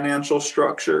the financial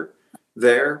structure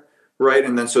there, right?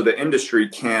 And then so the industry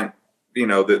can't,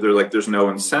 they're like, there's no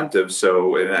incentive.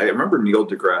 So, and I remember Neil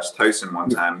deGrasse Tyson one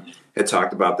time had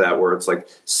talked about that, where it's like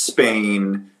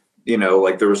Spain,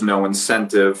 like there was no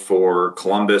incentive for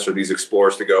Columbus or these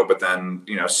explorers to go, but then,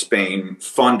 Spain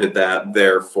funded that.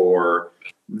 Therefore,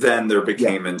 then there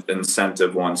became an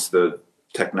incentive once the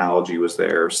technology was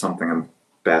there, or something. I'm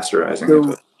bastardizing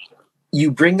So it.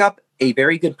 you bring up a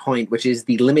very good point, which is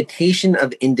the limitation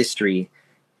of industry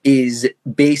is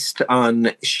based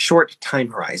on short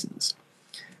time horizons.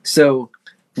 So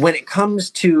when it comes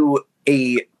to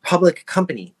a public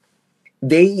company,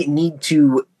 they need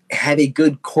to have a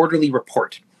good quarterly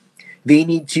report. They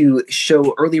need to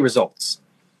show early results.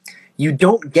 You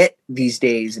don't get these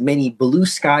days many blue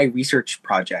sky research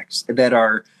projects that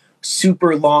are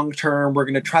super long term. We're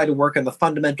going to try to work on the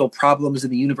fundamental problems of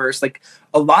the universe. Like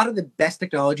a lot of the best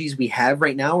technologies we have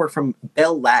right now are from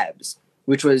Bell Labs,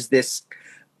 which was this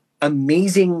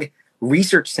amazing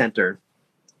research center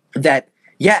that,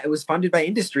 it was funded by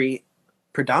industry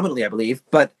predominantly, I believe,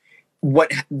 but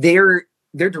what their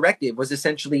directive was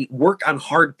essentially work on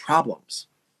hard problems.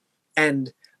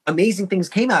 And amazing things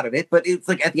came out of it, but it's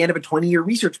like at the end of a 20-year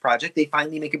research project, they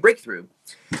finally make a breakthrough.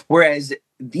 Whereas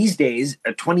these days,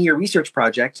 a 20-year research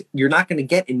project, you're not going to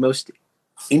get in most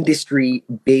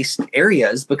industry-based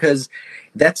areas because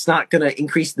that's not going to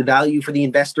increase the value for the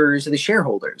investors or the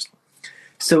shareholders.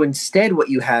 So instead, what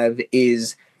you have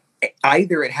is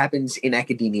either it happens in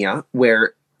academia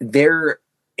where their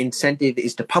incentive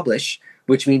is to publish,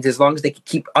 which means as long as they can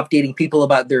keep updating people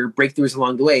about their breakthroughs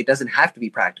along the way, it doesn't have to be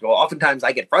practical. Oftentimes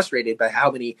I get frustrated by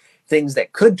how many things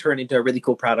that could turn into a really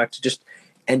cool product just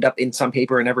end up in some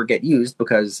paper and never get used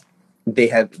because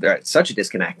they're at such a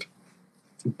disconnect.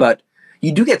 But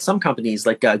you do get some companies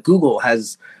like Google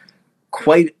has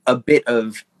quite a bit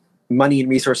of money and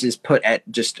resources put at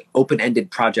just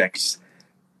open-ended projects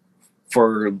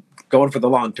for going for the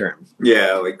long term.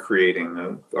 Yeah, like creating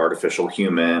an artificial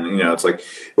human. It's like,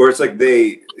 or it's like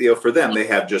they, for them, they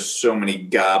have just so many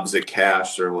gobs of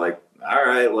cash. They're like, all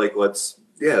right, like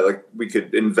like we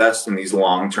could invest in these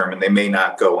long term, and they may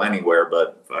not go anywhere,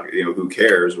 but who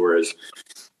cares? Whereas,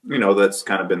 that's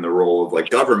kind of been the role of like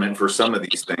government for some of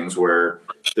these things, where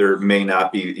there may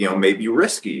not be, may be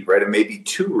risky, right? It may be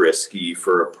too risky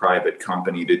for a private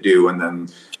company to do, and then.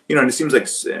 And it seems like,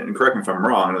 and correct me if I'm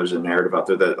wrong, there's a narrative out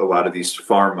there that a lot of these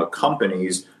pharma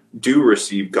companies do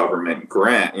receive government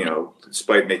grant,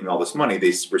 despite making all this money,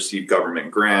 they receive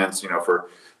government grants, for,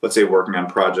 let's say, working on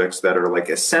projects that are like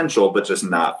essential, but just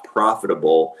not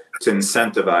profitable, to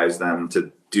incentivize them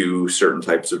to do certain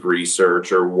types of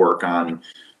research or work on,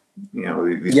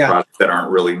 these projects that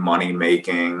aren't really money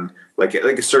making, like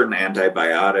a certain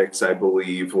antibiotics, I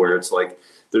believe, where it's like,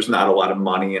 there's not a lot of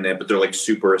money in it, but they're like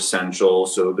super essential.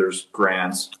 So there's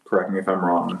grants. Correct me if I'm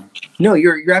wrong. No,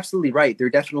 you're absolutely right. There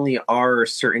definitely are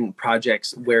certain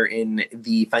projects wherein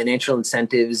the financial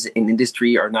incentives in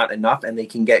industry are not enough and they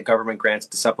can get government grants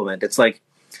to supplement. It's like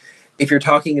if you're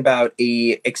talking about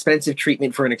a expensive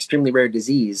treatment for an extremely rare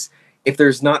disease, if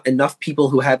there's not enough people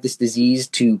who have this disease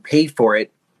to pay for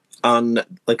it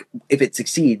like if it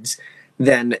succeeds,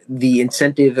 then the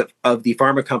incentive of the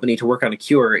pharma company to work on a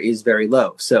cure is very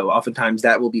low. So oftentimes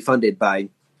that will be funded by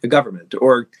the government,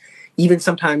 or even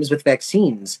sometimes with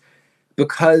vaccines,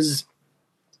 because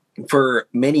for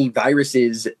many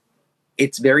viruses,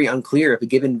 it's very unclear if a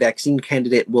given vaccine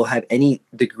candidate will have any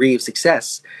degree of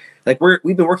success. Like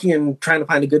we've been working on trying to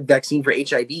find a good vaccine for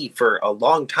HIV for a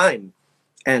long time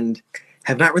and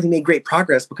have not really made great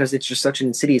progress because it's just such an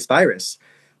insidious virus.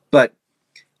 But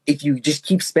if you just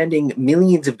keep spending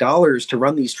millions of dollars to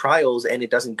run these trials and it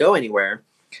doesn't go anywhere,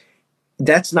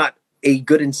 that's not a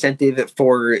good incentive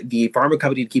for the pharma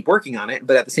company to keep working on it.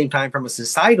 But at the same time, from a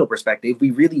societal perspective,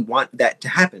 we really want that to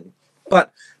happen.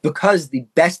 But because the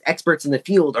best experts in the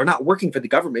field are not working for the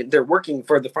government, they're working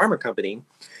for the pharma company,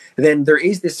 then there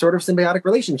is this sort of symbiotic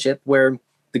relationship where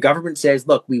the government says,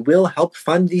 look, we will help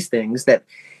fund these things that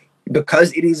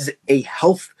because it is a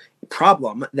health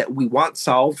problem that we want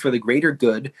solved for the greater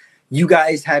good, you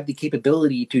guys have the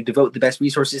capability to devote the best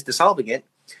resources to solving it.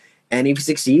 And if you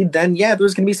succeed, then yeah,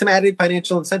 there's going to be some added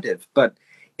financial incentive. But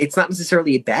it's not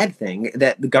necessarily a bad thing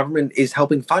that the government is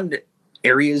helping fund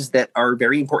areas that are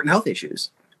very important health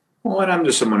issues. Well, and I'm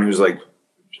just someone who's like,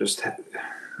 just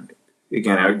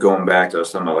again, going back to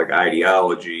some of like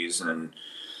ideologies and,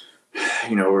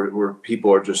 you know, where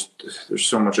people are just, there's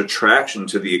so much attraction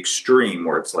to the extreme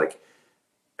where it's like,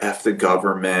 F the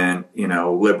government, you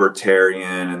know,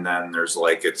 libertarian. And then there's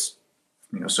like, it's,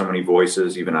 you know, so many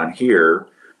voices even on here,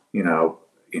 you know,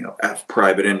 F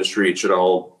private industry, it should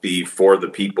all be for the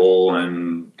people,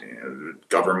 and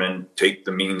government take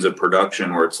the means of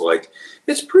production, where it's like,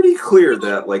 it's pretty clear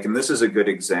that like, and this is a good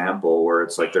example where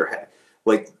it's like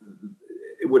like,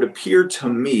 it would appear to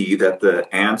me that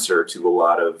the answer to a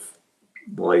lot of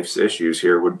life's issues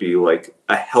here would be like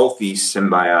a healthy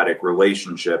symbiotic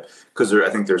relationship, because I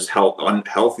think there's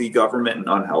unhealthy government and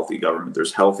unhealthy government.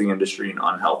 There's healthy industry and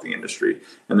unhealthy industry,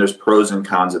 and there's pros and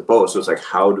cons of both. So it's like,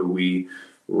 how do we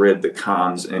rid the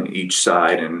cons in each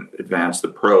side and advance the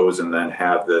pros, and then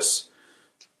have this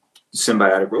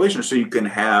symbiotic relationship so you can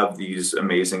have these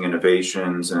amazing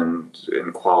innovations and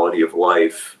quality of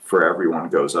life for everyone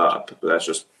goes up. But that's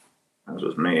just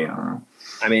me. I don't know.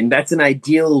 I mean, that's an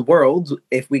ideal world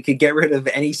if we could get rid of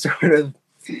any sort of,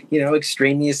 you know,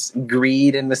 extraneous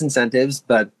greed and disincentives.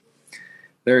 But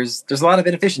there's a lot of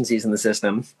inefficiencies in the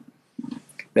system.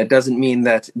 That doesn't mean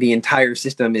that the entire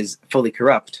system is fully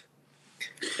corrupt.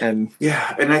 And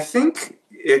I think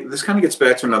this kind of gets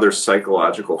back to another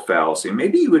psychological fallacy.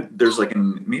 Maybe there's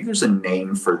a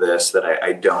name for this that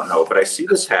I don't know, but I see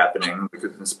this happening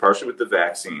because it's partially with the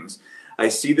vaccines. I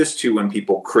see this too when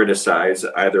people criticize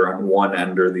either on one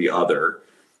end or the other.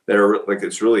 That are like,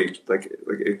 it's really like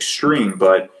extreme,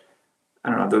 but I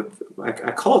don't know.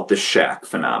 I call it the Shaq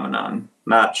phenomenon,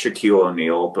 not Shaquille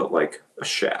O'Neal, but like a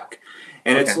Shaq.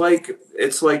 And okay.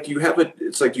 it's like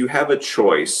you have a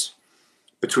choice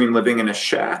between living in a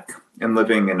shack and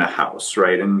living in a house,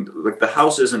 right? And like the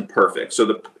house isn't perfect,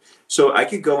 so I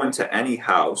could go into any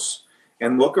house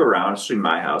and look around, especially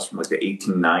my house from like the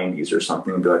 1890s or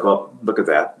something, and be like, "Oh, look at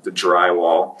that, the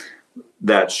drywall,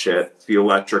 that shit, the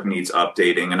electric needs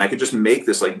updating," and I could just make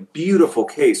this like beautiful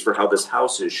case for how this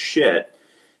house is shit,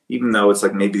 even though it's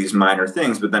like maybe these minor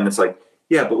things. But then it's like,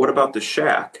 yeah, but what about the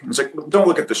shack? And it's like, well, don't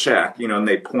look at the shack, you know, and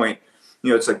they point, you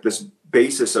know, it's like this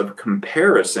basis of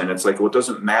comparison. It's like, well, it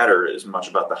doesn't matter as much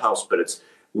about the house, but it's,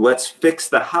 let's fix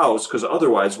the house because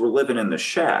otherwise we're living in the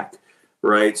shack,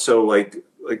 right? So like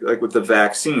with the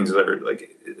vaccines, that are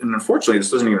like, and unfortunately this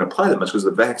doesn't even apply that much because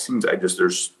the vaccines,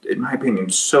 there's, in my opinion,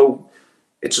 it's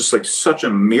just like such a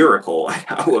miracle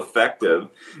how effective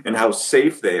and how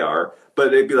safe they are.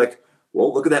 But they'd be like,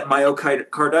 well, look at that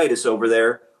myocarditis over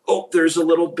there. Oh, there's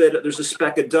a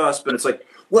speck of dust, but it's like,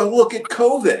 well, look at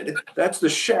COVID. That's the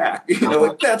shack. You know,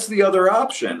 like that's the other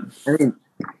option. I mean,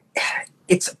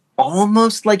 it's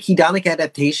almost like hedonic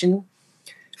adaptation,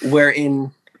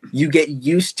 wherein you get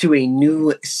used to a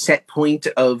new set point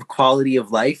of quality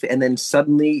of life, and then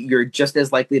suddenly you're just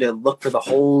as likely to look for the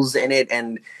holes in it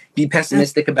and be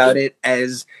pessimistic about it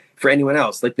as for anyone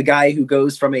else. Like the guy who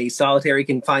goes from a solitary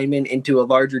confinement into a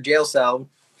larger jail cell,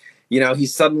 you know,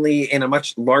 he's suddenly in a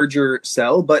much larger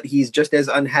cell, but he's just as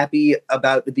unhappy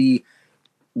about the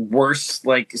worse,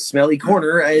 like, smelly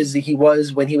corner as he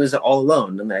was when he was all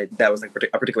alone. And that was like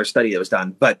a particular study that was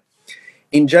done. But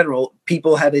in general,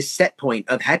 people have a set point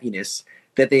of happiness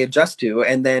that they adjust to,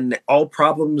 and then all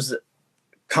problems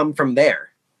come from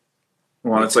there.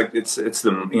 Well, it's like it's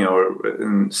the, you know,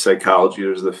 in psychology,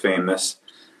 there's the famous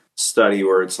study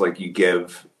where it's like you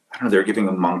give, I don't know, they're giving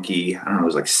a monkey, I don't know, it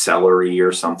was like celery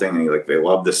or something, and they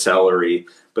love the celery,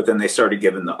 but then they started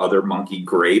giving the other monkey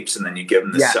grapes, and then you give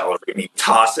him the celery and you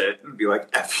toss it and be like,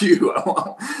 F you,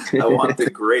 I want the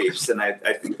grapes. And I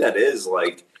think that is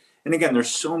like, and again, there's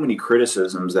so many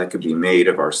criticisms that could be made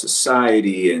of our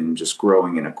society and just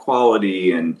growing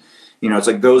inequality, and, you know, it's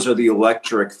like those are the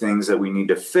electric things that we need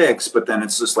to fix, but then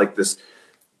it's just like this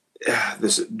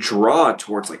draw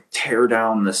towards like tear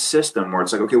down the system, where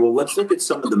it's like, okay, well, let's look at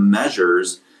some of the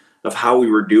measures of how we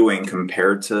were doing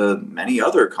compared to many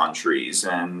other countries.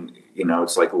 And, you know,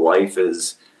 it's like life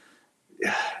is,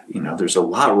 you know, there's a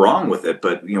lot wrong with it,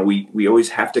 but, you know, we always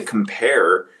have to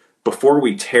compare before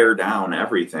we tear down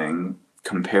everything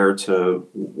compared to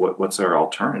what's our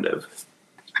alternative.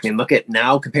 I mean, look at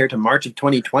now compared to March of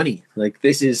 2020. Like,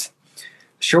 this is,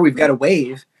 sure, we've got a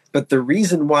wave, but the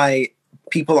reason why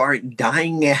people aren't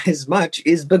dying as much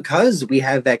is because we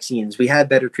have vaccines, we have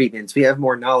better treatments, we have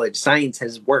more knowledge, science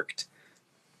has worked.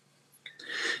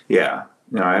 Yeah,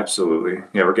 no, absolutely.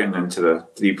 Yeah, we're getting into the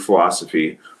deep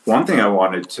philosophy. One thing I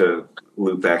wanted to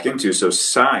loop back into, so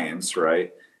science,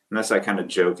 right? And that's I kind of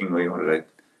jokingly, what did I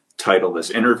title this?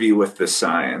 Interview with the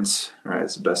Science, right?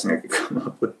 It's the best thing I could come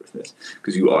up with for this,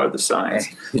 because you are the science.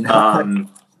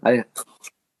 I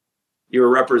You're a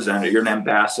representative, you're an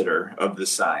ambassador of the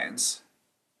science.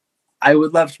 I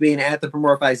would love to be an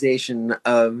anthropomorphization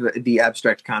of the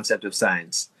abstract concept of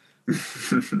science.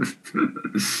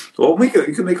 Well, you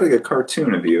could make like a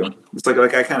cartoon of you. It's like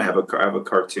I kind of have a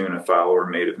cartoon, a follower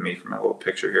made of me from my little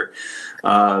picture here.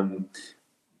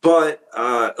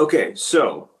 Okay,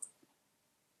 so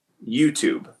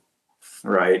YouTube,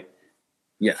 right?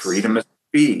 Yes. Freedom of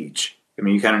speech. I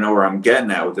mean, you kind of know where I'm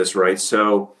getting at with this, right?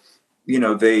 So,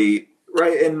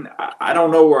 right, and I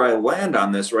don't know where I land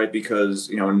on this, right? Because,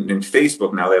 in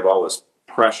Facebook now they have all this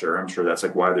pressure. I'm sure that's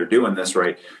like why they're doing this,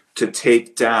 right? To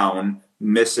take down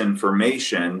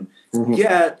misinformation. Mm-hmm.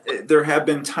 Yet there have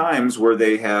been times where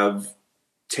they have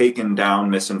taken down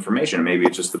misinformation. Maybe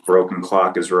it's just the broken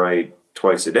clock is right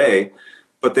twice a day,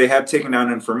 but they have taken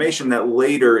down information that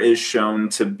later is shown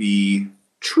to be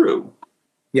true.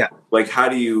 Yeah. Like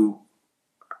what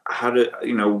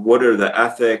are the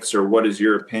ethics, or what is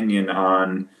your opinion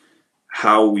on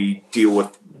how we deal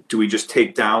with, do we just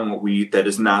take down that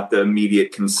is not the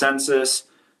immediate consensus?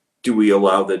 Do we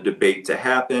allow the debate to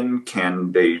happen?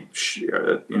 Can they,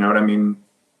 you know what I mean?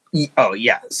 Oh,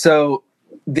 yeah. So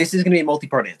this is going to be a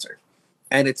multi-part answer.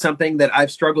 And it's something that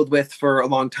I've struggled with for a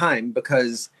long time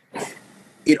because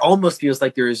it almost feels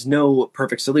like there is no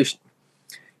perfect solution.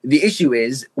 The issue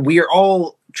is we are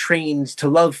all trained to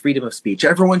love freedom of speech.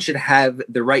 Everyone should have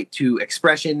the right to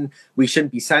expression. We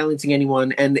shouldn't be silencing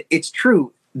anyone. And it's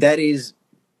true. That is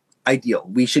ideal.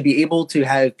 We should be able to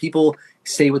have people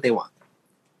say what they want.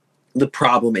 The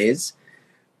problem is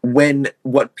when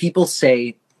what people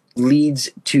say leads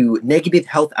to negative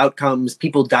health outcomes,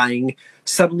 people dying,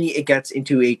 suddenly it gets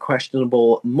into a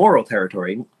questionable moral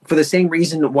territory for the same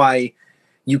reason why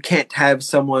you can't have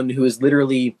someone who is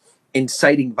literally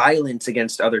inciting violence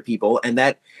against other people, and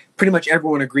that pretty much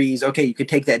everyone agrees, okay, you could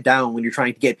take that down when you're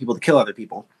trying to get people to kill other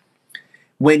people.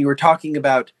 When you're talking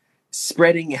about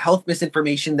spreading health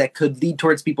misinformation that could lead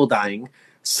towards people dying,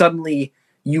 suddenly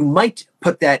you might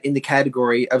put that in the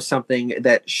category of something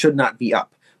that should not be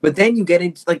up. But then you get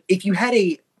into, like, if you had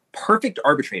a perfect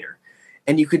arbitrator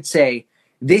and you could say,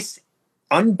 this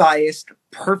unbiased,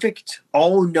 perfect,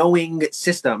 all-knowing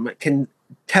system can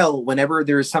tell whenever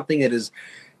there is something that is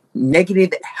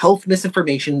negative health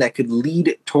misinformation that could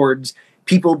lead towards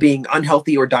people being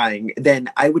unhealthy or dying,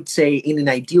 then I would say in an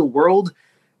ideal world,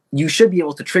 you should be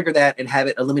able to trigger that and have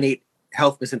it eliminate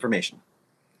health misinformation.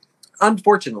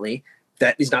 Unfortunately,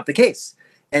 that is not the case.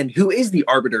 And who is the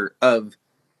arbiter of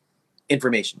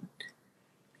information?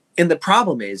 And the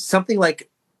problem is something like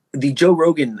the Joe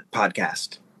Rogan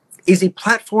podcast is a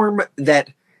platform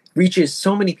that reaches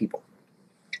so many people.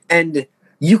 And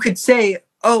you could say,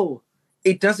 oh,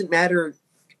 it doesn't matter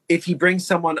if he brings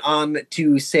someone on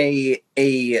to say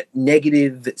a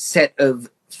negative set of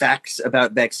facts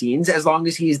about vaccines, as long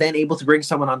as he is then able to bring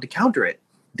someone on to counter it.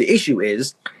 The issue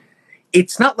is,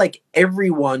 it's not like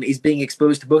everyone is being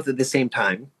exposed to both at the same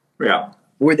time. Yeah.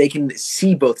 Where they can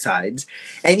see both sides.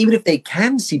 And even if they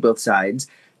can see both sides,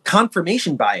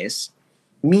 confirmation bias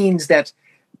means that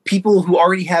people who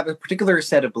already have a particular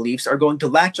set of beliefs are going to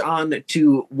latch on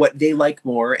to what they like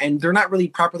more, and they're not really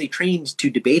properly trained to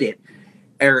debate it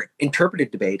or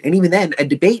interpreted debate. And even then, a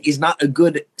debate is not a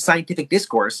good scientific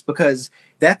discourse because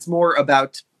that's more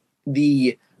about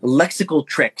the lexical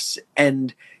tricks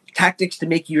and tactics to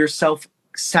make yourself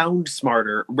sound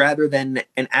smarter rather than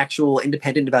an actual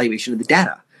independent evaluation of the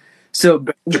data. So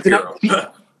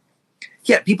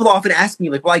people often ask me,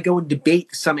 like, well, I go and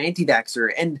debate some anti-vaxxer.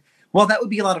 And while that would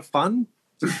be a lot of fun,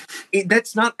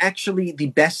 that's not actually the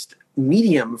best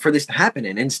medium for this to happen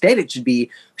in. Instead, it should be,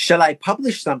 shall I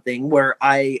publish something where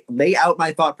I lay out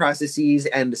my thought processes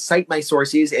and cite my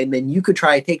sources, and then you could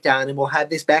try a takedown, and we'll have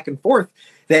this back and forth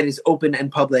that is open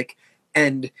and public,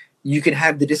 and you can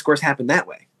have the discourse happen that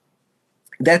way.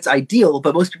 That's ideal,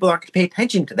 but most people aren't going to pay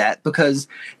attention to that because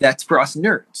that's for us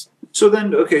nerds. So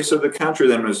then, okay, so the counter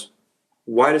then was,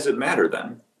 why does it matter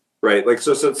then? Right? Like,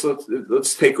 so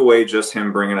let's take away just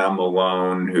him bringing on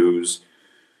Malone, who's,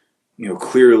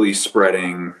 clearly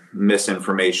spreading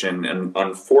misinformation, and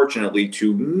unfortunately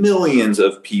to millions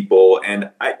of people.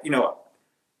 And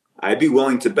I'd be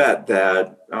willing to bet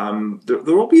that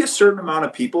there will be a certain amount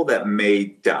of people that may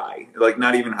die, like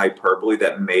not even hyperbole,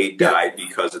 that may die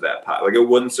because of that. Like, it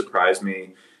wouldn't surprise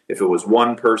me if it was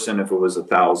one person, if it was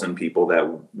 1,000 people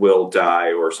that will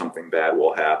die or something bad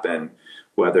will happen.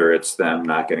 whether it's them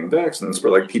not getting vaccines,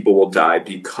 where like people will die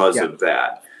because Yeah. of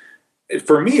that.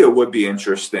 For me, it would be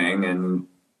interesting, and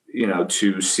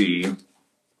to see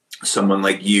someone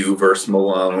like you versus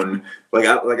Malone.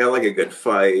 I like a good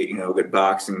fight, a good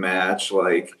boxing match,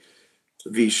 like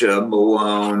Visha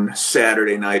Malone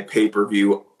Saturday night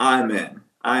pay-per-view. I'm in.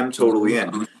 I'm totally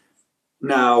in.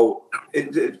 Now,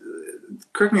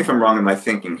 correct me if I'm wrong in my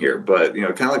thinking here, but kind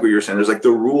of like what you're saying, there's like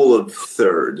the rule of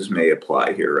thirds may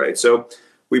apply here, right? So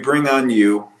we bring on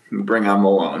you, we bring on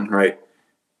Malone, right?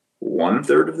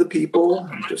 1/3 of the people,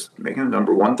 I'm just making a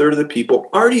number, 1/3 of the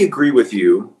people already agree with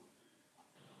you.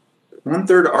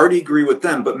 1/3 already agree with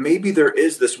them, but maybe there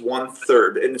is this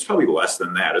 1/3, and it's probably less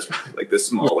than that. It's probably like this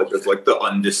small, like there's like the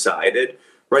undecided,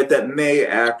 right? That may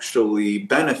actually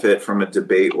benefit from a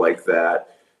debate like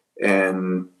that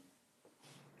and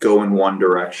go in one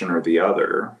direction or the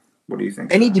other. What do you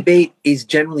think? Any debate is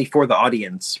generally for the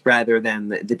audience rather than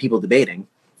the people debating.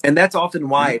 And that's often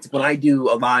why it's when I do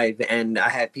a live and I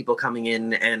have people coming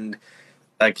in and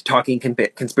like talking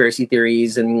conspiracy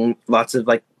theories and lots of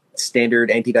like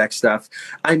standard anti-vax stuff,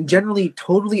 I'm generally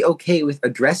totally okay with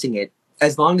addressing it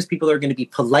as long as people are going to be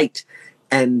polite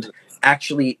and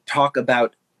actually talk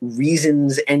about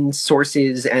reasons and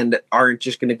sources and aren't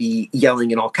just going to be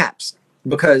yelling in all caps.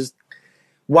 Because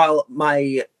while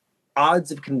my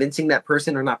odds of convincing that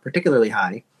person are not particularly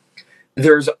high,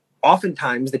 there's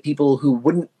oftentimes the people who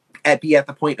wouldn't be at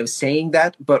the point of saying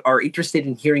that but are interested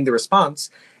in hearing the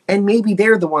response, and maybe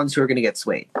they're the ones who are going to get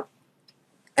swayed.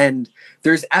 And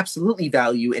there's absolutely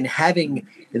value in having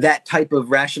that type of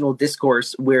rational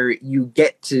discourse where you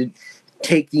get to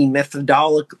take the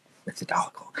methodological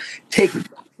take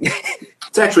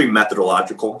It's actually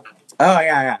methodological. oh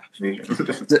yeah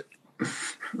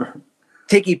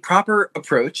take a proper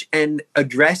approach and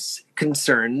address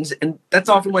concerns. And that's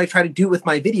often what I try to do with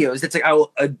my videos. It's like I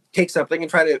will take something and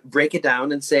try to break it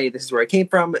down and say, this is where I came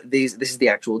from. This is the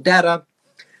actual data.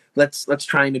 Let's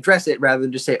try and address it rather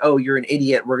than just say, oh, you're an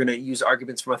idiot. We're going to use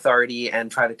arguments from authority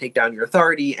and try to take down your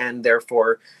authority and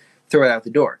therefore throw it out the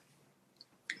door.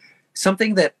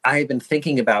 Something that I've been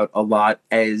thinking about a lot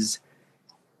as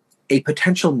a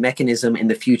potential mechanism in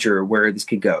the future where this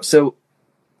could go. So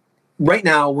right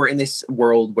now, we're in this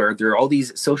world where there are all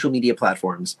these social media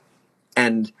platforms,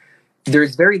 and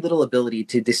there's very little ability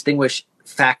to distinguish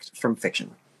fact from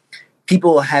fiction.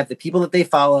 People have the people that they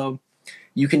follow.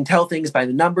 You can tell things by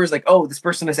the numbers, like, oh, this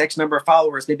person has X number of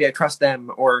followers, maybe I trust them,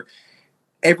 or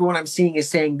everyone I'm seeing is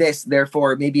saying this,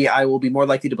 therefore maybe I will be more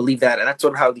likely to believe that. And that's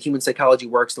sort of how the human psychology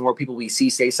works. The more people we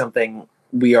see say something,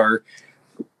 we are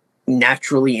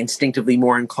naturally, instinctively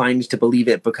more inclined to believe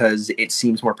it because it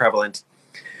seems more prevalent.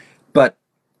 But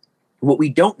what we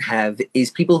don't have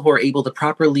is people who are able to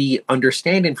properly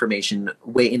understand information,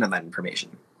 weigh in on that information.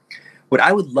 What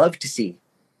I would love to see,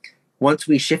 once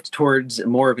we shift towards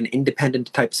more of an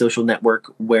independent type social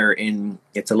network wherein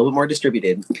it's a little bit more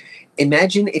distributed,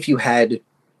 imagine if you had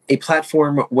a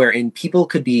platform wherein people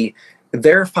could be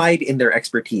verified in their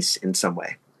expertise in some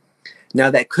way.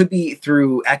 Now, that could be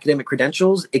through academic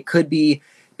credentials. It could be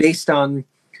based on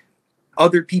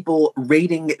other people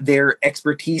rating their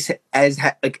expertise as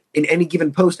like in any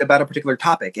given post about a particular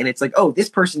topic. And it's like, oh, this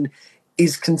person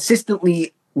is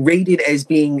consistently rated as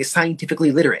being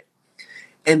scientifically literate.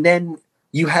 And then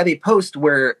you have a post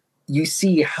where you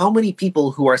see how many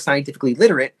people who are scientifically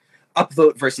literate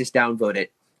upvote versus downvote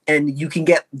it. And you can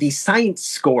get the science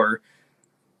score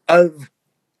of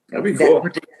That'd be cool.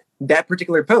 that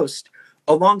particular post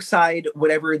alongside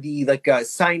whatever the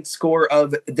science score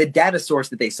of the data source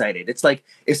that they cited. It's like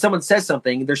if someone says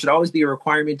something, there should always be a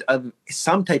requirement of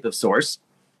some type of source.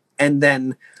 And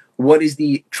then what is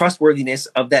the trustworthiness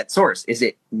of that source? Is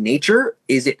it Nature?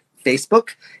 Is it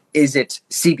Facebook? Is it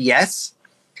CBS?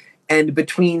 And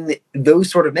between those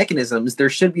sort of mechanisms, there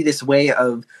should be this way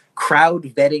of crowd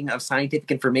vetting of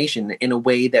scientific information in a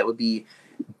way that would be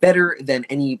better than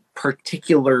any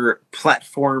particular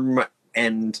platform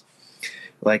and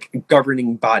like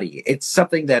governing body. It's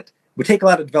something that would take a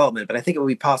lot of development, but I think it would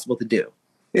be possible to do.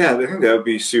 Yeah, I think that would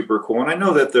be super cool. And I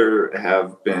know that there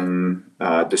have been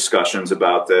discussions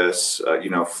about this,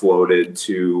 floated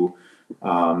to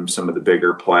some of the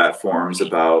bigger platforms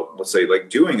about, let's say, like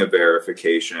doing a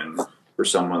verification for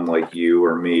someone like you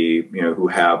or me, who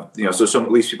have, so some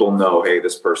at least people know, hey,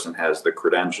 this person has the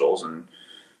credentials and,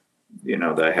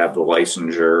 that I have the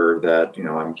licensure, that,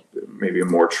 I'm maybe a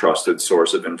more trusted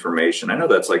source of information. I know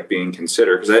that's like being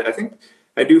considered because I think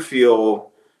I do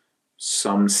feel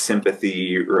some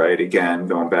sympathy, right? Again,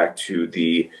 going back to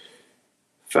the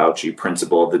Fauci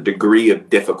principle, the degree of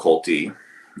difficulty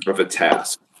of a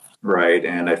task. right?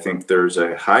 And I think there's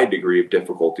a high degree of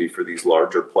difficulty for these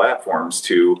larger platforms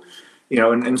to,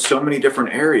 in so many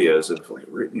different areas of like,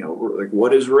 like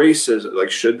what is racism?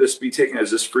 Like, should this be taken?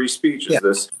 Is this free speech? Is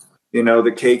this, the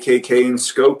KKK in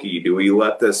Skokie? Do we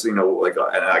let this, and I'm like,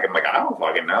 I don't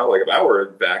fucking know. Like, if I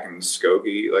were back in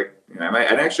Skokie, like,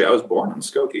 and actually I was born in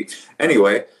Skokie.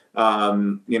 Anyway,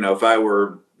 if I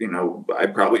were,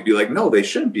 I'd probably be like, no, they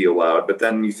shouldn't be allowed. But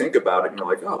then you think about it and you're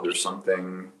like, oh, there's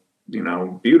something,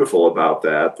 beautiful about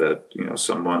that,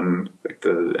 someone like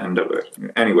the end of it.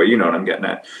 Anyway, you know what I'm getting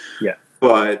at. Yeah.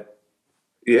 But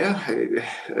yeah, I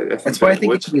think that's why I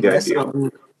think it should be less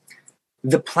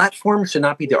the platform should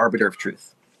not be the arbiter of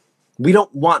truth. We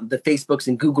don't want the Facebooks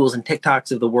and Googles and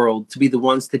TikToks of the world to be the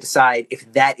ones to decide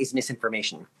if that is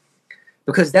misinformation,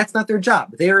 because that's not their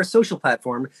job. They are a social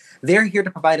platform. They're here to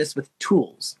provide us with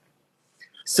tools.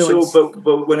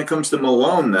 But when it comes to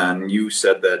Malone, then you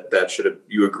said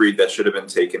you agreed that should have been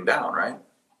taken down, right?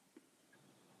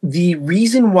 The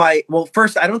reason why, well,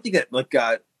 first, I don't think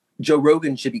that Joe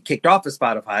Rogan should be kicked off of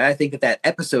Spotify. I think that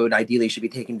episode ideally should be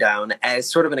taken down as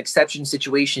sort of an exception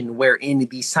situation wherein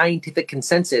the scientific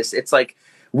consensus, it's like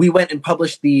we went and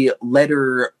published the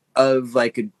letter of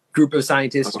like a group of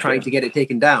scientists trying to get it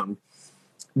taken down.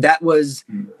 That was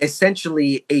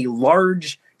essentially a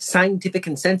large scientific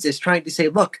consensus trying to say,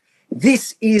 look,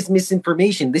 this is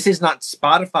misinformation. This is not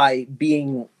Spotify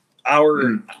being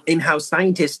our in-house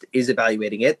scientist is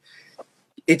evaluating it.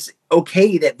 It's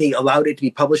okay that they allowed it to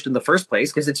be published in the first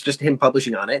place because it's just him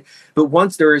publishing on it. But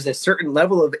once there is a certain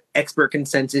level of expert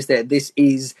consensus that this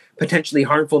is potentially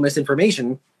harmful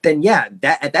misinformation, then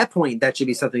at that point, that should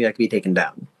be something that could be taken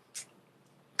down.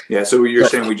 Yeah, so you're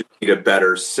saying we just need a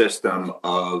better system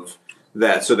of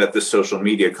that so that the social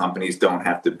media companies don't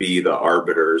have to be the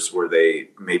arbiters where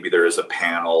maybe there is a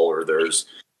panel or there's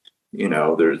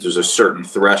a certain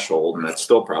threshold, and that's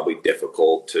still probably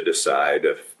difficult to decide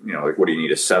if, like, what do you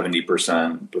need, a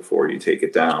 70% before you take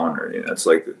it down? Or, it's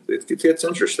like, it gets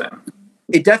interesting.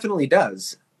 It definitely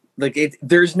does. Like,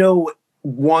 there's no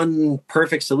one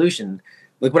perfect solution.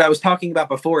 Like what I was talking about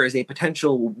before is a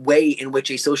potential way in which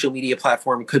a social media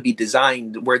platform could be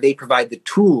designed where they provide the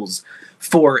tools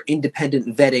for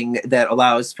independent vetting that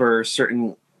allows for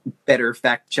certain better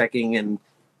fact checking and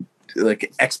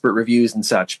like expert reviews and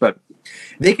such, but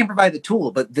they can provide the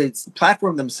tool, but the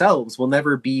platform themselves will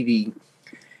never be the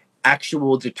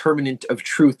actual determinant of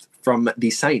truth from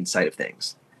the science side of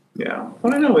things. Yeah.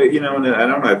 Well, I know, and I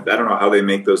don't know how they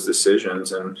make those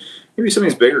decisions. And maybe some of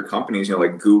these bigger companies,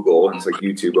 like Google, and it's like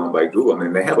YouTube owned by Google. I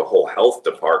mean, they have a whole health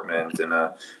department and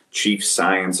a chief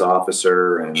science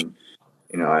officer, and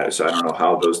so I don't know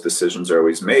how those decisions are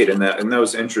always made. And that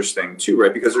was interesting too,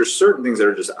 right? Because there's certain things that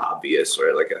are just obvious,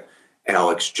 right? Like a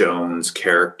Alex Jones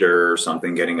character or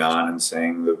something getting on and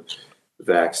saying the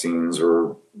vaccines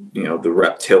or the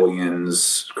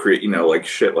reptilians create like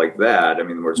shit like that. I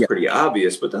mean, where it's pretty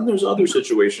obvious. But then there's other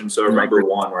situations. So I remember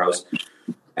one where I was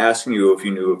asking you if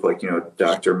you knew of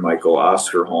Dr. Michael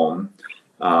Osterholm,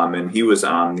 and he was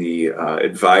on the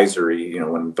advisory.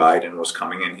 When Biden was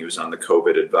coming in, he was on the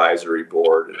COVID advisory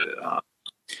board.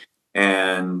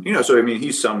 And so I mean,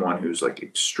 he's someone who's like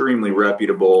extremely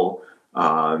reputable.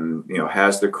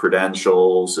 Has the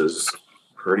credentials, has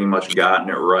pretty much gotten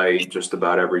it right just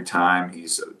about every time.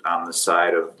 He's on the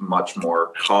side of much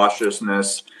more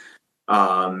cautiousness.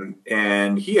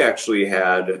 And he actually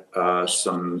had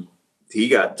he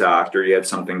got doctored. He had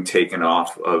something taken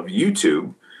off of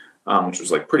YouTube, which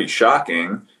was like pretty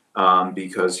shocking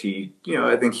because he,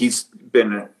 I think he's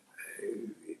been,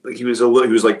 like he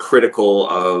was like critical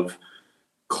of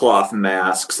cloth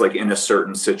masks, like in a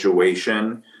certain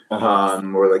situation.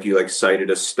 Or like you cited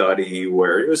a study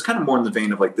where it was kind of more in the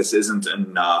vein of like, this isn't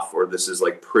enough, or this is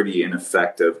like pretty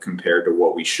ineffective compared to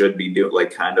what we should be doing,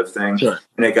 like kind of thing. Sure.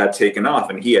 And it got taken off,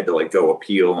 and he had to like go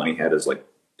appeal, and he had his like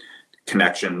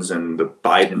connections in the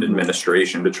Biden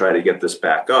administration to try to get this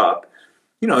back up.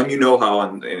 And how,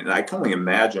 and I can only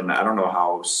imagine, I don't know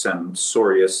how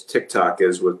censorious TikTok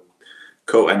is with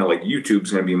I know like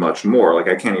YouTube's going to be much more. Like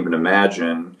I can't even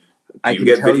imagine. Do you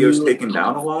get videos taken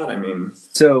down a lot? I mean,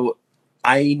 so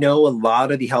I know a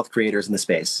lot of the health creators in the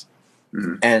space,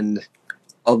 and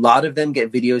a lot of them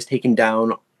get videos taken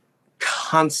down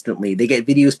constantly. They get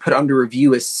videos put under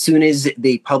review as soon as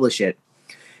they publish it.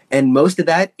 And most of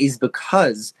that is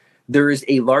because there is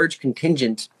a large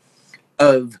contingent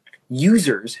of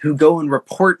users who go and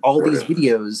report all these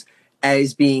videos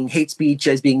as being hate speech,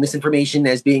 as being misinformation,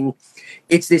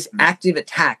 it's this active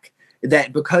attack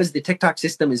that because the TikTok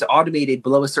system is automated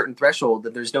below a certain threshold,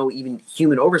 that there's no even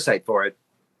human oversight for it,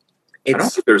 I don't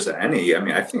It's think there's any. I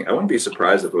mean, I wouldn't be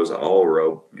surprised if it was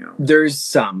all There's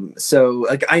some. So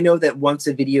like I know that once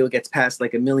a video gets past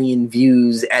like 1 million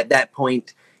views, at that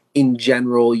point, in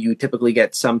general, you typically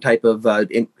get some type of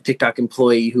TikTok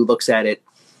employee who looks at it.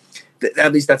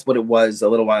 At least that's what it was a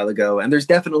little while ago. And there's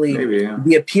definitely maybe, yeah.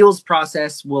 the appeals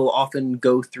process will often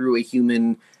go through a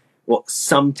human, well,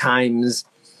 sometimes.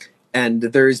 And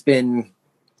there's been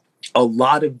a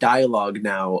lot of dialogue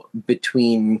now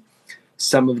between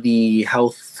some of the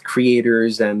health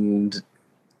creators and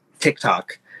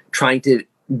TikTok trying to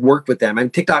work with them. I'm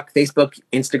TikTok, Facebook,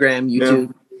 Instagram,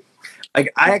 YouTube.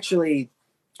 Yeah.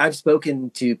 I've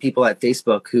spoken to people at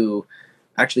Facebook who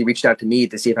actually reached out to me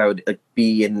to see if I would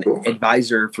be an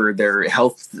advisor for their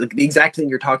health, like the exact thing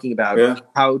you're talking about,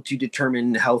 how to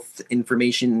determine health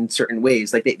information in certain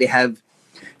ways. Like they have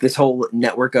this whole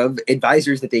network of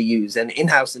advisors that they use and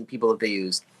in-house and people that they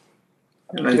use.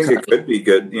 And I think it could be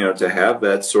good, to have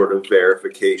that sort of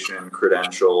verification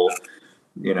credential,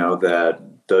 that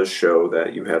does show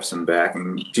that you have some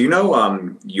backing. Do you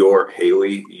know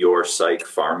Haley, your psych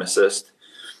pharmacist?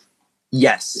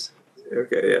 Yes.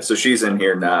 Okay, yeah. So she's in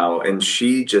here now, and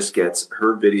she just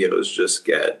her videos just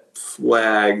get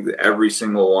flagged. Every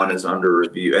single one is under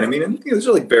review. And I mean, these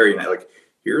are like very nice. Like,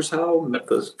 here's how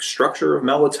the structure of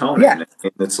melatonin. Yeah.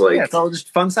 And it's like, it's all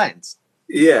just fun science.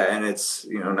 Yeah, and it's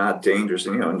not dangerous,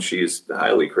 and she's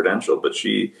highly credentialed, but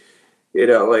she,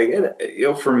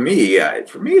 for me,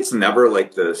 it's never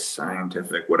like the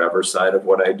scientific whatever side of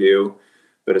what I do,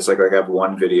 but it's like I have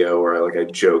one video where I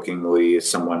jokingly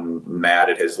someone mad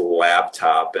at his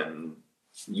laptop and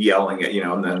yelling at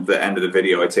and then at the end of the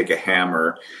video I take a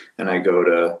hammer and I go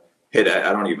to hit it.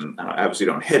 I obviously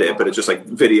don't hit it, but it's just like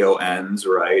video ends,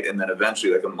 right? And then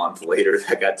eventually like a month later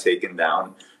that got taken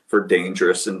down for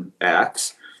dangerous and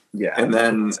acts. Yeah. And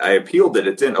then I appealed it.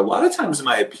 It didn't. A lot of times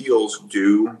my appeals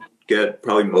do get,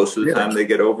 probably most of the time they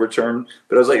get overturned.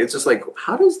 But I was like, it's just like,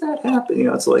 how does that happen?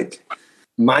 It's like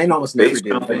mine almost never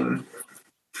do.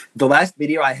 The last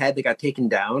video I had that got taken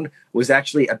down was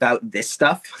actually about this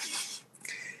stuff.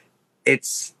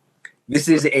 This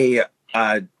is a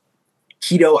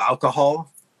keto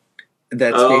alcohol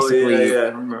that's basically. Yeah. I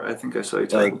remember. I think I saw you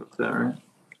talking about that, right?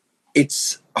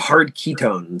 It's hard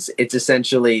ketones. It's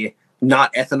essentially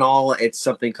not ethanol. It's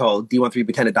something called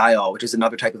D13-butadiol, which is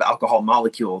another type of alcohol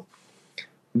molecule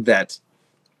that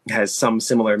has some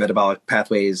similar metabolic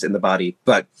pathways in the body.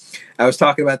 But I was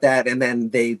talking about that, and then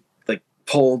they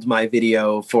pulled my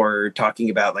video for talking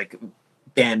about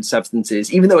banned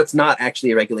substances, even though it's not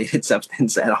actually a regulated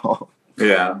substance at all.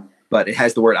 Yeah. But it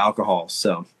has the word alcohol,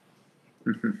 so.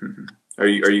 Are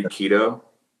you keto?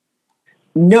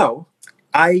 No.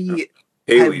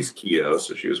 Haley's keto,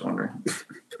 so she was wondering.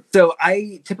 So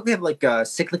I typically have a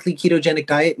cyclically ketogenic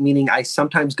diet, meaning I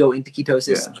sometimes go into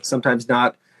ketosis, sometimes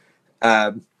not.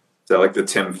 Is that like the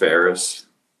Tim Ferriss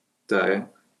diet?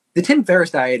 The Tim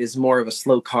Ferriss diet is more of a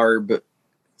slow carb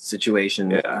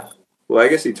situation. Yeah. Well, I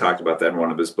guess he talked about that in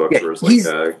one of his books, where it's like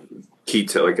a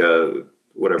keto, like a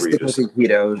whatever you just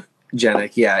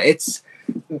ketogenic. Yeah,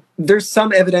 there's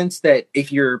some evidence that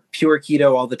if you're pure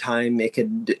keto all the time, it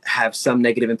could have some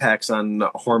negative impacts on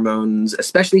hormones,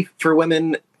 especially for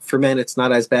women. For men, it's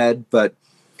not as bad, but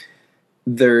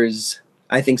there's,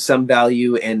 I think, some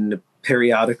value in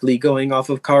periodically going off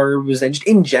of carbs. And just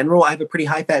in general, I have a pretty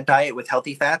high fat diet with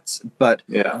healthy fats, but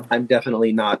I'm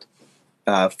definitely not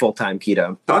full-time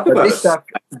keto. This stuff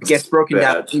gets broken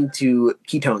down into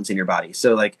ketones in your body.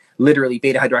 So literally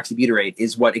beta hydroxybutyrate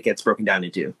is what it gets broken down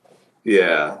into.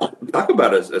 Yeah. Talk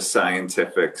about a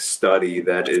scientific study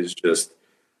that is just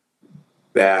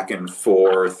back and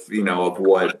forth, of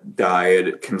what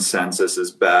diet consensus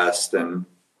is best, and,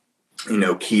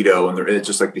 keto, and it's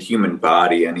just like the human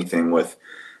body, anything with,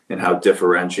 and how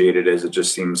differentiated it is. It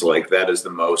just seems like that is the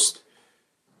most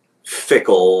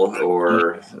fickle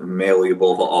or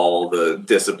malleable of all the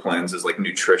disciplines, is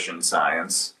nutrition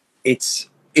science. It's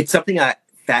something that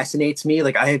fascinates me.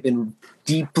 I have been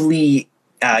deeply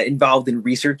involved in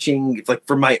researching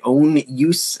for my own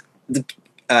use the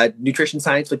nutrition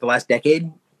science the last decade,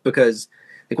 because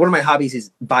one of my hobbies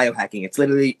is biohacking. It's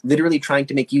literally trying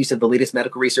to make use of the latest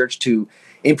medical research to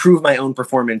improve my own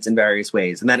performance in various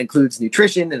ways, and that includes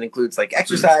nutrition and includes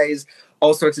exercise,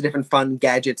 all sorts of different fun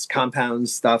gadgets,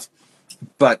 compounds, stuff.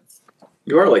 But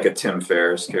you are like a Tim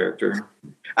Ferriss character.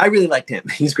 I really liked him.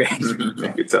 He's great. I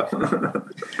could tell.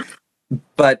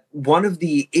 But one of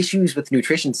the issues with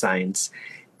nutrition science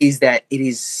is that it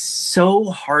is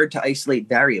so hard to isolate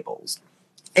variables.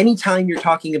 Anytime you're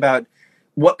talking about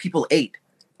what people ate,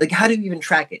 how do you even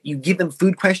track it? You give them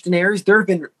food questionnaires. There have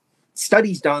been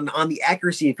studies done on the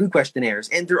accuracy of food questionnaires,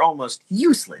 and they're almost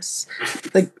useless.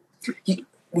 Like, do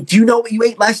you know what you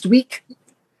ate last week?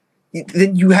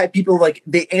 Then you had people like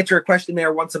they answer a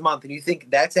questionnaire once a month, and you think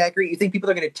that's accurate? You think people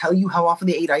are going to tell you how often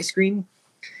they ate ice cream?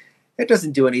 That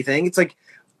doesn't do anything. It's like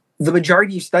the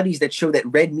majority of studies that show that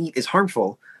red meat is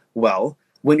harmful. Well,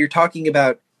 when you're talking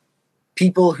about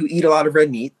people who eat a lot of red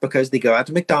meat because they go out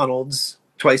to McDonald's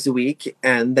twice a week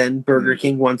and then Burger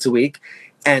King once a week,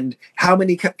 and how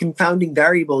many confounding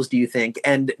variables do you think?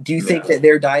 And do you think that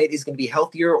their diet is going to be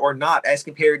healthier or not as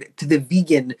compared to the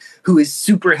vegan who is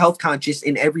super health conscious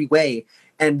in every way,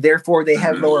 and therefore they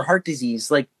have lower heart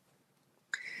disease? Like,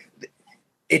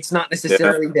 it's not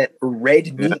necessarily that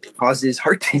red meat causes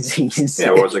heart disease.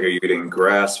 Yeah, or it's like, are you getting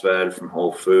grass fed from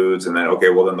Whole Foods? And then, okay,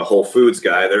 well then the Whole Foods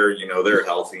guy, they're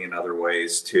healthy in other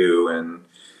ways too. And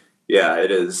yeah,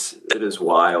 it is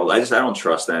wild. I don't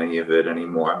trust any of it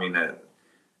anymore. I mean,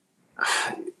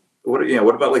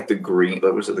 what about like the green?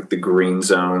 What was it, like the green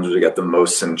zones? Where you got the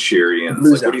most centurions.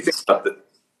 Like, what do you think about the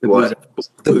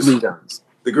blue zones?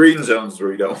 The green zones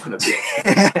where you don't want to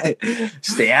be.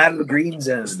 Stay out of the green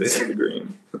zones. Stay out of the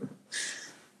green.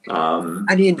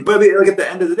 I mean, but like at the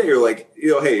end of the day, you're like,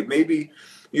 hey, maybe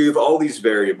you have all these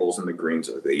variables in the green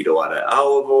zone. They eat a lot of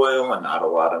olive oil and not a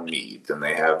lot of meat, and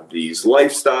they have these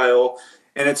lifestyle.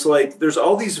 And it's like there's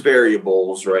all these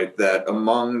variables, right, that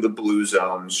among the blue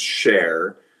zones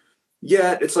share.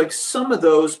 Yet it's like some of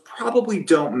those probably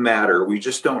don't matter. We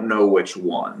just don't know which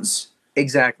ones.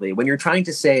 Exactly. When you're trying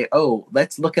to say, oh,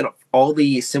 let's look at all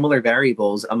the similar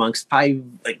variables amongst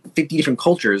 50 different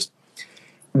cultures,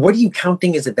 what are you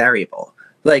counting as a variable?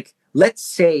 Like, let's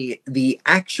say the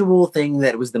actual thing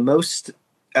that was the most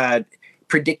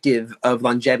predictive of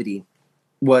longevity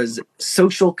was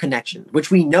social connection, which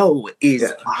we know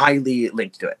is highly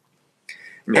linked to it.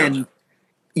 Yeah. And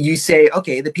you say,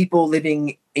 okay, the people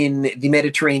living in the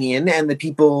Mediterranean and the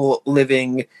people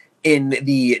living in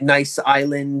the nice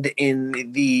island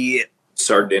in the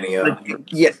Sardinia.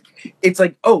 It's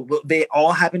like, oh, well, they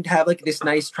all happen to have like this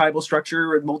nice tribal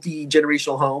structure or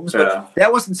multi-generational homes, but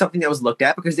that wasn't something that was looked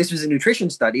at because this was a nutrition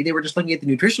study. They were just looking at the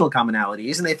nutritional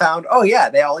commonalities, and they found, oh yeah,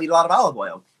 they all eat a lot of olive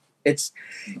oil. It's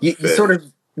you sort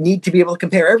of need to be able to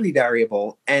compare every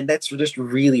variable, and that's just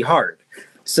really hard.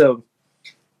 So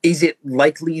is it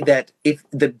likely that if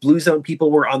the blue zone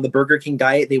people were on the Burger King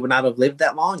diet, they would not have lived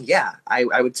that long? Yeah,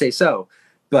 I would say so.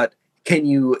 But can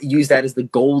you use that as the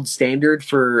gold standard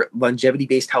for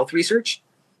longevity-based health research?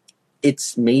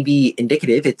 It's maybe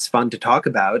indicative. It's fun to talk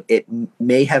about. It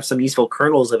may have some useful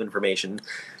kernels of information,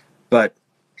 but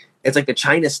it's like the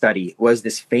China study was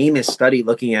this famous study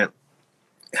looking at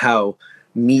how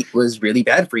meat was really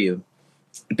bad for you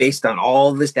based on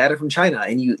all this data from China.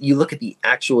 And you look at the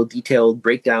actual detailed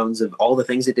breakdowns of all the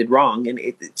things it did wrong, and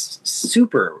it's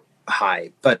super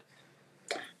high. But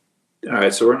all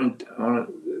right, so we're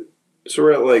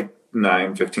at like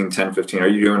 9:15, 10:15. Are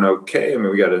you doing okay? I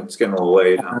mean, it's getting a little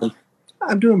late. Huh?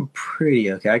 I'm doing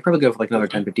pretty okay. I could probably go for like another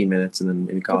 10, 15 minutes and then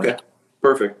maybe call it.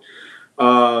 Perfect.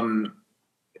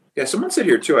 Yeah, someone said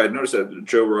here too, I noticed that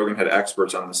Joe Rogan had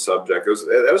experts on the subject.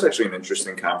 That was actually an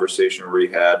interesting conversation where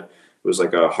it was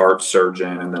like a heart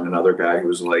surgeon and then another guy who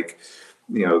was like,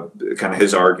 kind of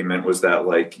his argument was that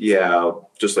like, yeah,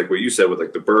 just like what you said with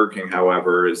like the Burger King,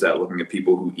 however, is that looking at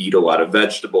people who eat a lot of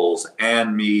vegetables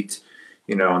and meat,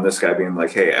 and this guy being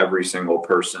like, hey, every single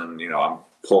person, I'm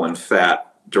pulling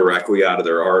fat directly out of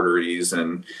their arteries.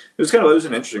 And it was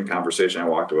an interesting conversation. I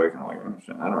walked away kind of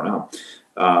like, I don't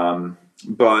know.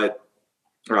 But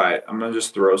all right, I'm going to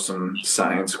just throw some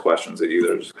science questions at you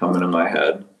that are just coming in my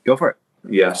head. Go for it.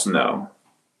 Yes, no.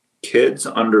 Kids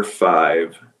under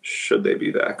 5, should they be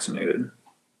vaccinated?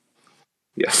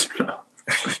 Yes or no?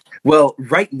 Well,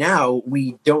 right now,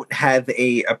 we don't have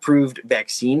a approved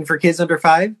vaccine for kids under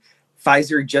 5.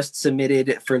 Pfizer just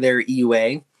submitted for their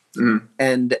EUA.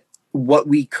 And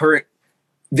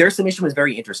their submission was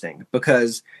very interesting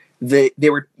because they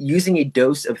were using a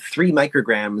dose of 3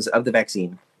 micrograms of the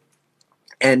vaccine.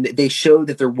 And they showed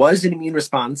that there was an immune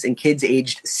response in kids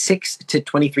aged 6 to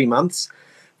 23 months,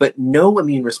 but no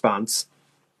immune response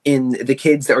in the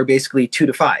kids that were basically 2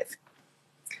 to 5.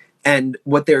 And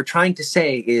what they're trying to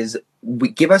say is,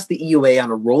 give us the EUA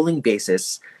on a rolling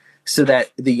basis so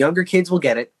that the younger kids will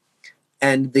get it,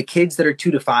 and the kids that are 2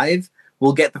 to 5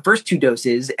 will get the first 2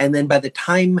 doses. And then by the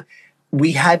time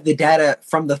we have the data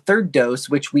from the 3rd dose,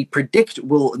 which we predict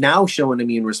will now show an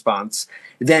immune response,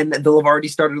 then they'll have already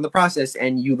started on the process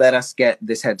and you let us get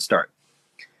this head start.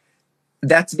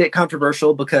 That's a bit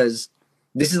controversial because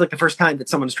this is like the first time that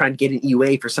someone's trying to get an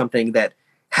EUA for something that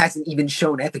hasn't even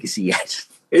shown efficacy yet.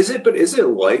 Is it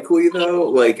likely though?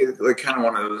 Like kind of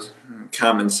one of those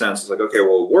common sense. It's like, okay,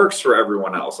 well, it works for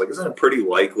everyone else. Like, isn't it pretty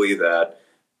likely that,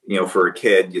 for a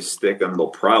kid, you stick them, they'll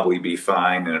probably be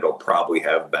fine and it'll probably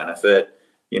have benefit,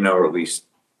 or at least.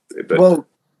 But, well,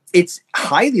 it's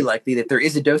highly likely that there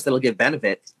is a dose that'll give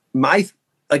benefit. My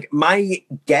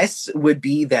guess would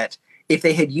be that if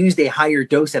they had used a higher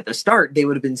dose at the start, they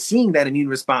would have been seeing that immune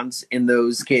response in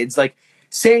those kids. Like,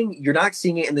 saying you're not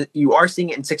seeing it you are seeing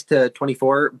it in 6 to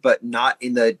 24, but not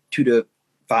in the 2 to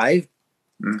 5,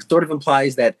 sort of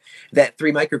implies that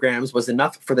 3 micrograms was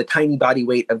enough for the tiny body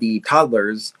weight of the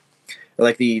toddlers,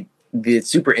 like the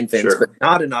super infants, but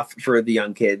not enough for the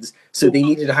young kids. So they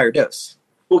needed a higher dose.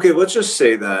 Okay, let's just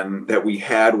say then that we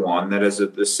had one that has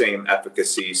the same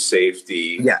efficacy,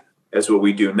 safety as what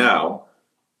we do now.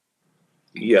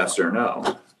 Yes or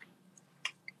no?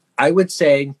 I would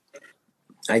say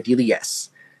ideally, yes.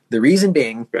 The reason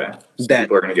being that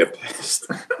people are going to get pissed.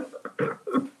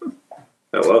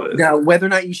 I love it. Now, whether or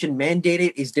not you should mandate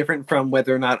it is different from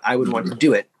whether or not I would want to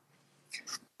do it.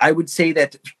 I would say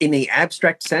that in an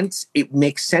abstract sense, it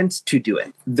makes sense to do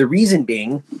it. The reason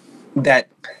being that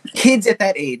kids at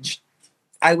that age,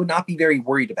 I would not be very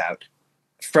worried about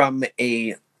from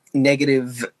a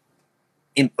negative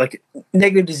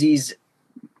disease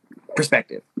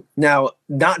perspective. Now,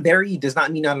 not very does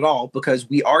not mean not at all, because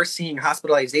we are seeing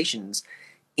hospitalizations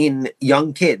in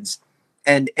young kids,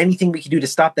 and anything we can do to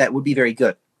stop that would be very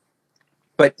good.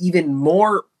 But even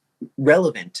more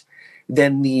relevant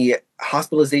than the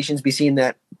hospitalizations we see in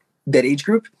that age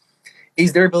group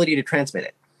is their ability to transmit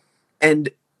it. And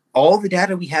all the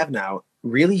data we have now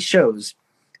really shows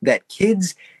that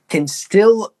kids can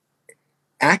still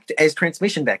act as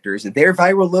transmission vectors. Their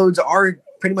viral loads are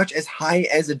pretty much as high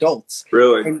as adults.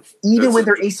 Really? And even when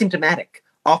they're asymptomatic,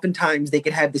 oftentimes they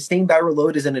could have the same viral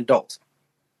load as an adult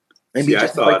and be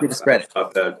just as likely to spread it.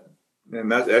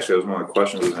 And that actually was one of the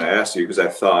questions I was going to ask you, because I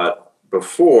thought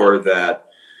before that,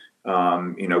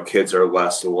 kids are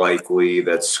less likely,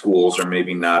 that schools are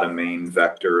maybe not a main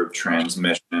vector of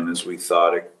transmission as we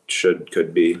thought it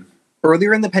could be.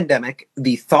 Earlier in the pandemic,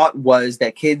 the thought was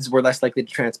that kids were less likely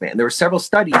to transmit. And there were several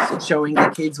studies showing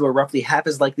that kids were roughly half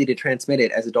as likely to transmit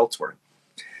it as adults were.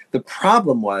 The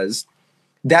problem was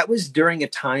that was during a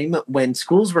time when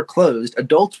schools were closed,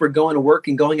 adults were going to work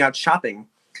and going out shopping,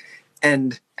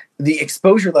 and the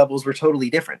exposure levels were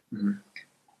totally different. Mm-hmm.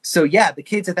 So yeah, the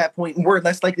kids at that point were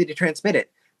less likely to transmit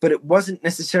it, but it wasn't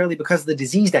necessarily because of the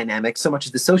disease dynamics so much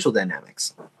as the social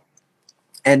dynamics.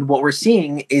 And what we're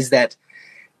seeing is that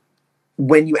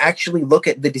when you actually look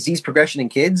at the disease progression in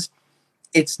kids,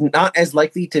 it's not as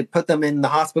likely to put them in the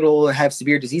hospital or have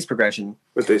severe disease progression.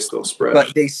 But they still spread.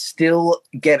 But they still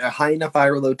get a high enough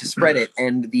viral load to spread it,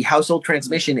 and the household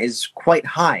transmission is quite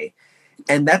high.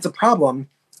 And that's a problem,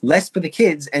 less for the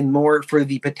kids and more for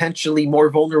the potentially more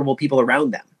vulnerable people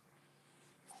around them.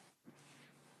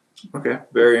 Okay,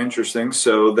 very interesting.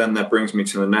 So then that brings me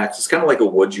to the next. It's kind of like a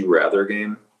would you rather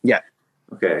game. Yeah.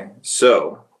 Okay,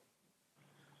 so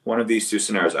one of these two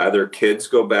scenarios, either kids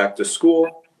go back to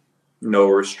school, no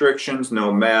restrictions,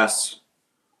 no masks,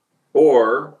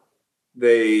 or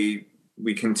we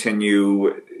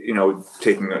continue,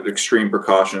 taking extreme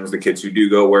precautions. The kids who do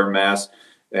go wear masks,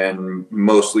 and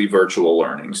mostly virtual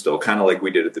learning still, kind of like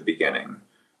we did at the beginning.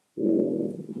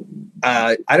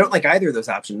 I don't like either of those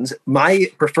options. My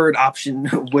preferred option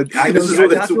would... I'm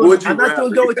not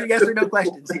going to go with your yes or no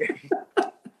questions here.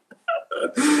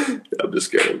 I'm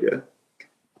just kidding, yeah.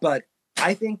 But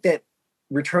I think that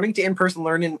returning to in-person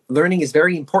learning is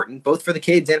very important, both for the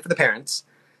kids and for the parents.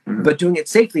 Mm-hmm. But doing it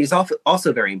safely is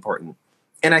also very important.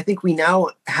 And I think we now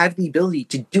have the ability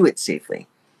to do it safely.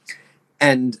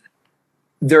 And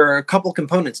there are a couple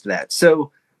components to that.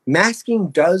 So masking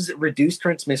does reduce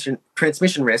transmission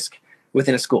risk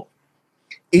within a school.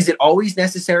 Is it always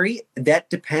necessary?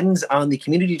 That depends on the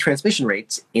community transmission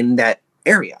rates in that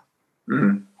area.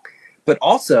 Mm-hmm. But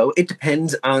also, it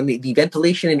depends on the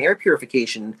ventilation and air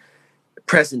purification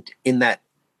present in that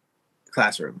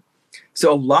classroom.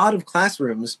 So a lot of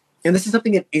classrooms, and this is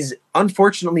something that is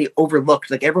unfortunately overlooked,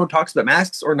 like everyone talks about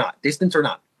masks or not, distance or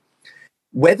not.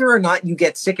 Whether or not you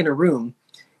get sick in a room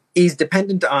is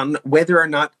dependent on whether or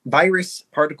not virus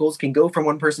particles can go from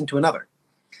one person to another.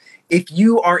 If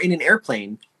you are in an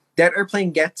airplane, that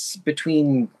airplane gets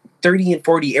between 30 and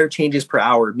 40 air changes per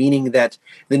hour, meaning that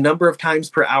the number of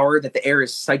times per hour that the air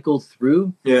is cycled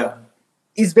through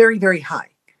is very, very high.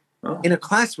 Oh. In a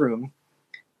classroom,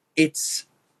 it's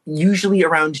usually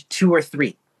around 2 or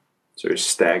 3. So you're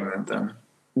stagnant then.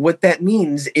 What that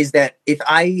means is that if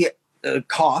I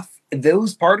cough,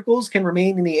 those particles can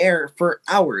remain in the air for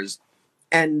hours.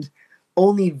 and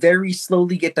only very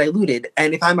slowly get diluted.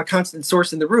 And if I'm a constant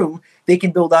source in the room, they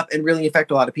can build up and really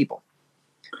affect a lot of people.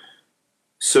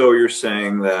 So you're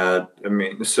saying that, I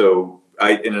mean,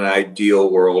 in an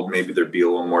ideal world, maybe there'd be a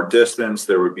little more distance.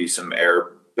 There would be some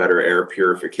better air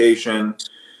purification.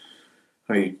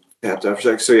 You have to have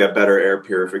sex, so yeah, better air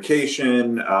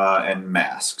purification and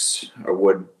masks. Or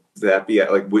would that be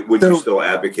like? Would you still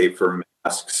advocate for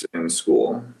masks in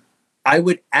school? I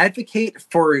would advocate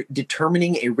for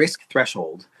determining a risk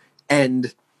threshold,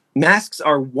 and masks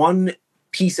are one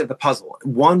piece of the puzzle,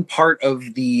 one part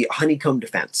of the honeycomb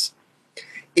defense.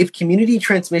 If community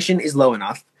transmission is low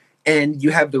enough and you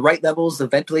have the right levels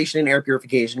of ventilation and air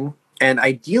purification, and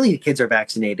ideally the kids are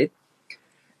vaccinated,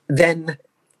 then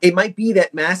it might be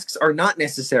that masks are not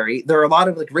necessary. There are a lot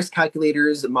of like risk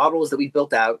calculators, models that we've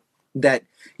built out that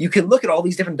you can look at all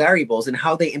these different variables and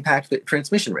how they impact the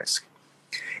transmission risk.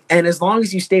 And as long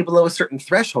as you stay below a certain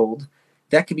threshold,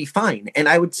 that could be fine. And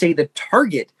I would say the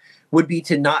target would be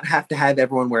to not have to have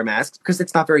everyone wear masks because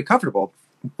it's not very comfortable.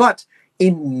 But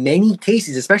in many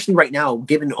cases, especially right now,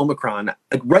 given Omicron,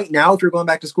 like right now, if you're going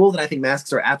back to school, then I think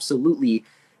masks are absolutely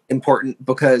important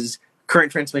because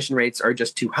current transmission rates are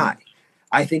just too high.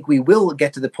 I think we will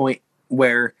get to the point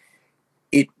where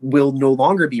it will no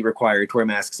longer be required to wear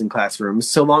masks in classrooms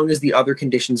so long as the other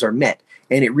conditions are met.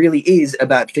 And it really is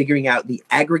about figuring out the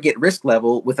aggregate risk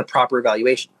level with a proper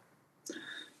evaluation.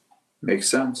 Makes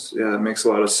sense. Yeah, it makes a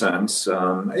lot of sense.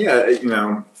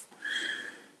 Yeah,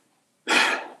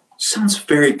 sounds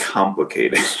very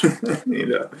complicated,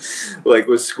 like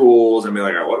with schools and be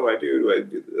like, oh, what do I do?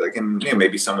 Like, and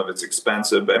maybe some of it's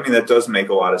expensive, but I mean, that does make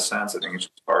a lot of sense. I think it's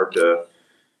just hard to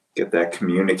get that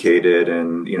communicated.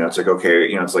 And, it's like, okay,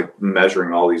 it's like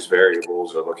measuring all these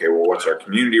variables of, okay, well, what's our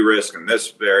community risk and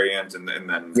this variant? And then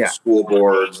the school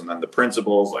boards and then the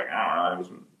principals, like, I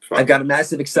don't know. I've got a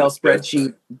massive Excel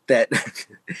spreadsheet that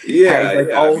has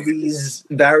all these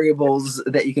variables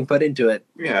that you can put into it.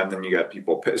 Yeah, and then you got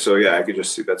people. So yeah, I could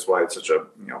just see that's why it's such a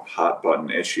hot button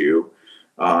issue.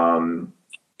 And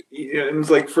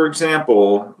like for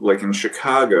example, like in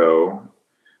Chicago,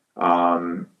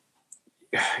 there's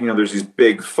these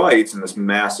big fights in this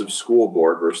massive school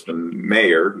board versus the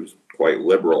mayor, who's quite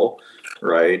liberal,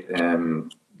 right?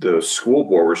 And the school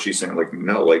board where she's saying like,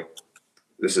 no, like,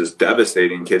 this is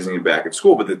devastating, kids need to be back at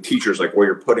school, but the teacher's like, well,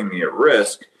 you're putting me at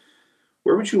risk.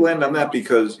 Where would you land on that?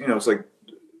 Because, it's like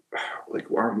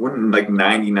wouldn't like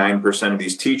 99% of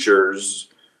these teachers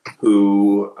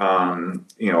who,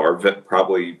 are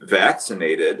probably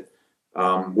vaccinated,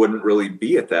 wouldn't really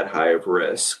be at that high of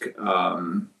risk. Where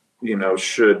do you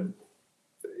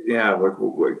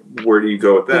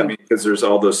go with that? I mean, because there's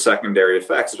all those secondary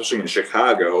effects, especially in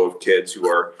Chicago, of kids who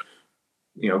are,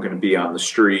 going to be on the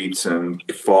streets and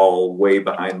fall way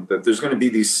behind. But there's going to be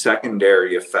these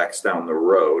secondary effects down the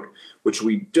road, which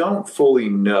we don't fully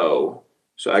know.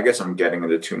 So I guess I'm getting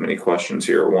into too many questions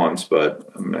here at once, but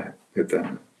I'm going to hit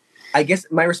them. I guess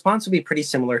my response would be pretty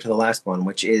similar to the last one,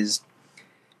 which is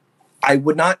I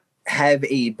would not have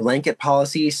a blanket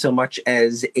policy so much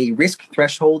as a risk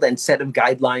threshold and set of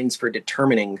guidelines for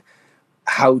determining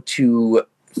how to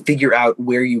figure out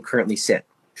where you currently sit.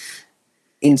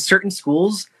 In certain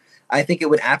schools, I think it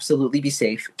would absolutely be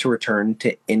safe to return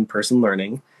to in-person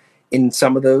learning. In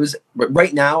some of those,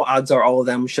 right now, odds are all of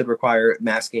them should require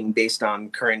masking based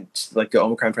on current, like the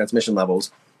Omicron transmission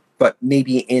levels. But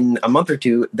maybe in a month or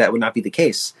two, that would not be the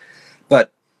case.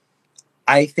 But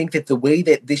I think that the way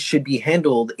that this should be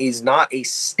handled is not a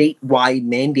statewide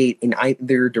mandate in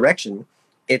either direction.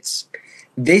 This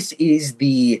is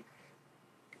the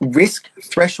risk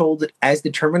threshold as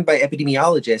determined by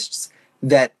epidemiologists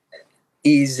that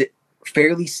is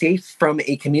fairly safe from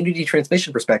a community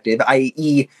transmission perspective,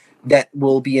 i.e. that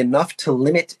will be enough to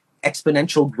limit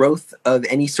exponential growth of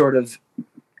any sort of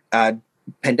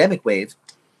pandemic wave.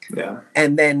 Yeah.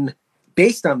 And then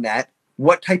based on that,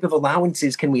 what type of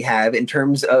allowances can we have in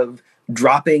terms of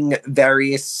dropping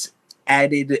various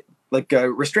added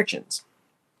restrictions?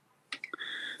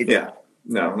 Yeah.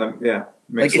 No. Yeah.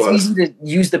 Like it's easy to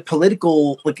use the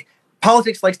political,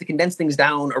 politics likes to condense things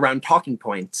down around talking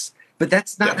points, but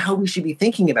that's not how we should be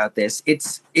thinking about this.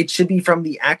 It should be from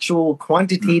the actual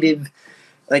quantitative,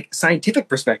 scientific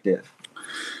perspective.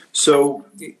 So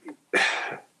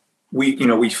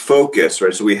we focus,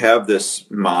 right? So we have this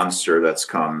monster that's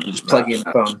come. I'm just plugging in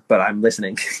the phone, but I'm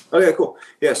listening. Okay, cool.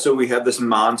 Yeah, so we have this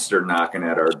monster knocking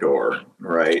at our door,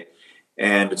 right?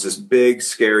 And it's this big,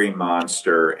 scary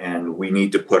monster, and we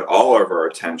need to put all of our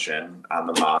attention on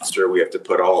the monster. We have to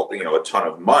put a ton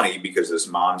of money because this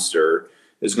monster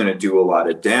is going to do a lot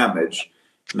of damage.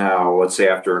 Now, let's say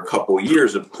after a couple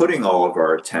years of putting all of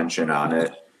our attention on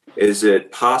it, is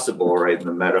it possible, right? And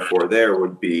the metaphor there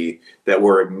would be that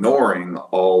we're ignoring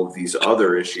all of these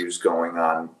other issues going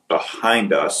on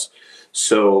behind us.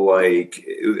 So, like,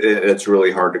 it's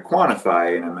really hard to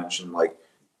quantify. And I mentioned, like,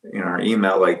 in our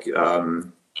email, like,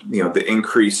 the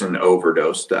increase in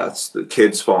overdose deaths, the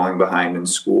kids falling behind in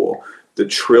school, the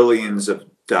trillions of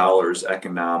dollars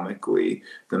economically,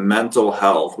 the mental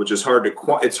health, which is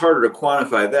it's harder to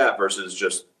quantify that versus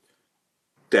just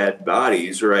dead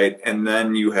bodies, right? And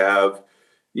then you have,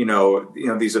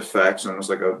 these effects, almost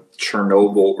like a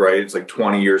Chernobyl, right? It's like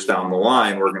 20 years down the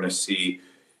line, we're going to see,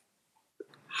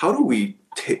 how do we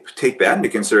take that into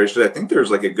consideration? I think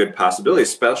there's like a good possibility,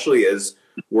 especially as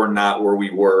we're not where we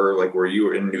were, like where you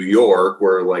were in New York,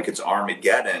 where like it's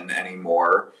Armageddon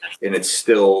anymore, and it's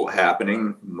still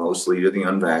happening mostly to the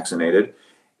unvaccinated.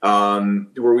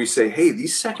 Where we say, hey,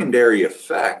 these secondary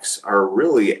effects are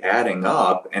really adding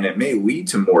up, and it may lead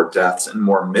to more deaths and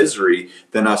more misery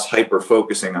than us hyper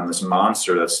focusing on this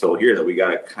monster that's still here that we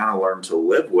got to kind of learn to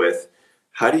live with.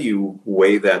 How do you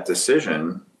weigh that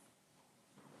decision?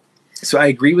 So I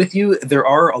agree with you. There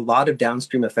are a lot of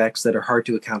downstream effects that are hard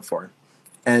to account for.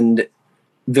 And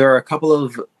there are a couple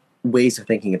of ways of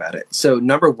thinking about it. So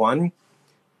number one,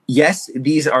 yes,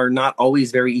 these are not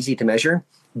always very easy to measure,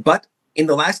 but in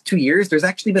the last 2 years, there's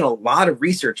actually been a lot of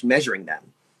research measuring them.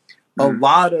 A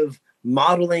lot of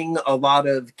modeling, a lot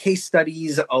of case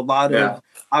studies, a lot of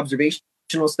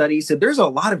observational studies. So there's a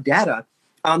lot of data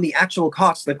on the actual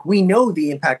costs. Like, we know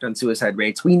the impact on suicide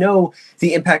rates. We know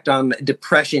the impact on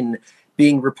depression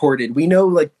being reported. We know,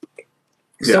 like,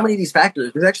 so many of these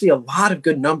factors, there's actually a lot of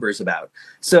good numbers about.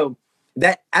 So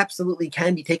that absolutely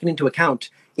can be taken into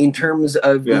account in terms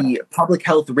of the public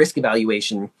health risk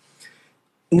evaluation.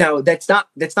 Now, that's not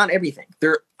everything.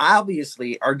 There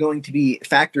obviously are going to be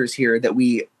factors here that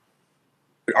we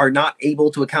are not able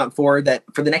to account for, that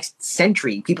for the next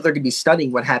century, people are going to be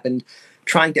studying what happened,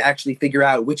 trying to actually figure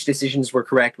out which decisions were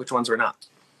correct, which ones were not.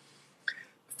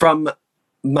 From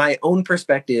my own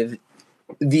perspective,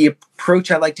 the approach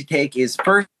I like to take is,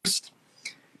 first,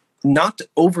 not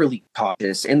overly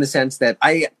cautious, in the sense that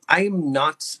I am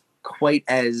not quite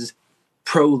as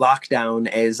pro-lockdown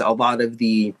as a lot of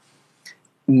the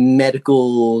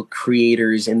medical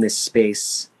creators in this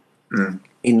space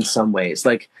in some ways.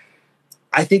 Like,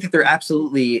 I think that there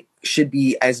absolutely should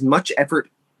be as much effort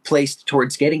placed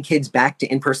towards getting kids back to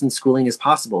in-person schooling as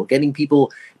possible, getting people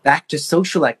back to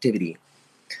social activity.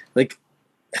 Like,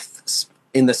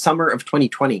 in the summer of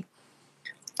 2020,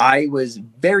 I was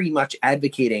very much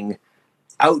advocating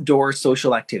outdoor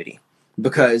social activity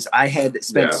because I had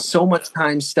spent so much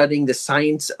time studying the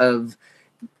science of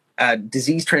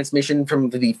disease transmission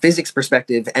from the physics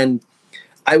perspective, and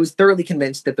I was thoroughly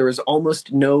convinced that there was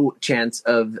almost no chance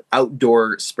of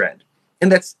outdoor spread.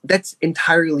 And that's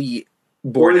entirely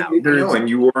borne out. And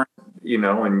you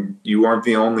weren't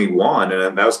the only one,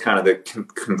 and that was kind of the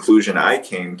conclusion I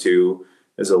came to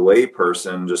as a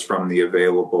layperson, just from the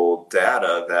available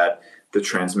data, that the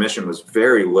transmission was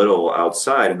very little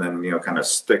outside, and then kind of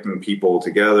sticking people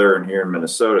together. And here in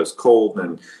Minnesota, it's cold,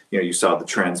 and you saw the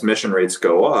transmission rates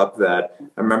go up. That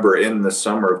I remember in the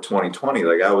summer of 2020,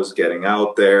 like, I was getting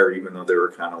out there, even though they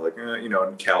were kind of like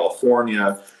in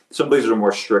California, some places are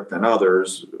more strict than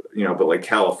others, but like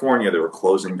California, they were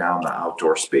closing down the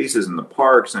outdoor spaces in the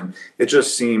parks, and it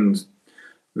just seemed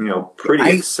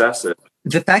pretty excessive.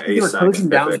 The fact that they were closing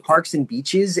down parks and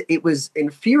beaches, it was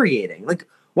infuriating. Like,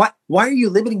 why are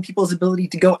you limiting people's ability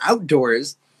to go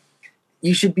outdoors?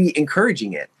 You should be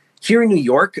encouraging it. Here in New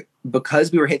York,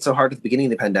 because we were hit so hard at the beginning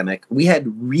of the pandemic, we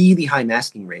had really high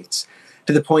masking rates,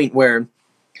 to the point where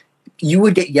you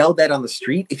would get yelled at on the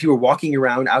street if you were walking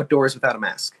around outdoors without a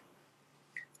mask.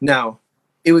 Now,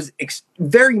 it was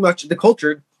very much the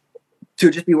culture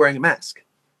to just be wearing a mask.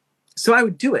 So I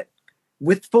would do it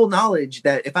with full knowledge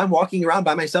that if I'm walking around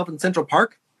by myself in Central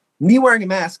Park, me wearing a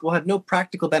mask will have no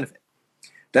practical benefit.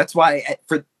 That's why,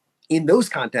 in those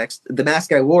contexts, the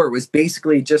mask I wore was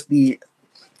basically just the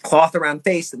cloth around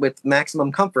face with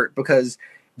maximum comfort, because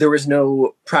there was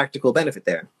no practical benefit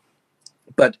there.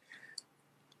 But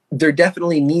there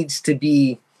definitely needs to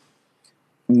be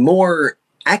more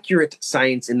accurate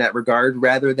science in that regard,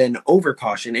 rather than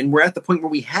overcaution. And we're at the point where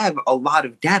we have a lot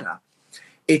of data.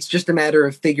 It's just a matter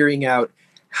of figuring out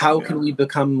how can we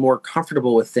become more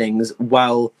comfortable with things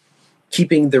while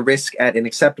keeping the risk at an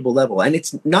acceptable level. And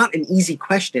it's not an easy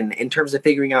question in terms of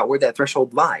figuring out where that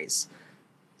threshold lies.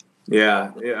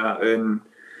 And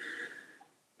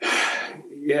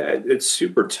it's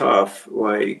super tough.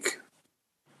 Like,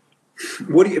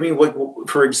 What do you I mean? Like,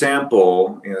 for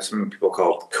example, some people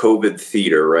call it COVID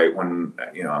theater, right? When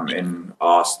I'm in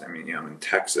Austin, I'm in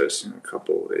Texas, and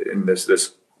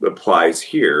this applies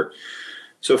here.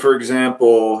 So, for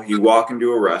example, you walk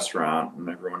into a restaurant, and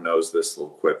everyone knows this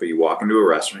little quip, but you walk into a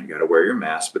restaurant, you got to wear your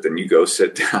mask, but then you go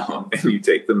sit down and you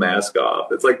take the mask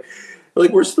off. It's like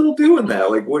we're still doing that.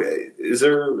 Like, what is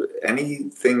there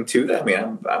anything to that? I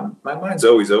mean, my mind's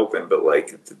always open, but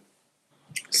like,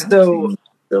 so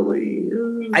silly.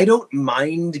 I don't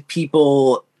mind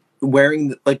people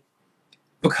wearing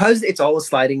because it's all a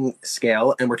sliding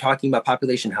scale, and we're talking about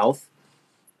population health.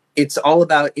 It's all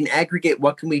about, in aggregate,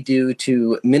 what can we do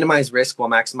to minimize risk while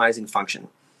maximizing function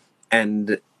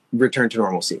and return to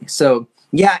normalcy. So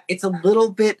yeah, it's a little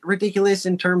bit ridiculous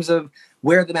in terms of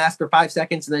wear the mask for 5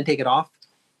 seconds and then take it off.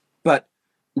 But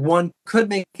one could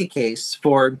make a case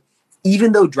for,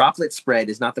 even though droplet spread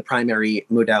is not the primary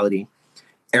modality,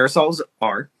 aerosols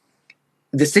are.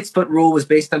 The 6-foot rule was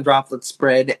based on droplet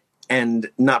spread and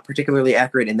not particularly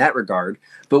accurate in that regard.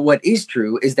 But what is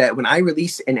true is that when I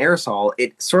release an aerosol,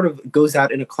 it sort of goes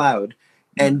out in a cloud,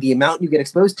 and the amount you get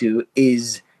exposed to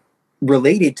is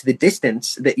related to the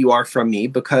distance that you are from me,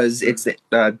 because it's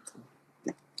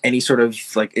any sort of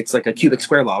it's like a cubic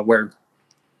square law where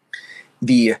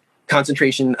the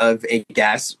concentration of a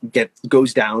gas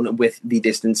goes down with the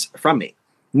distance from me.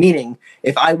 Meaning,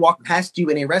 if I walk past you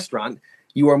in a restaurant,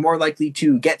 you are more likely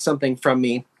to get something from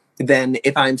me than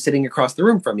if I'm sitting across the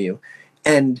room from you.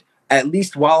 And at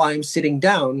least while I'm sitting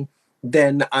down,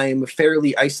 then I'm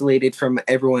fairly isolated from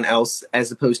everyone else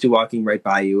as opposed to walking right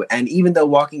by you. And even though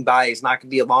walking by is not going to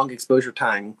be a long exposure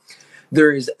time,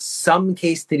 there is some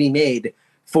case to be made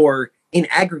for, in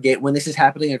aggregate, when this is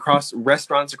happening across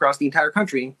restaurants across the entire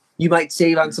country, you might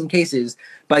save on some cases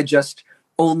by just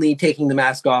only taking the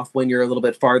mask off when you're a little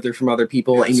bit farther from other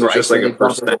people, and you're just like a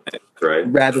percentage, right?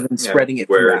 Rather than spreading it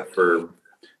throughout.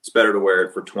 It's better to wear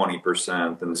it for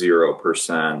 20% than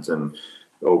 0%, and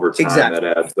over time that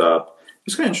adds up.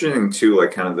 It's kind of interesting too,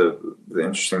 like kind of the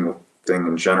interesting thing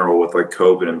in general with like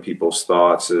COVID and people's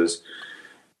thoughts is,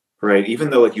 right,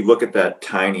 even though like you look at that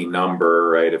tiny number,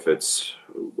 right, if it's,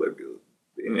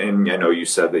 and I know you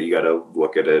said that you got to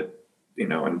look at it,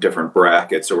 in different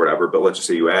brackets or whatever, but let's just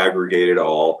say you aggregate it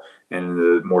all, and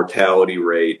the mortality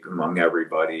rate among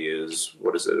everybody is,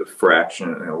 what is it, a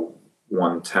fraction,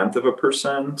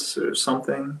 0.1% or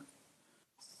something?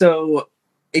 So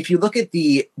if you look at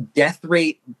the death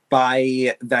rate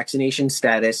by vaccination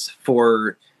status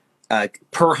for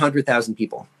per 100,000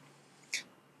 people,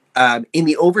 in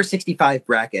the over 65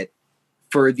 bracket,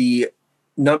 for the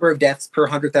number of deaths per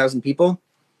 100,000 people,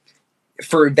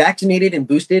 for vaccinated and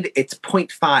boosted, it's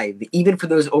 0.5, even for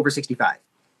those over 65.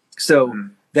 So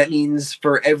that means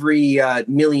for every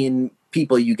million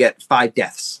people, you get 5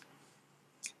 deaths.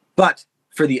 But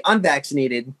for the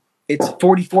unvaccinated, it's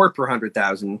 44 per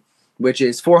 100,000, which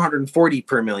is 440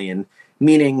 per million,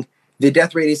 meaning the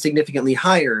death rate is significantly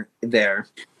higher there.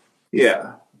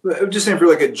 Yeah. I'm just saying, for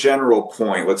like a general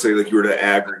point, let's say like you were to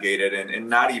aggregate it and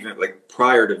not even like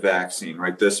prior to vaccine,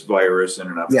 right? This virus in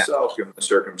and of itself, given the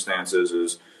circumstances,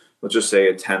 is, let's just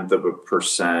say,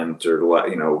 0.1% or,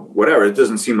 whatever. It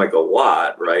doesn't seem like a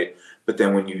lot, right? But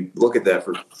then when you look at that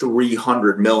for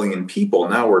 300 million people,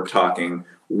 now we're talking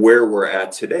where we're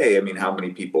at today. I mean, how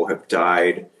many people have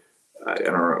died? I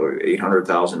don't know,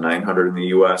 800,000, 900 in the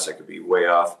U.S. I could be way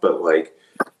off, but like,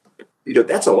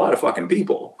 that's a lot of fucking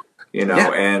people.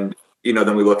 And,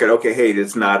 then we look at, okay, hey,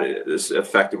 it's not as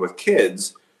effective with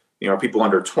kids, people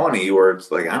under 20, where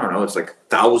it's like, I don't know, it's like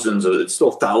it's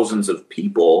still thousands of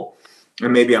people.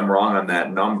 And maybe I'm wrong on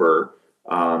that number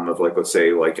of like, let's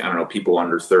say like, I don't know, people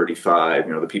under 35,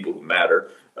 the people who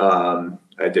matter.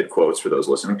 I did quotes for those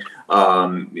listening,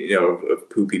 of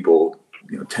who people,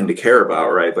 tend to care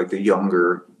about, right? Like the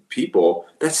younger people,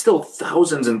 that's still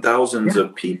thousands and thousands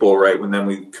of people, right? When then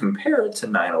we compare it to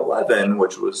 9/11,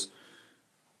 which was,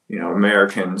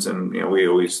 Americans, and we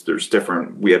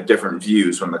have different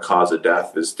views when the cause of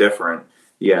death is different,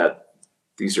 yet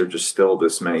these are just still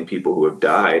this many people who have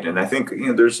died. And I think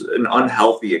there's an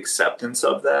unhealthy acceptance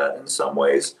of that in some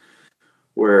ways,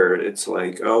 where it's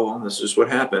like, oh, well, this is what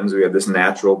happens, we have this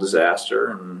natural disaster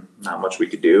and not much we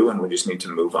could do, and we just need to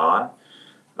move on.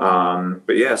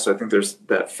 But yeah, so I think there's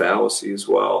that fallacy as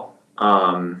well.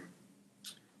 I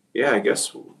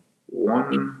guess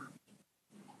one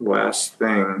last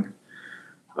thing,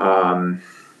 what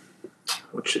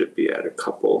should it be at? A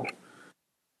couple.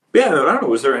 Yeah, I don't know.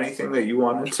 Was there anything that you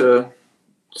wanted to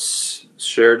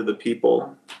share to the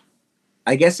people?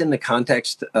 I guess in the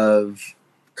context of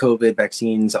COVID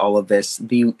vaccines, all of this,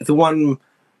 the one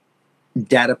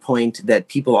data point that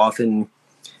people often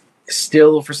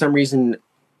still, for some reason,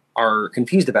 are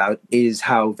confused about is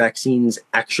how vaccines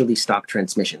actually stop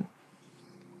transmission.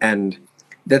 And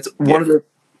that's one of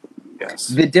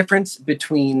the difference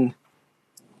between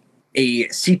a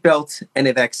seatbelt and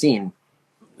a vaccine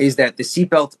is that the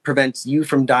seatbelt prevents you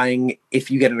from dying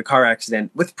if you get in a car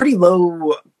accident with pretty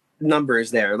low numbers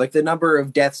there. Like the number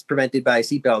of deaths prevented by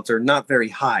seatbelts are not very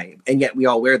high, and yet we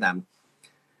all wear them.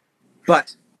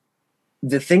 But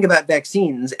the thing about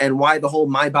vaccines and why the whole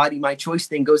my body, my choice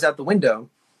thing goes out the window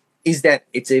is that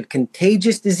it's a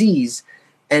contagious disease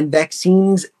and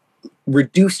vaccines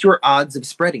reduce your odds of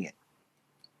spreading it.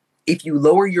 If you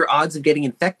lower your odds of getting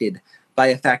infected by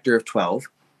a factor of 12,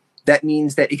 that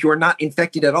means that if you're not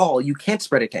infected at all, you can't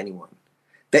spread it to anyone.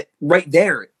 That right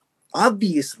there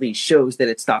obviously shows that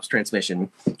it stops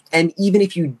transmission. And even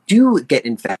if you do get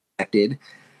infected,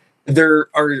 there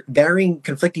are varying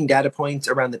conflicting data points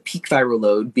around the peak viral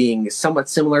load being somewhat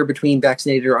similar between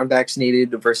vaccinated or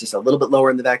unvaccinated versus a little bit lower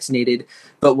in the vaccinated.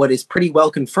 But what is pretty well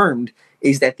confirmed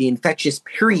is that the infectious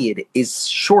period is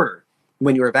shorter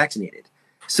when you are vaccinated.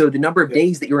 So the number of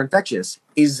days that you're infectious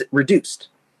is reduced.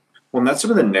 Well, and that's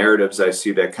some of the narratives I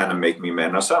see that kind of make me mad.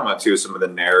 And I was talking about, too, some of the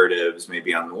narratives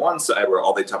maybe on the one side where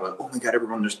all they talk about, oh, my God,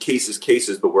 everyone, there's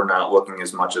cases, but we're not looking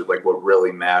as much at like what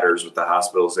really matters with the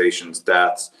hospitalizations,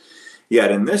 deaths.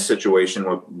 Yet in this situation,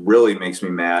 what really makes me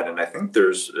mad, and I think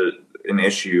there's an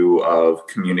issue of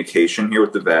communication here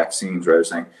with the vaccines, right?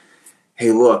 Saying,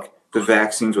 hey, look, the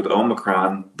vaccines with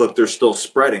Omicron, look, they're still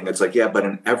spreading. It's like, yeah, but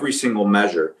in every single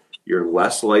measure, you're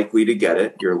less likely to get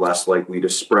it. You're less likely to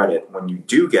spread it. When you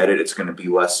do get it, it's going to be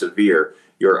less severe.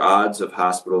 Your odds of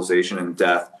hospitalization and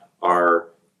death are,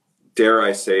 dare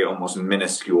I say, almost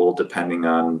minuscule, depending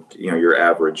on your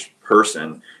average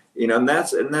person. And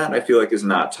that I feel like is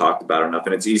not talked about enough.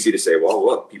 And it's easy to say, well,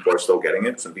 look, people are still getting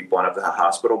it. Some people end up in the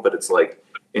hospital, but it's like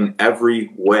in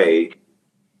every way,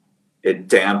 it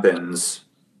dampens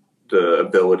the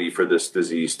ability for this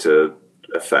disease to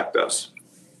affect us.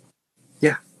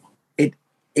 Yeah.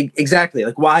 Exactly.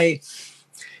 Like why,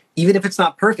 even if it's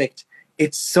not perfect,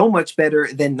 it's so much better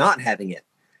than not having it.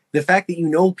 The fact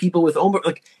that people with Omicron,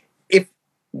 like if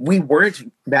we weren't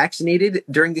vaccinated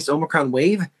during this Omicron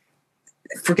wave,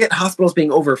 forget hospitals being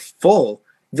over full,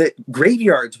 the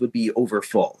graveyards would be over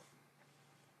full.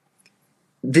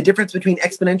 The difference between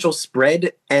exponential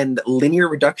spread and linear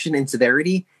reduction in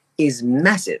severity is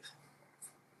massive.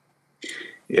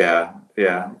 Yeah.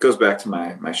 It goes back to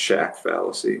my Shaq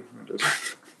fallacy. It's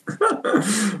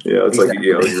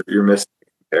exactly. Like you're missing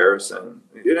comparison,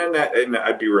 and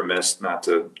I'd be remiss not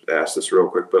to ask this real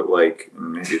quick, but like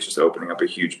maybe it's just opening up a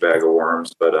huge bag of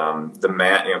worms. But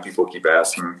people keep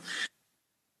asking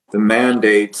the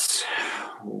mandates.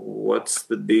 What's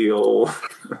the deal?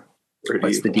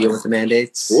 What's the deal with the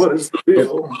mandates? What is the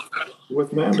deal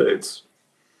with mandates?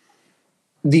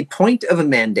 The point of a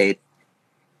mandate,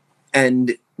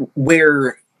 and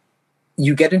where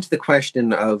you get into the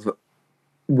question of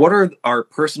what are our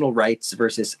personal rights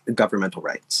versus governmental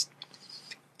rights.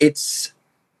 It's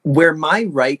where my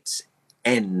rights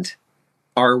end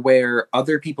are where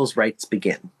other people's rights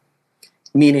begin.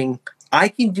 Meaning, I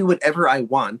can do whatever I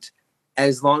want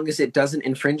as long as it doesn't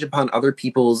infringe upon other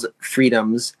people's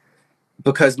freedoms,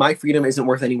 because my freedom isn't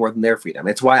worth any more than their freedom.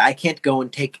 It's why I can't go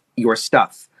and take your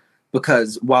stuff,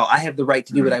 because while I have the right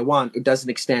to do what I want, it doesn't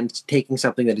extend to taking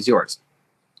something that is yours.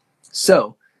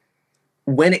 So,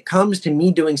 when it comes to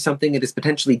me doing something that is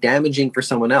potentially damaging for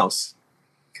someone else,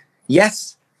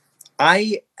 yes,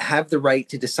 I have the right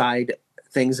to decide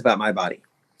things about my body.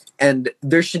 And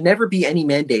there should never be any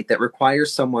mandate that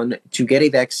requires someone to get a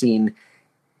vaccine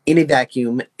in a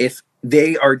vacuum if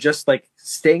they are just like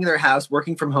staying in their house,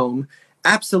 working from home.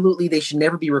 Absolutely, they should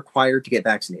never be required to get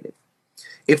vaccinated.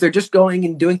 If they're just going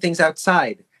and doing things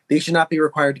outside, they should not be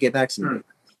required to get vaccinated.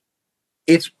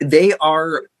 If they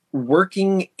are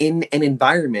working in an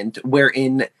environment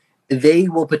wherein they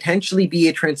will potentially be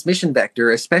a transmission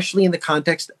vector, especially in the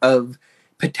context of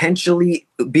potentially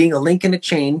being a link in a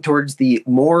chain towards the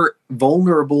more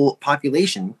vulnerable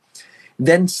population,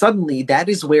 then suddenly that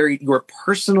is where your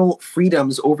personal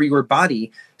freedoms over your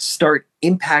body start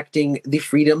impacting the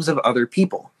freedoms of other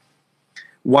people.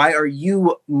 Why are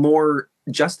you more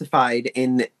justified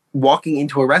in walking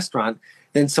into a restaurant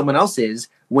than someone else is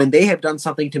when they have done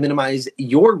something to minimize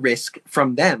your risk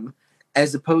from them,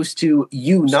 as opposed to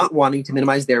you not wanting to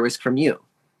minimize their risk from you?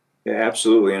 Yeah,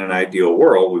 absolutely. In an ideal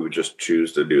world, we would just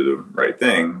choose to do the right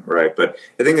thing, right? But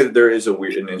I think that there is an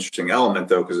interesting element,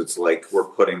 though, because it's like we're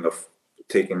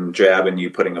taking a jab and you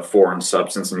putting a foreign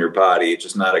substance in your body. It's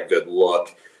just not a good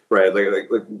look right? Like,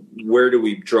 where do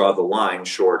we draw the line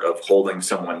short of holding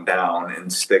someone down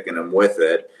and sticking them with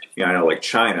it? You know, I know like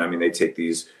China, I mean, they take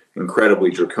these incredibly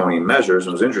draconian measures.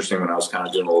 And it was interesting when I was kind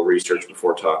of doing a little research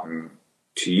before talking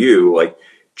to you, like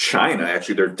China,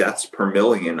 actually their deaths per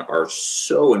million are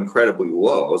so incredibly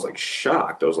low. I was like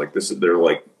shocked. I was like, they're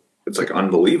like, it's like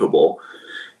unbelievable.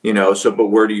 You know, so, but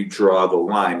where do you draw the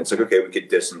line? It's like, okay, we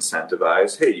could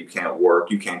disincentivize. Hey, you can't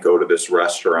work. You can't go to this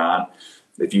restaurant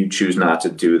if you choose not to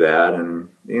do that. And,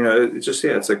 you know, it's just,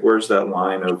 yeah, it's like, where's that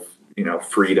line of, you know,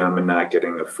 freedom and not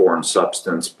getting a foreign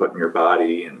substance put in your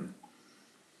body? And,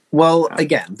 well,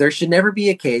 again, there should never be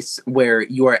a case where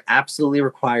you are absolutely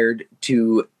required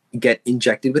to get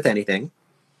injected with anything.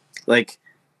 Like,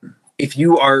 if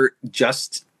you are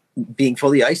just being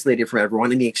fully isolated from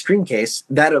everyone in the extreme case,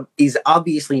 that is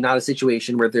obviously not a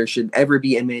situation where there should ever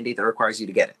be a mandate that requires you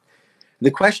to get it.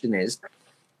 The question is,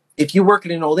 if you work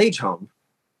in an old age home,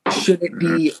 should it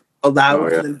be allowed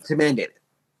for them to mandate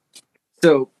it?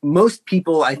 So most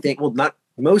people, I think, well, not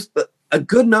most, but a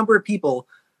good number of people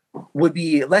would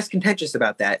be less contentious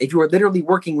about that. If you are literally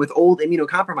working with old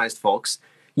immunocompromised folks,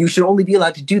 you should only be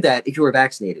allowed to do that if you are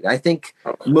vaccinated. I think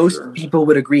most people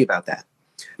would agree about that.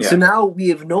 Yeah. So now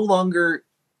we've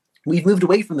moved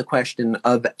away from the question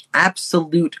of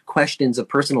absolute questions of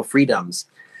personal freedoms,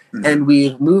 and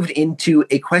we've moved into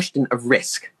a question of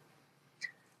risk.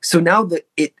 So now that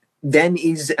it then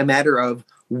is a matter of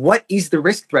what is the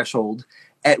risk threshold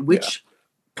at which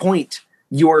point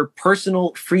your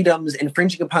personal freedoms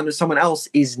infringing upon someone else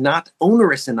is not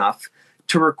onerous enough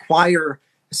to require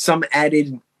some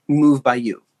added move by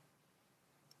you.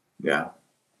 Yeah.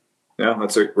 Yeah,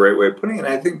 that's a great way of putting it.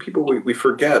 I think people, we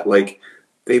forget, like,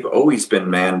 they've always been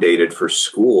mandated for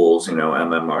schools, you know,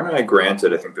 MMR. And I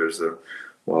granted, I think there's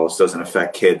this doesn't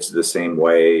affect kids the same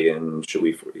way, and should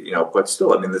we, you know, but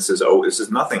still, I mean, this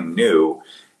is nothing new.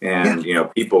 And, you know,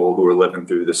 people who were living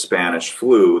through the Spanish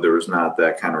flu, there was not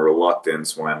that kind of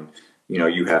reluctance when, you know,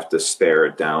 you have to stare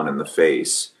it down in the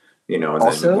face, you know, and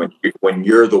also, then when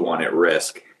you're the one at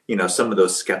risk, you know, some of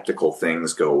those skeptical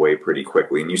things go away pretty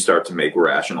quickly, and you start to make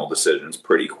rational decisions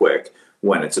pretty quick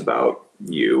when it's about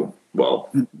you. Well,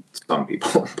 some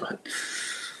people, but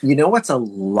you know what's a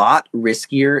lot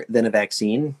riskier than a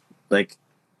vaccine? Like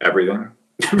everything.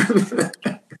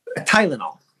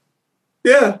 Tylenol.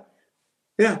 Yeah.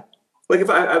 Yeah. Like if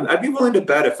I'd be willing to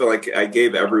bet if like I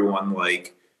gave everyone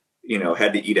like, you know,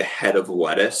 had to eat a head of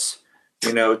lettuce,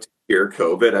 you know, to cure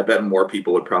COVID, I bet more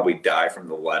people would probably die from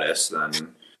the lettuce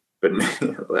than. But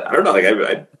I don't know. Like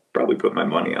I'd probably put my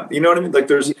money on. You know what I mean? Like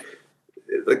there's,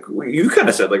 like you kind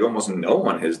of said, like almost no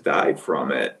one has died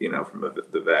from it. You know, from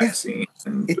the vaccine,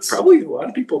 and probably a lot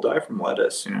of people die from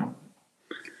lettuce. You know,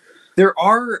 there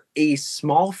are a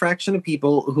small fraction of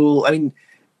people who, I mean,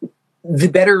 the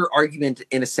better argument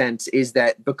in a sense is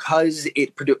that because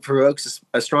it provokes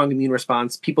a strong immune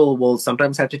response, people will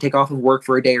sometimes have to take off of work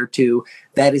for a day or two.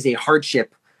 That is a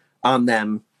hardship on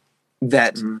them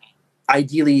that.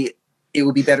 Ideally, it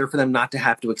would be better for them not to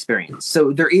have to experience.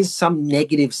 So there is some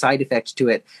negative side effect to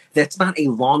it. That's not a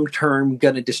long-term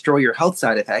going to destroy your health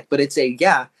side effect, but it's you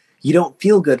don't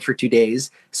feel good for 2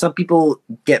 days. Some people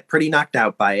get pretty knocked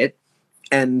out by it,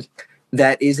 and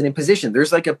that is an imposition.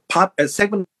 There's like a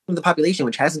segment of the population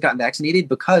which hasn't gotten vaccinated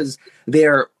because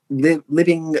they're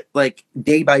living like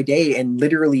day by day and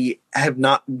literally have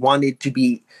not wanted to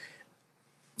be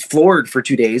floored for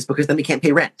 2 days because then they can't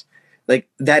pay rent. Like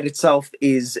that itself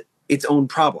is its own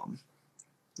problem.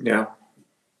 Yeah.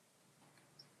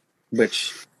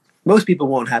 Which most people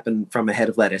won't happen from a head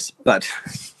of lettuce, but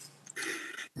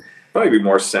probably be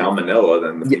more salmonella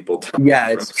than the people.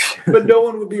 But no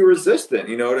one would be resistant.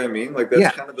 You know what I mean? Like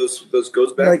that's kind of those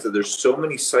goes back to there's so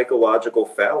many psychological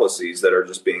fallacies that are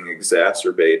just being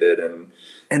exacerbated and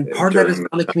part of that is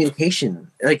on the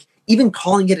communication. Like even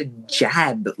calling it a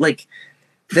jab, like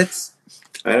that's.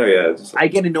 I know, yeah. I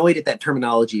get annoyed at that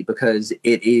terminology because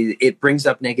it brings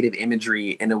up negative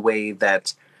imagery in a way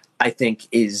that I think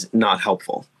is not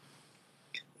helpful.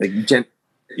 Like,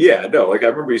 yeah, no, like I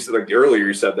remember you said, like earlier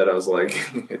you said that, I was like,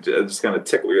 it just kind of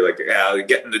tickled. You're like,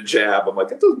 getting the jab. I'm like,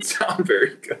 that doesn't sound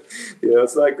very good. You know,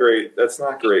 it's not great. That's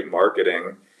not great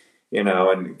marketing. You know,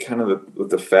 and kind of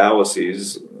with the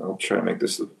fallacies. I'll try to make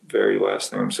this the very last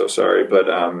thing. I'm so sorry, but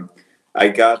I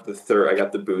got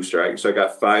the booster. So I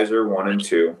got Pfizer 1 and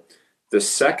 2. The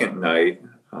second night,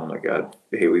 oh my God,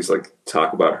 Haley's like,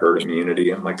 talk about herd immunity.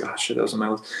 I'm like, oh shit, that was on my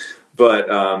list. But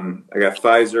I got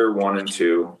Pfizer 1 and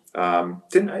 2.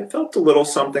 I felt a little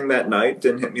something that night.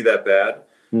 Didn't hit me that bad.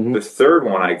 Mm-hmm. The third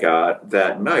one I got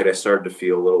that night, I started to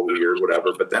feel a little weird,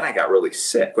 whatever. But then I got really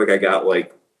sick. Like I got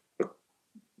like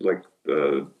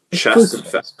chest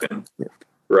infection,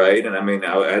 right? And I mean,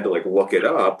 I had to like look it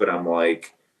up, and I'm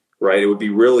like, right, it would be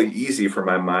really easy for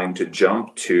my mind to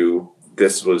jump to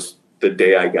this was the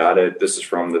day I got it, this is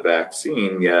from the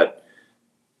vaccine, yet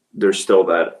there's still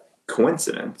that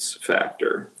coincidence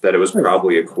factor that it was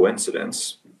probably a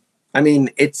coincidence. I mean,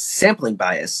 it's sampling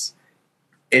bias.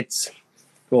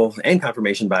 And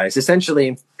confirmation bias.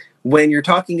 Essentially, when you're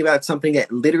talking about something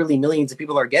that literally millions of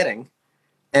people are getting,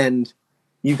 and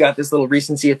you've got this little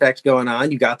recency effect going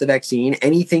on, you got the vaccine,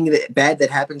 anything bad that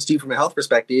happens to you from a health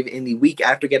perspective in the week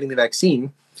after getting the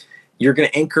vaccine, you're going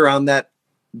to anchor on that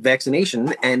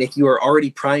vaccination. And if you are already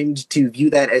primed to view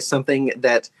that as something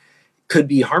that could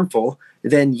be harmful,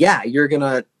 then yeah, you're going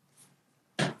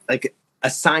to like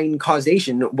assign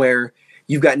causation where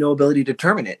you've got no ability to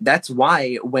determine it. That's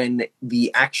why when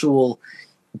the actual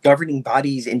governing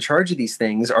bodies in charge of these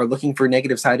things are looking for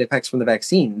negative side effects from the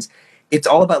vaccines, it's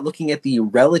all about looking at the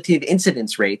relative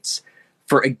incidence rates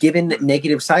for a given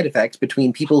negative side effect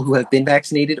between people who have been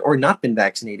vaccinated or not been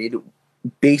vaccinated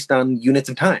based on units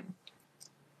of time.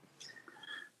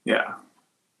 Yeah.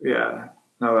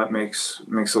 No, that makes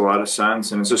a lot of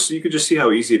sense. And it's just, you could just see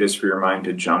how easy it is for your mind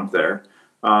to jump there.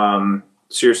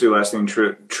 Seriously, last thing,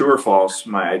 true or false,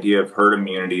 my idea of herd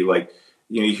immunity, like,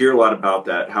 you hear a lot about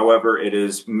that. However, it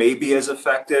is maybe as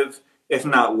effective, if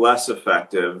not less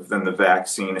effective than the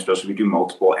vaccine, especially if you do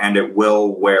multiple, and it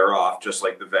will wear off just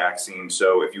like the vaccine.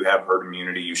 So if you have herd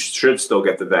immunity, you should still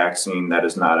get the vaccine. That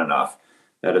is not enough.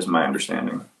 That is my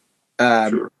understanding.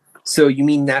 Sure. So you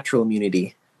mean natural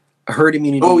immunity? Herd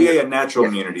immunity? Oh, yeah, natural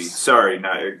immunity. Sorry,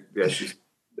 she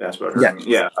asked about herd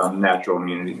immunity. Yeah, natural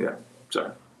immunity. Yeah,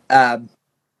 sorry.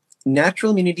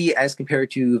 Natural immunity as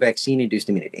compared to vaccine-induced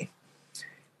immunity.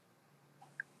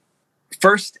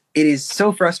 First, it is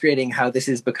so frustrating how this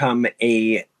has become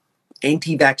a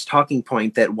anti-vax talking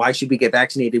point that why should we get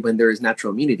vaccinated when there is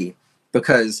natural immunity?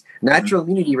 Because natural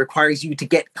immunity requires you to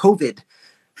get COVID,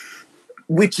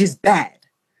 which is bad.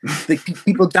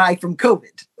 People die from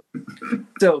COVID.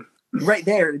 So right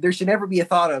there should never be a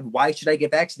thought of why should I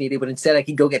get vaccinated, but instead I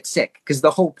can go get sick, because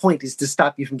the whole point is to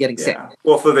stop you from getting sick.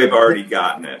 Well, so they've already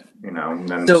gotten it, and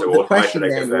then so the question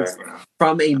then is,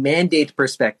 from a mandate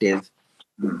perspective,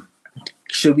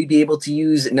 should we be able to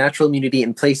use natural immunity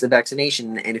in place of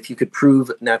vaccination, and if you could prove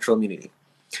natural immunity?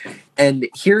 And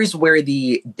here's where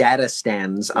the data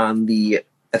stands on the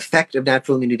effect of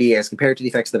natural immunity as compared to the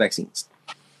effects of the vaccines.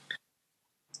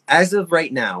 As of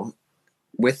right now,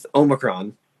 with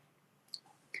Omicron,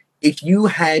 if you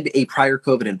had a prior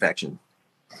COVID infection,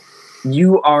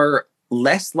 you are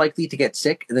less likely to get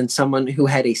sick than someone who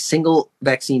had a single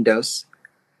vaccine dose,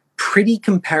 pretty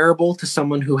comparable to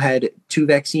someone who had 2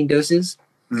 vaccine doses,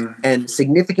 and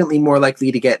significantly more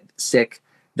likely to get sick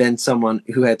than someone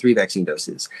who had 3 vaccine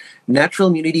doses. Natural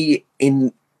immunity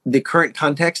in the current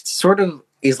context sort of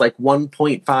is like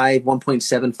 1.5,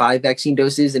 1.75 vaccine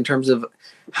doses in terms of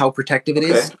how protective it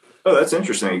is. Oh, that's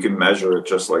interesting. You can measure it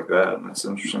just like that. That's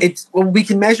interesting. We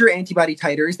can measure antibody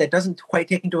titers. That doesn't quite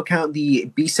take into account the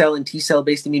B cell and T cell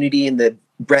based immunity and the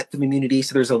breadth of immunity.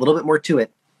 So there's a little bit more to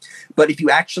it. But if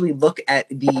you actually look at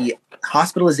the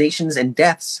hospitalizations and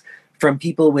deaths from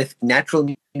people with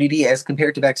natural immunity as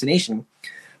compared to vaccination,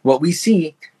 what we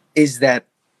see is that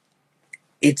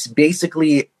it's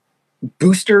basically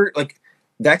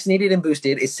vaccinated and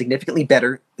boosted is significantly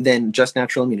better than just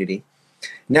natural immunity.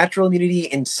 Natural immunity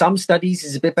in some studies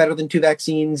is a bit better than 2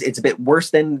 vaccines. It's a bit worse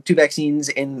than 2 vaccines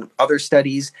in other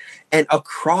studies. And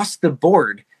across the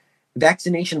board,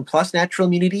 vaccination plus natural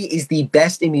immunity is the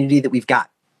best immunity that we've got.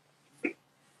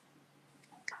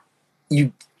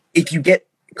 If you get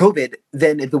COVID,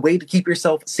 then the way to keep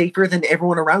yourself safer than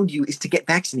everyone around you is to get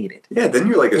vaccinated. Yeah, then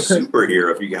you're like a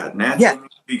superhero. If you got natural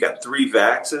immunity, you got 3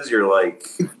 vaxes,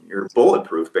 you're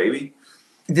bulletproof, baby.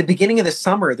 The beginning of the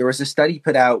summer, there was a study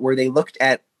put out where they looked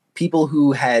at people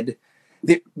who had,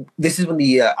 this is when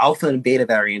the alpha and beta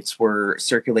variants were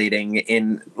circulating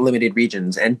in limited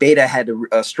regions, and beta had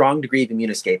a strong degree of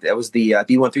immune escape. That was the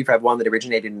B1351 that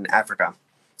originated in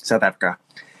South Africa.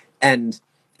 And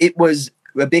it was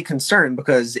a big concern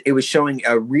because it was showing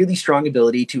a really strong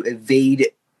ability to evade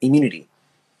immunity.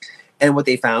 And what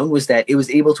they found was that it was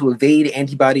able to evade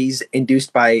antibodies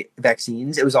induced by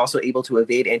vaccines. It was also able to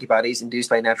evade antibodies induced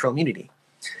by natural immunity.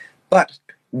 But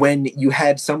when you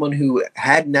had someone who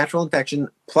had natural infection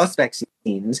plus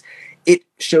vaccines, it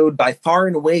showed by far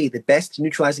and away the best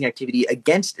neutralizing activity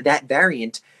against that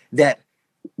variant that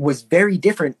was very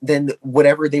different than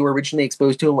whatever they were originally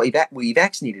exposed to and what we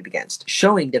vaccinated against,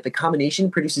 showing that the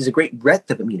combination produces a great breadth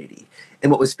of immunity.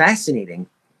 And what was fascinating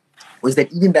was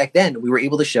that even back then, we were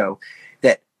able to show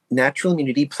that natural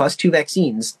immunity plus 2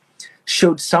 vaccines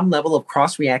showed some level of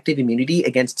cross-reactive immunity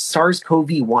against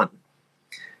SARS-CoV-1,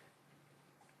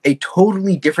 a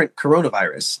totally different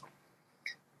coronavirus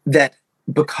that,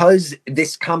 because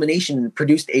this combination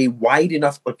produced a wide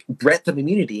enough breadth of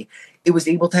immunity, it was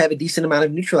able to have a decent amount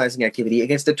of neutralizing activity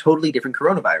against a totally different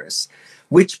coronavirus,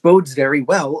 which bodes very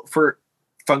well for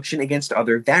function against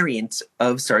other variants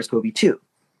of SARS-CoV-2.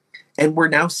 And we're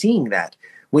now seeing that.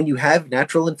 When you have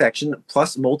natural infection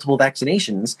plus multiple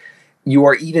vaccinations, you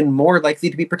are even more likely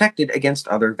to be protected against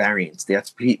other variants.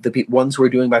 That's the ones who are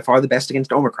doing by far the best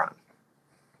against Omicron.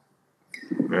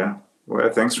 Yeah. Well,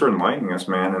 thanks for enlightening us,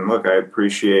 man. And look, I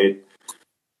appreciate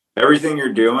everything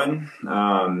you're doing.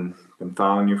 Been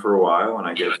following you for a while, and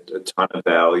I get a ton of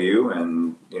value.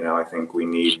 And, you know, I think we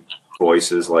need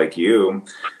voices like you,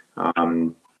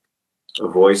 a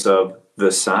voice of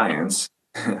the science.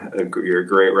 You're a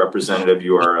great representative.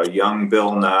 You are a young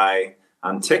Bill Nye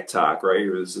on TikTok, right?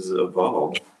 This is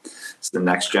evolved. It's the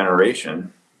next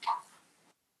generation.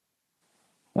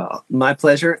 Well, my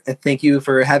pleasure. Thank you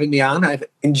for having me on. I've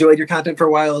enjoyed your content for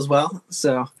a while as well.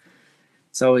 So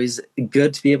it's always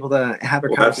good to be able to have a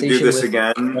conversation. We'll have to do this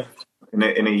again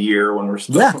in a year when we're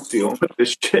still dealing with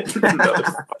this shit. Another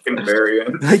fucking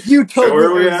variant. You told me. Where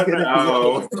are we at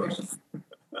now?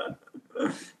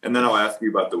 And then I'll ask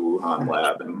you about the Wuhan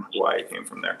lab and why it came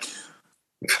from there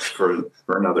for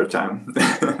another time.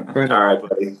 All right,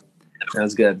 buddy.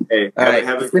 Sounds good. Hey,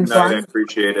 have a good night. Fun. I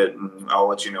appreciate it, and I'll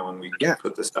let you know when we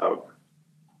put this out.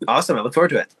 Awesome. I look forward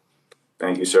to it.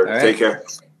 Thank you, sir. Right. Take care.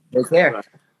 Take care.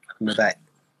 Bye. Bye.